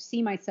don't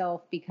see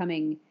myself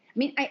becoming,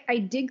 I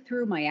dig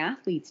through my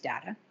athletes'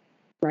 data,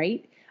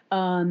 right?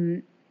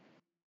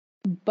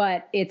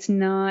 But it's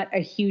not a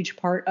huge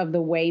part of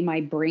the way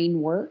my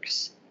brain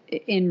works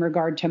in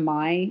regard to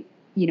my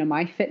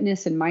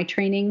fitness and my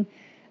training.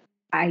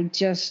 I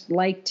just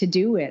like to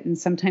do it. And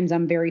sometimes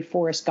I'm very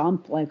Forrest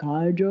Gump, like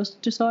I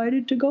just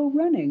decided to go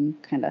running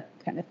kind of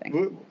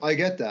thing. I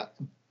get that.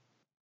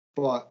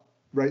 But,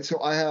 right,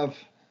 so I have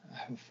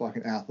a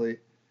fucking athlete,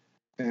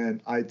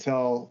 and I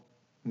tell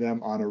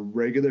them on a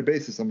regular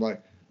basis, I'm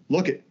like,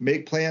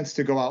 make plans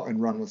to go out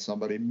and run with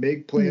somebody.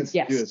 Make plans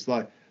to do this.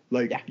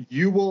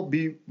 You will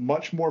be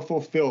much more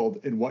fulfilled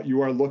in what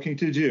you are looking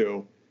to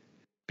do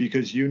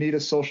because you need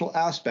a social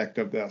aspect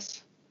of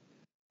this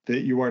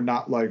that you are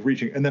not like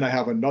reaching. And then I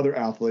have another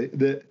athlete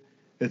that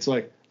it's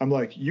like, I'm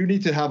like, you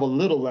need to have a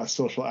little less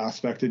social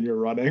aspect in your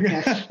running.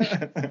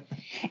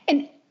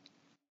 And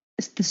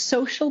the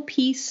social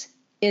piece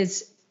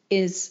is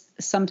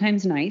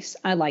sometimes nice.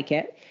 I like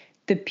it.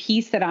 The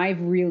piece that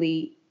I've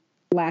really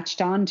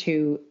latched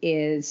onto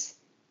is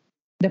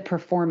the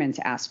performance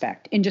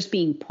aspect and just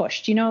being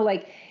pushed.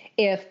 Like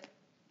if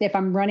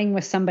I'm running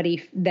with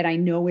somebody that I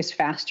know is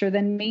faster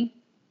than me,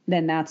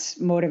 then that's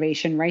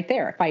motivation right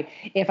there.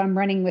 If I'm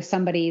running with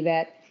somebody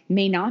that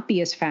may not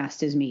be as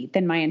fast as me,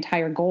 then my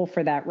entire goal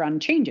for that run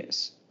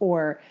changes.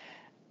 Or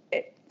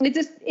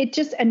it's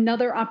just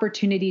another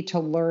opportunity to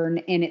learn.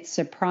 And it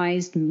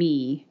surprised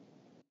me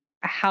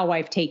how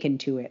I've taken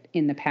to it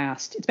in the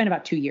past. It's been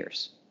about 2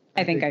 years.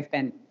 I think I've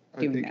been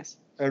doing this.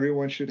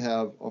 Everyone should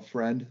have a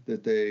friend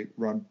that they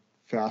run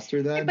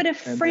faster than. Yeah, but a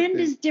friend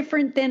is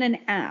different than an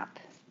app.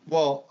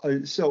 Well,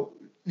 so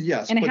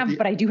yes. And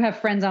I do have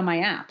friends on my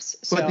apps.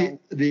 So. But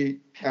the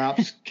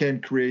apps can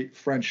create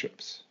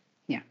friendships.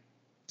 Yeah.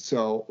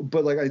 So,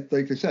 but like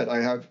I said,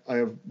 I have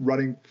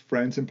running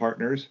friends and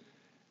partners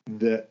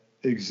that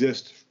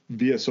exist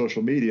via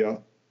social media,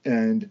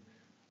 and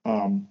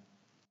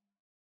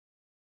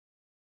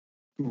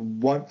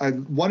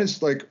one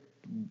is like,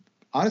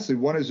 honestly,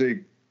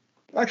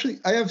 actually,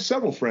 I have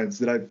several friends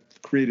that I've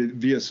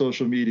created via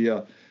social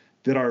media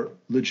that are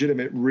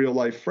legitimate real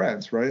life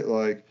friends, right?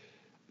 Like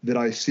that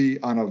I see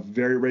on a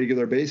very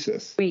regular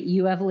basis. Wait,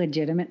 you have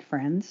legitimate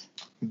friends?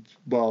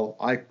 Well,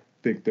 I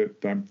think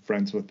that I'm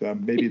friends with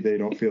them. Maybe they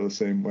don't feel the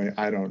same way.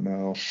 I don't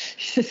know.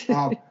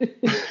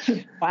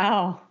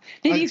 Wow.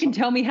 Maybe you can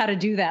tell me how to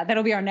do that.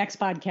 That'll be our next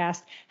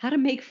podcast. How to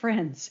make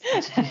friends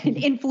and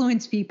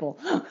influence people.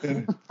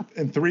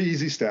 and 3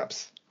 easy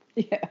steps.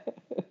 Yeah.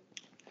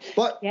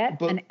 But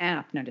an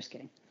app. No, just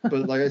kidding.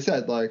 But like I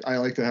said, like I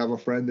like to have a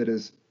friend that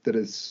is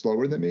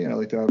slower than me, and I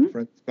like to have a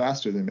friend that's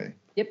faster than me.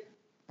 Yep.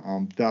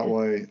 That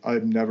way,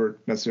 I've never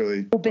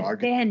necessarily. But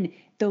then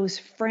those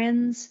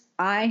friends,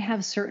 I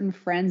have certain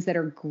friends that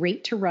are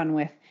great to run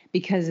with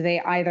because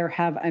they either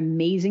have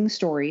amazing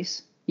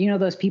stories. You know,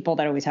 those people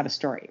that always have a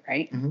story,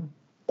 right? Mm-hmm.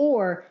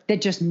 Or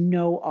that just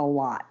know a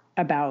lot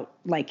about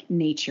like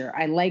nature.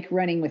 I like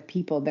running with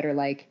people that are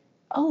like,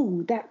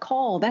 oh, that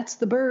call, that's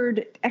the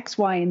bird X,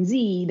 Y, and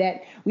Z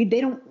that we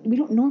don't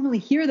normally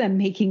hear them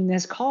making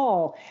this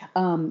call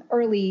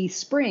early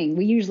spring.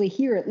 We usually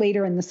hear it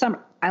later in the summer.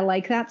 I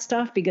like that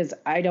stuff because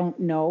I don't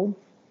know.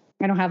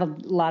 I don't have a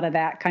lot of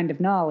that kind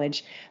of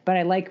knowledge, but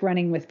I like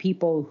running with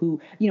people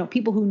who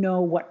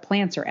know what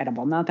plants are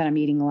edible. Not that I'm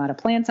eating a lot of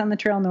plants on the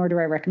trail, nor do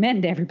I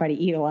recommend everybody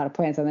eat a lot of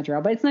plants on the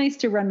trail, but it's nice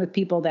to run with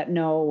people that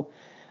know,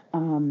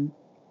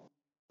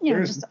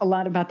 just a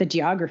lot about the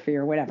geography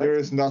or whatever. There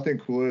is nothing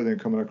cooler than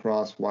coming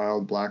across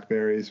wild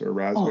blackberries or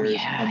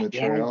raspberries on the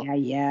trail.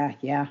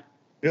 Yeah.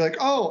 You're like,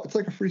 oh, it's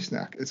like a free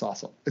snack. It's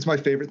awesome. It's my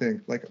favorite thing.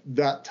 Like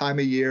that time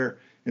of year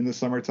in the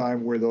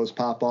summertime where those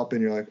pop up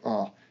and you're like,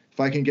 oh, if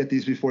I can get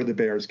these before the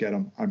bears get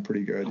them, I'm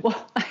pretty good.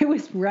 Well, I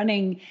was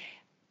running,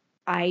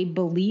 I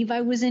believe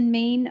I was in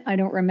Maine. I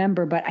don't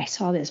remember, but I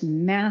saw this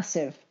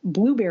massive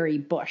blueberry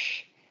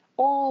bush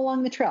all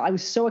along the trail. I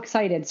was so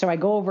excited. So I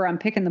go over, I'm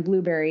picking the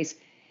blueberries.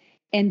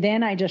 And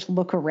then I just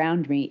look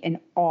around me and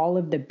all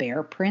of the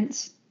bear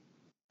prints,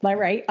 like,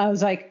 right? I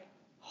was like,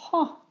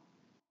 huh.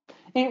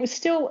 And it was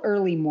still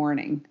early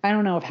morning. I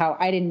don't know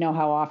I didn't know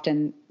how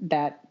often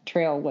that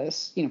trail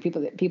was,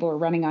 people were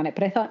running on it,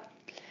 but I thought,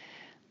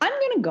 I'm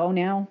going to go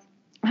now.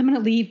 I'm going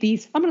to leave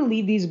these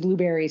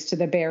blueberries to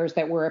the bears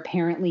that were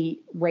apparently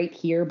right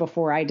here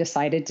before I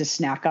decided to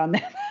snack on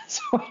them.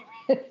 So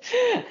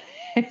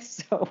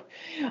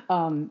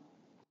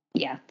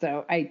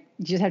I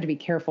just have to be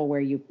careful where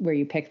you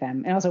pick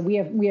them. And also we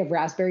have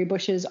raspberry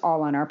bushes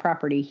all on our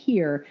property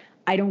here.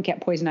 I don't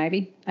get poison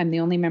ivy. I'm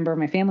the only member of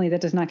my family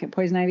that does not get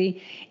poison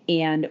ivy.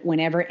 And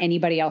whenever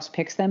anybody else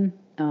picks them,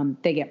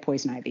 they get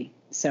poison ivy.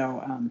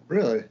 So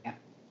really?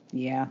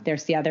 Yeah.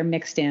 They're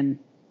mixed in.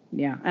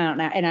 Yeah. I don't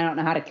know. And I don't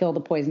know how to kill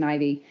the poison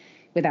ivy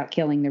without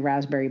killing the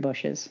raspberry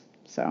bushes.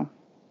 So.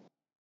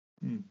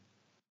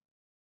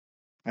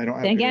 I don't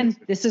have and again,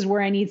 this is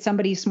where I need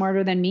somebody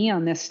smarter than me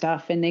on this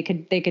stuff, and they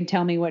could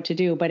tell me what to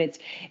do. But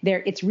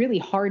it's really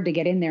hard to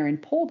get in there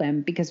and pull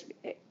them because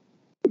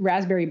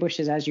raspberry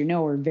bushes, as you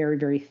know, are very,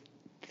 very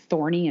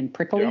thorny and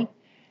prickly. Yeah.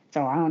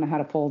 So I don't know how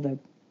to pull the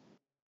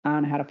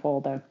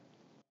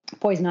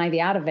poison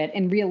ivy out of it.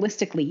 And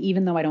realistically,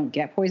 even though I don't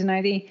get poison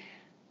ivy,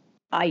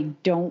 I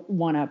don't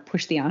want to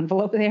push the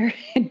envelope there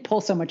and pull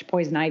so much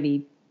poison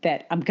ivy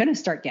that I'm going to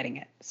start getting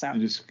it. So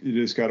you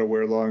just got to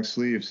wear long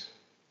sleeves.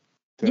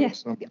 Yeah.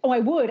 Oh, I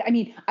would. I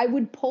mean, I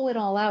would pull it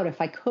all out if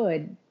I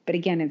could, but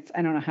again,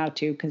 I don't know how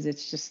to because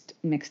it's just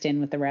mixed in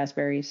with the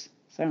raspberries.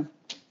 So,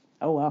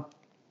 oh well.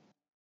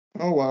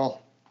 Oh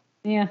well.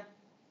 Yeah.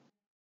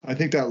 I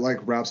think that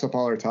wraps up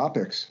all our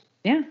topics.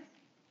 Yeah.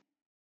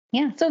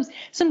 Yeah. So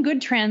some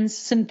good trends,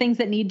 some things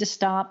that need to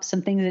stop,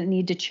 some things that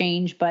need to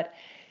change, but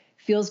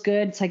feels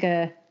good. It's like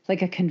a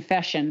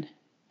confession.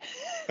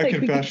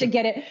 Confession.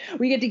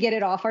 We get to get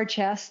it off our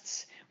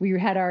chests. We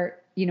had our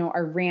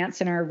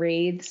rants and our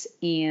raves,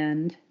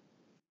 and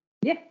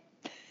yeah.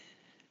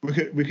 We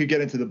could get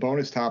into the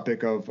bonus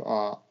topic of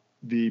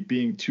the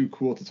being too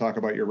cool to talk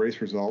about your race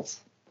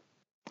results.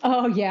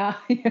 Oh yeah.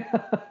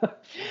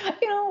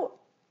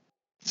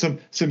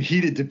 Some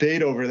heated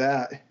debate over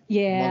that.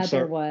 Yeah,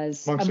 there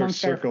was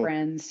amongst our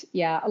friends.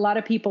 Yeah, a lot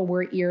of people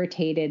were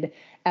irritated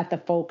at the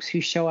folks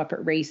who show up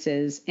at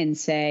races and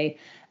say,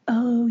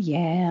 oh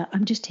yeah,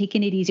 I'm just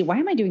taking it easy. Why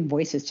am I doing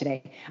voices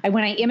today?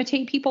 When I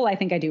imitate people, I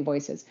think I do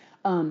voices.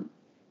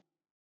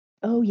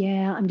 Oh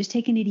yeah, I'm just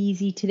taking it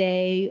easy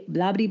today,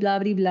 blah, blah, blah,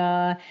 blah,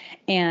 blah.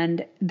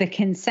 And the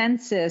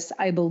consensus,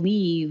 I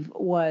believe,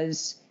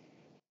 was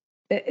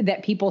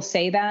that people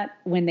say that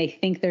when they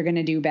think they're going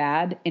to do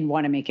bad and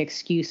want to make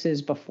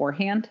excuses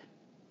beforehand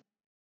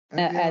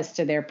as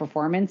to their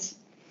performance.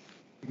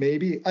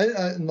 Maybe. I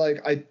don't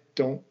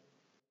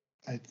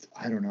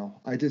know.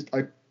 I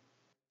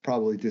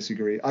probably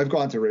disagree. I've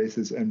gone to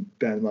races and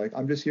been like,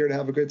 I'm just here to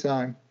have a good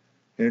time.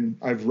 And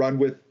I've run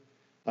with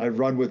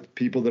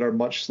people that are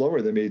much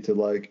slower than me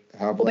to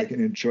have an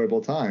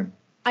enjoyable time.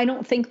 I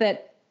don't think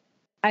that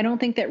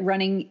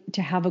running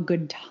to have a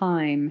good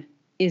time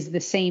is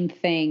the same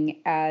thing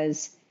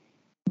as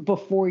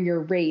before your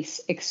race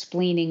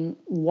explaining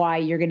why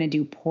you're going to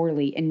do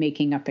poorly and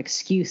making up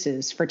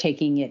excuses for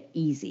taking it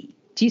easy.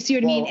 Do you see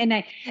what I mean? And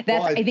I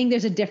think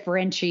there's a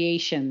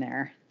differentiation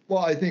there.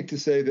 Well, I think to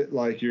say that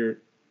like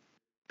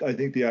I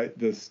think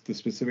the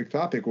specific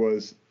topic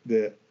was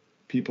that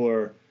people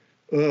are,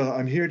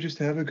 I'm here just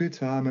to have a good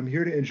time. I'm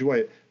here to enjoy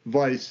it.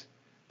 Vice,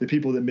 the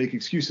people that make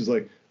excuses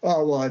like,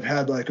 oh, well, I've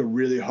had like a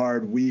really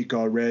hard week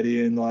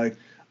already, and like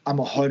I'm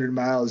 100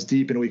 miles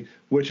deep in a week,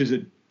 which is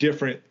a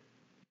different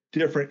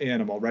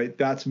animal, right?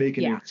 That's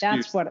making an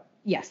excuse.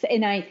 Yes.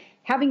 And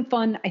having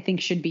fun, I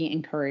think, should be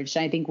encouraged.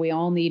 I think we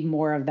all need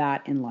more of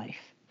that in life.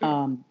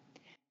 Yeah.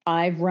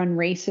 I've run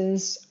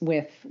races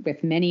with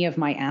many of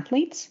my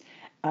athletes,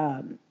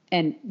 and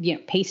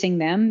pacing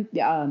them,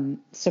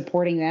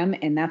 supporting them,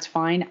 and that's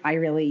fine. I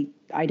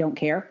don't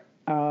care.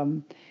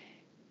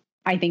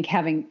 I think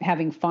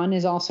having fun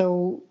is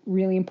also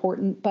really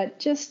important, but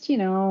just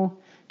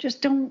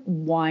don't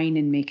whine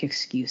and make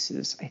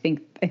excuses. I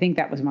think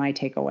that was my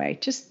takeaway.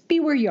 Just be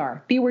where you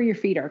are, be where your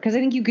feet are, because I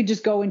think you could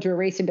just go into a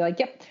race and be like,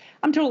 "Yep,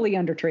 I'm totally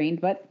undertrained,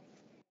 but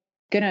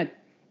gonna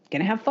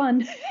have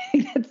fun."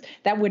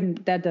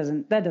 that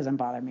doesn't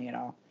bother me at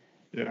all.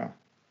 Yeah,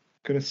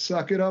 gonna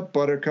suck it up,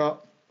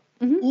 Buttercup.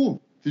 Mm-hmm. Ooh,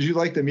 did you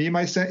like the meme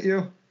I sent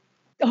you?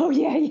 Oh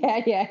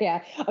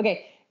yeah.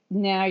 Okay.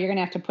 Now you're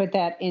gonna have to put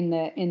that in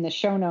the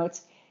show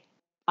notes.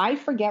 I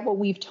forget what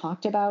we've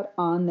talked about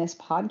on this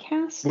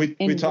podcast.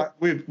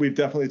 We've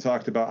definitely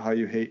talked about how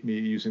you hate me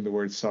using the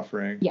word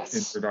suffering.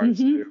 Yes. In regards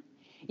to.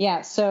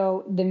 Yeah.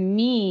 So the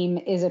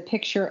meme is a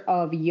picture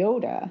of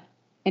Yoda,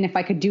 and if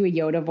I could do a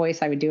Yoda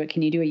voice, I would do it.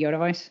 Can you do a Yoda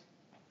voice?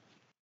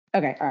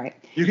 Okay. All right.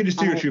 You can just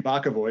do your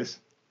Chewbacca voice.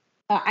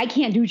 I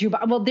can't do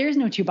Chewbacca. Well, there's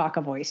no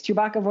Chewbacca voice.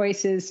 Chewbacca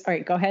voice is all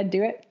right. Go ahead,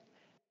 do it.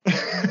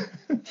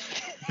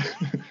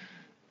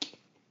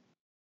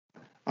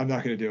 I'm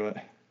not going to do it.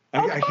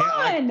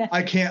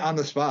 I can't on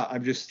the spot.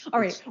 I'm just. All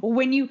right.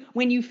 When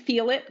you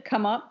feel it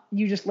come up,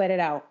 you just let it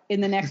out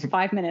in the next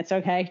 5 minutes.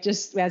 Okay.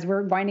 Just as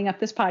we're winding up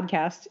this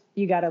podcast,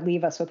 you got to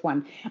leave us with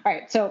one. All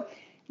right. So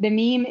the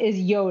meme is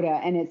Yoda,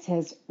 and it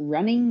says,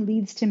 "Running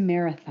leads to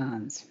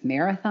marathons.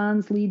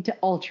 Marathons lead to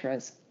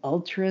ultras.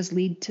 Ultras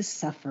lead to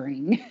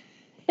suffering."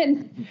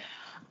 And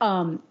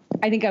I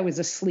think I was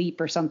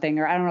asleep or something,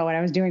 or I don't know what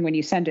I was doing when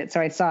you sent it.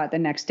 So I saw it the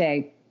next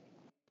day.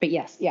 But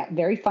yes, yeah,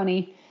 very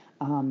funny.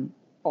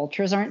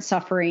 Ultras aren't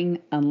suffering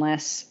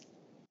unless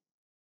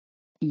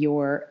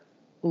your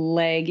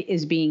leg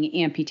is being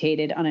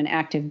amputated on an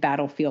active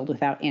battlefield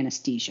without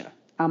anesthesia.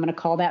 I'm going to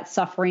call that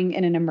suffering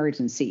in an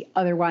emergency.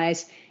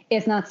 Otherwise,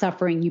 it's not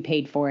suffering. You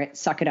paid for it.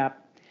 Suck it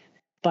up,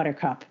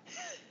 Buttercup.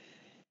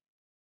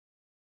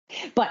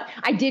 But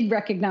I did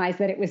recognize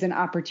that it was an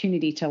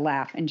opportunity to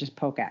laugh and just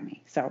poke at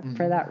me. So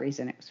for that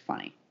reason, it was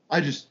funny.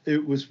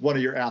 It was one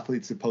of your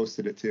athletes that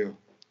posted it too.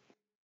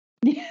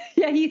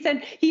 Yeah, he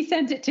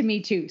sent it to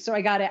me too. So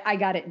I got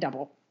it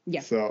double. Yeah.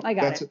 So I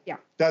got it. Yeah.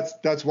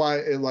 That's why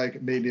it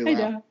like made me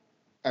laugh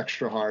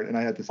extra hard, and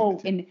I had to send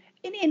it to you.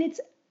 And it's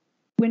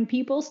when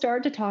people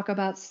start to talk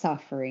about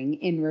suffering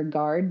in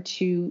regard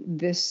to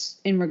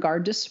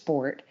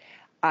sport,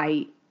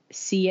 I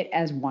see it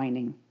as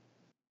whining.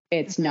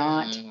 It's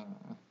not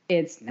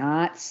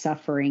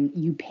suffering.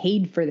 You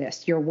paid for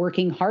this. You're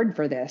working hard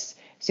for this.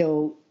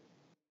 So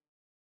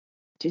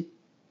just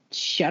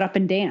shut up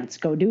and dance.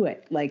 Go do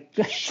it. Like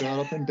shut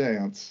up and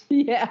dance.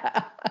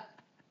 Yeah.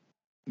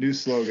 New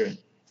slogan.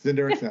 It's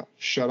endurance now.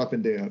 Shut up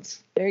and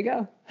dance. There you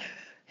go.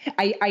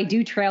 I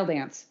do trail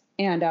dance.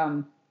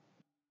 And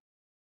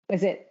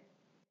is it,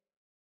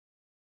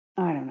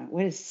 I don't know,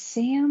 what is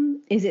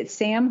Sam? Is it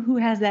Sam who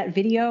has that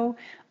video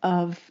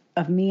of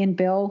me and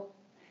Bill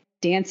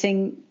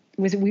dancing?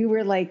 We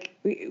were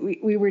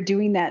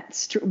doing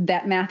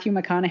that Matthew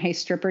McConaughey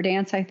stripper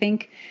dance, I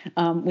think,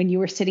 when you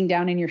were sitting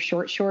down in your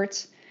short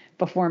shorts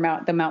before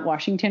the Mount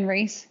Washington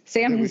race.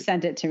 Sam has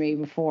sent it to me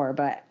before,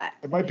 but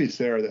it might be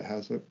Sarah that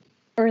has it.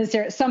 Or is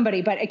there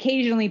somebody? But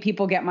occasionally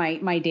people get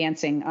my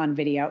dancing on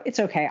video. It's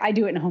okay. I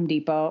do it in Home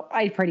Depot.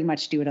 I pretty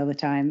much do it all the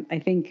time. I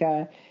think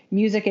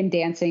music and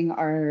dancing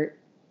are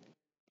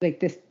like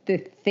the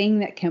thing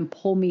that can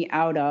pull me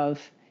out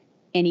of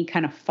any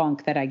kind of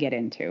funk that I get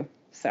into.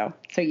 So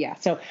yeah.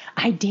 So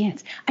I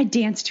dance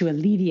to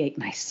alleviate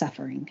my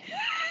suffering.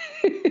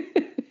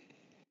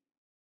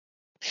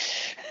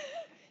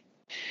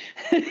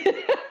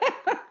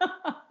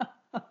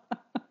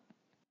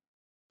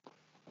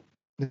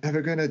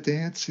 Never gonna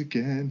dance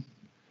again.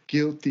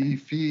 Guilty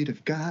feet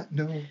have got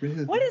no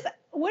rhythm. What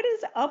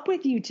is up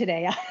with you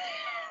today?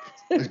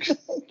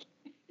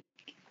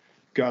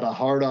 Got a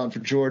hard on for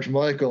George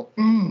Michael.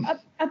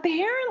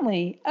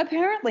 Apparently.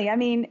 I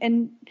mean,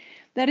 and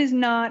that is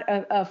not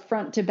a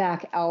front to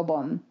back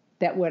album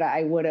that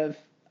I would have.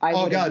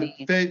 Oh God,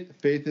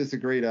 Faith is a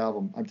great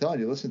album. I'm telling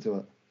you, listen to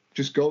it.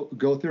 Just go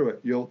through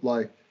it. You'll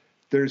like.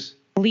 There's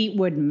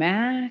Fleetwood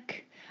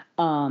Mac.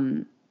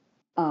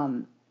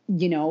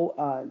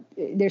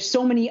 There's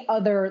so many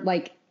other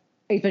like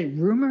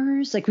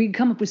Rumors. Like we can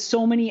come up with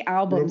so many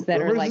albums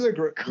that are like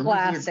classic.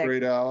 Rumors is a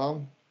great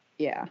album.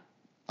 Yeah.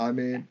 I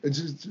mean,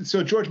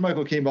 so George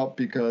Michael came up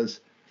because,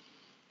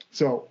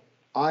 so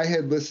I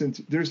had listened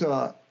to, there's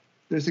a,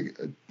 I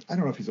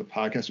don't know if he's a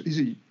podcaster,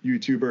 he's a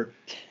YouTuber,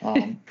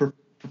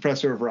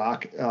 Professor of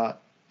Rock.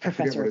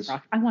 Professor of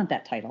Rock. I want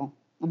that title.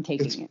 I'm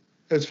taking it.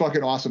 It's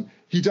fucking awesome.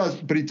 He does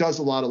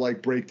a lot of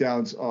like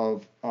breakdowns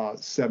of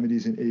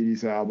 70s and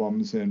 80s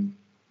albums and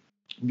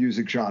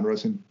music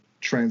genres and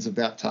trends of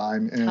that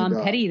time. And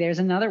Tom Petty, there's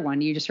another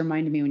one. You just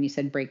reminded me when you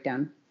said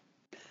breakdown.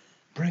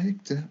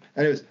 Breakdown.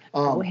 Anyways,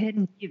 go ahead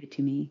and give it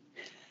to me.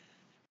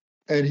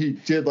 And he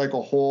did like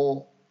a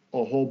whole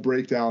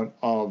breakdown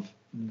of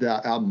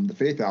that album, the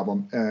Faith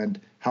album,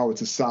 and how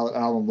it's a solid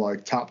album,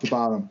 like top to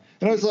bottom.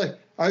 And I was like,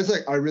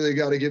 I really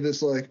got to give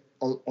this like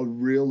a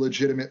real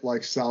legitimate,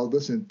 like solid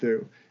listen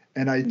through.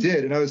 And I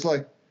did. And I was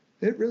like,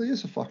 it really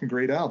is a fucking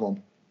great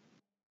album.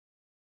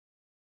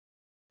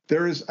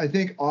 There is, I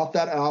think off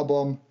that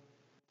album,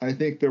 I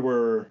think there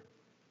were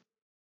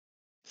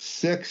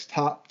 6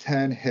 top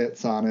 10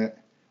 hits on it,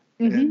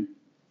 and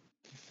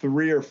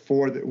 3 or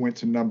 4 that went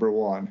to number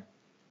 1.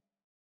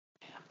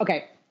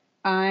 Okay.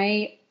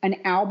 An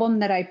album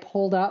that I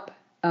pulled up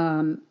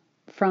from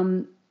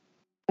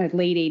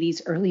late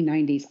 80s, early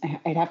 90s,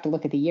 I'd have to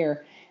look at the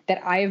year,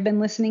 that I have been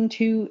listening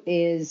to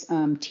is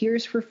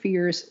Tears for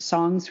Fears,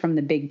 Songs from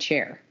the Big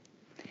Chair.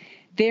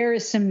 There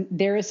is some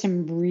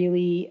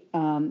really,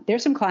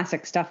 there's some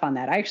classic stuff on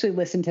that. I actually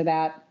listened to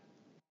that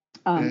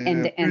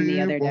and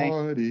the other day.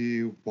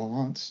 Everybody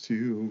wants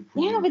to.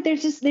 Yeah, but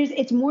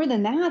it's more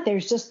than that.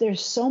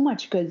 There's so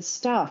much good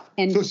stuff.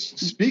 And so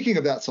speaking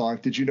of that song,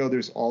 did you know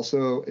there's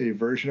also a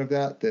version of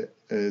that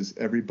is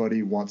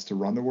Everybody Wants to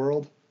Run the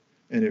World?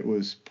 And it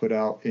was put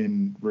out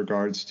in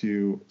regards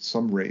to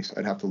some race.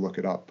 I'd have to look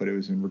it up, but it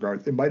was in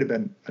regards, it might have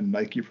been a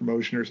Nike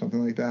promotion or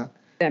something like that.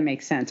 That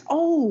makes sense.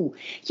 Oh,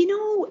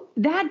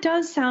 that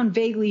does sound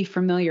vaguely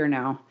familiar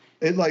now.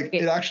 It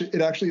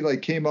actually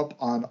like came up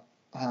on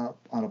a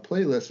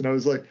playlist, and I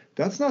was like,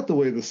 that's not the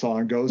way the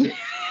song goes. It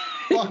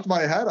fucked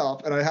my head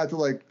up, and I had to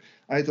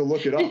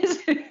look it up.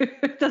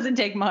 It doesn't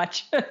take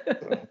much.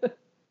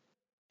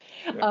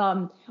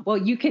 Yeah. Well,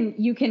 you can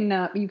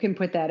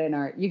put that in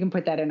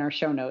our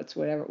show notes,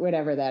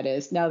 whatever that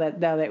is. Now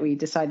that we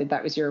decided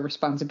that was your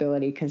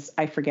responsibility, because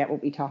I forget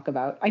what we talk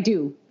about. I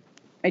do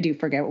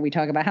forget what we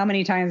talk about. How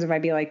many times have I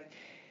be like,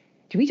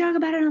 do we talk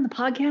about it on the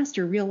podcast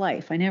or real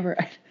life? I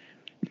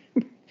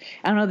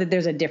don't know that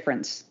there's a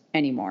difference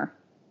anymore.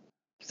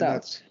 So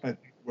that's, I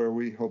think, where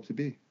we hope to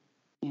be.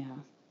 Yeah.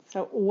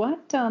 So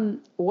what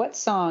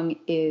song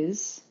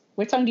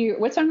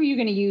are you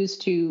going to use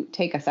to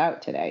take us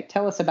out today?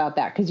 Tell us about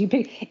that, because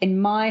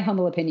in my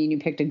humble opinion, you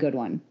picked a good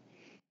one.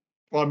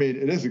 Well, I mean,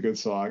 it is a good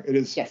song. It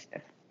is. Yes.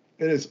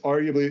 It is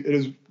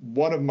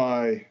one of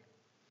my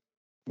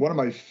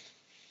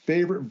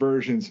favorite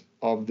versions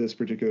of this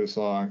particular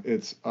song.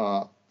 It's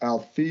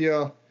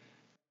Althea.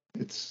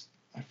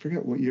 I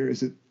forget what year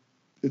is it.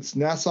 It's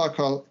Nassau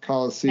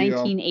Coliseum.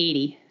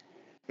 1980.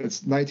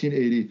 It's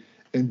 1980,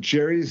 and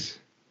Jerry's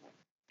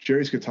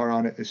guitar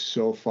on it is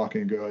so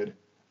fucking good.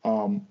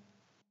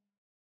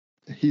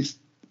 He's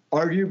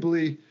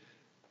arguably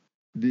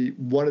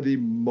one of the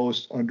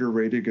most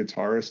underrated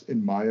guitarists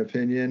in my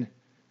opinion.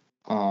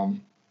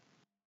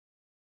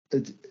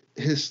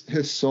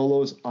 His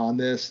solos on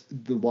this,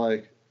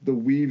 the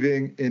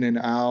weaving in and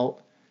out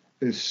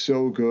is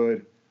so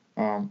good.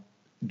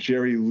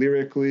 Jerry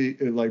lyrically,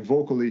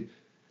 vocally,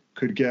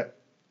 could get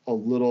a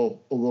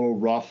little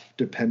rough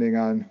depending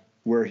on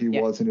where he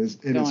was in his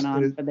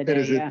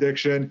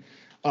addiction.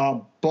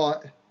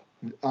 But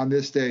on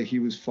this day, he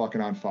was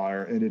fucking on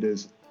fire, and it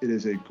is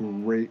a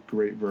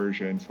great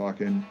version.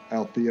 Fucking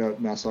Althea,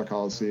 Nassau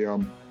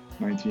Coliseum,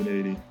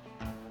 1980.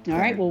 All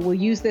right. Well, we'll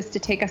use this to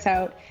take us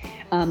out.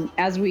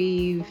 As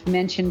we've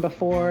mentioned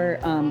before,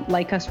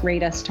 like us,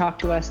 rate us, talk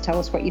to us, tell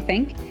us what you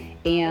think,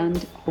 and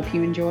hope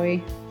you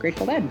enjoy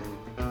Grateful Dead.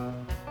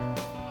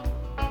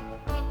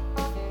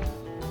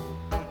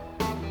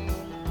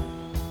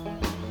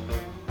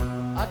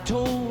 I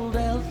told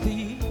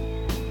Althea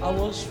I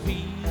was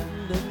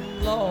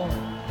feeling lost,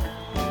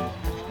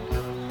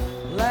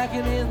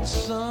 lacking in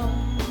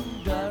some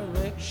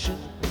direction.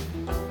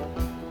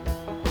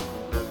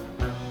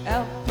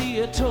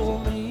 Althea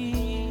told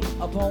me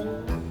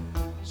upon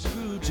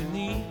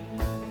scrutiny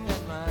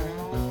that my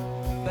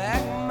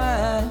back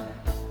might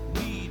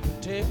need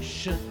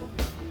protection.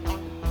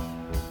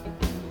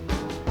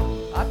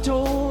 I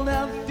told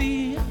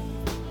Althea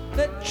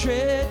that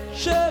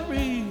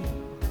treachery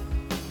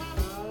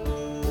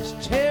is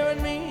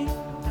tearing me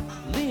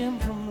limb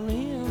from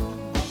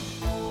limb.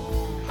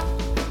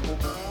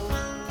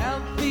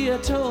 Althea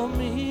told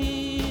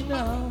me,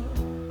 now,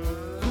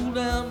 cool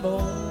down,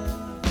 boy.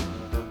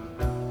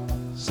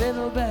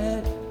 Settle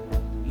back,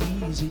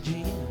 easy,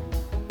 Jim.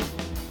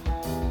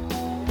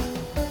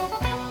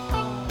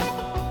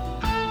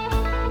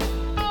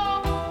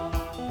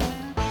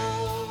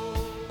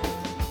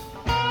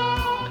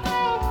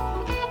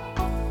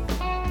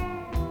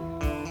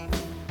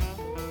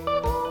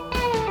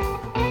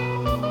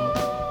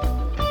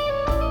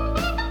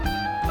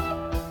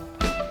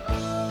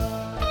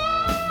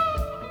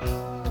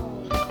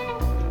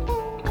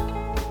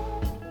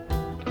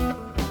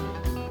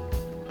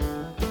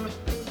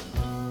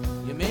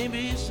 You may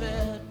be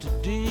sad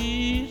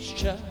today,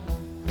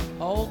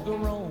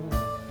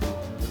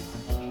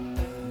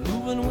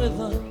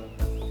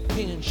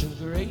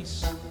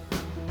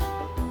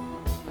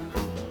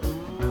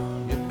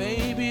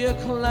 be a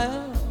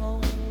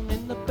clown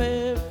in the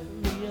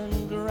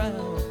burying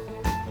ground,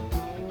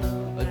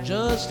 or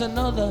just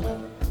another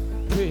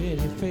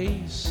pretty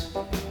face.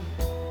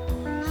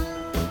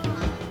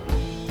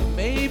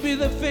 Maybe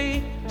the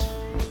fate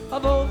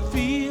of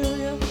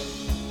Ophelia,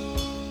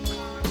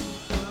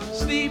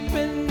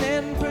 sleeping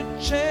and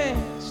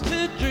perchance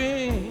to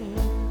dream,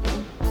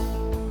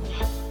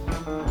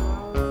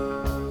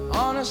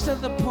 honest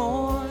at the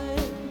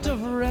point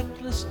of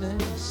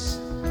recklessness,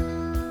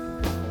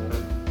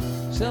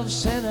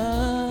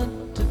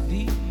 self-centered to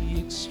the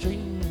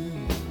extreme.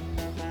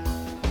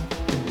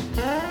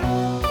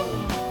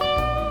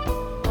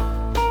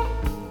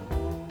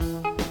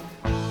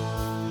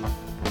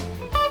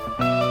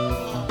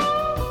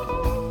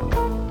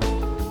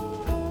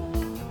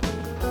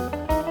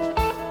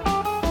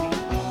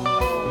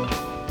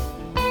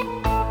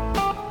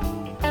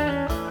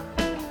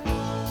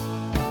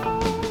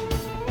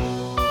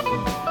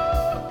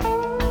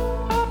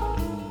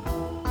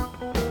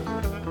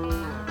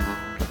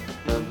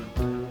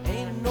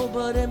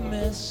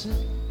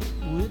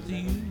 With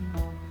you,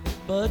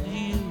 but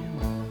you.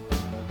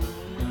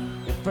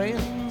 Your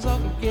friends are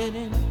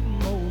getting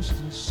most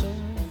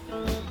concerned.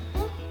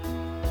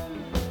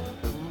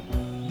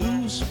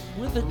 Loose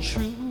with the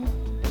truth,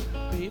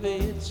 baby,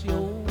 it's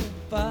your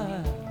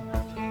fight.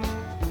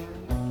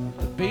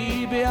 But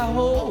baby, I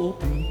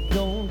hope you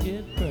don't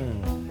get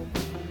burned.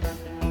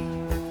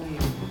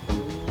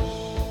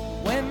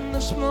 When the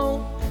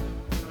smoke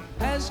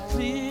has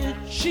cleared,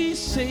 she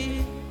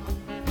said,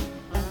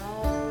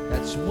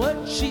 that's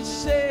what she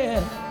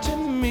said to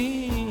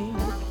me.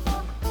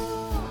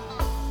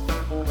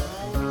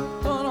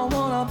 Gonna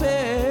wanna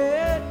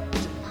bet,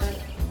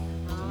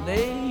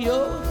 lay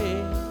your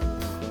head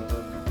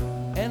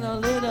and a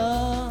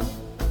little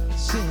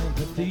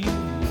sympathy.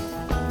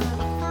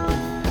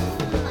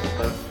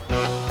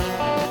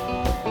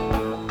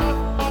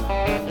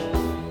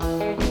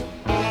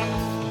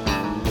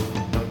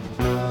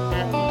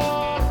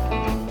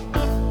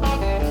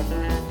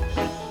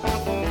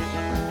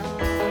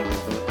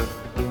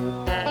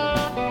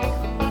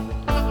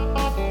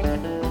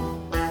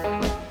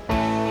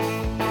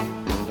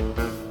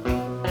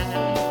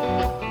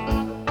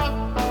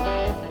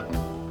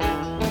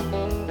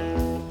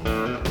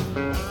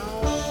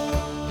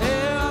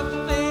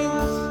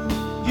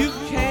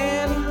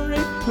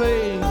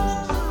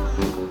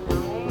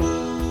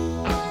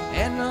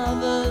 And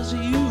others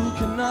you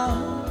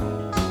cannot.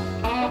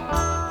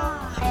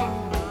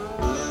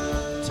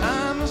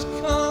 Time has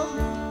come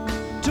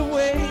to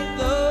weigh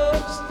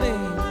those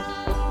things.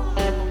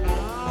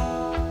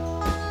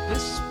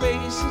 This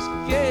space is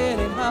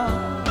getting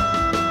hot.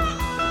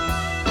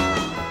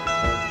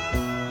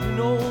 You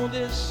know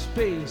this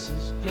space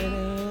is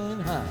getting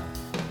hot.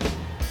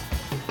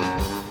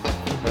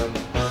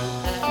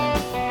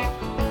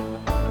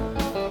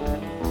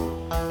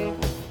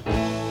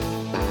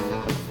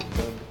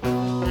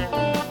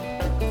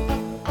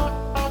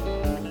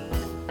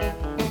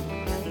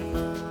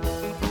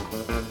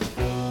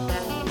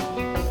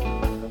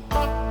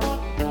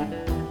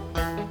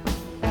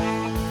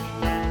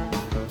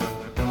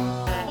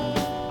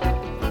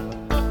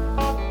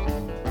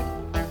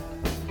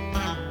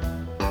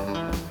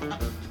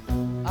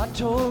 I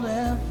told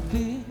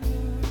Alfie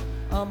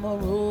I'm a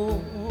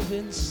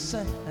roving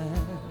sign,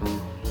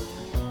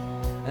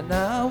 and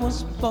I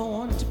was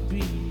born to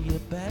be a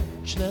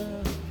bachelor.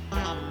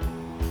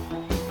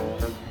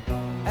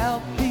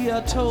 Alfie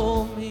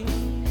told me,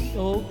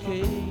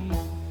 okay,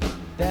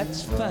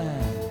 that's fine,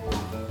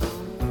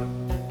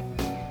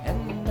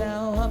 and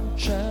now I'm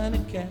trying to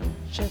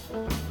catch it.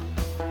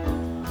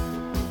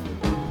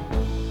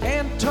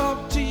 Can't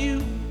talk to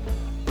you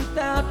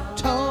without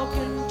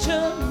talking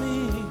to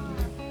me.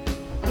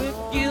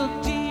 We're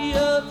guilty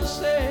of the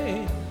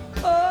same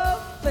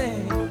old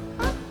thing.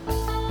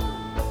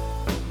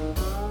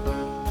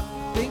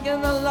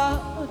 Thinking a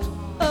lot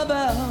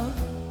about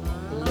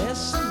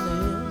less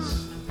and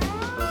less,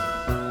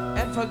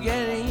 and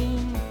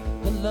forgetting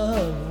the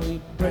love we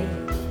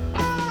bring.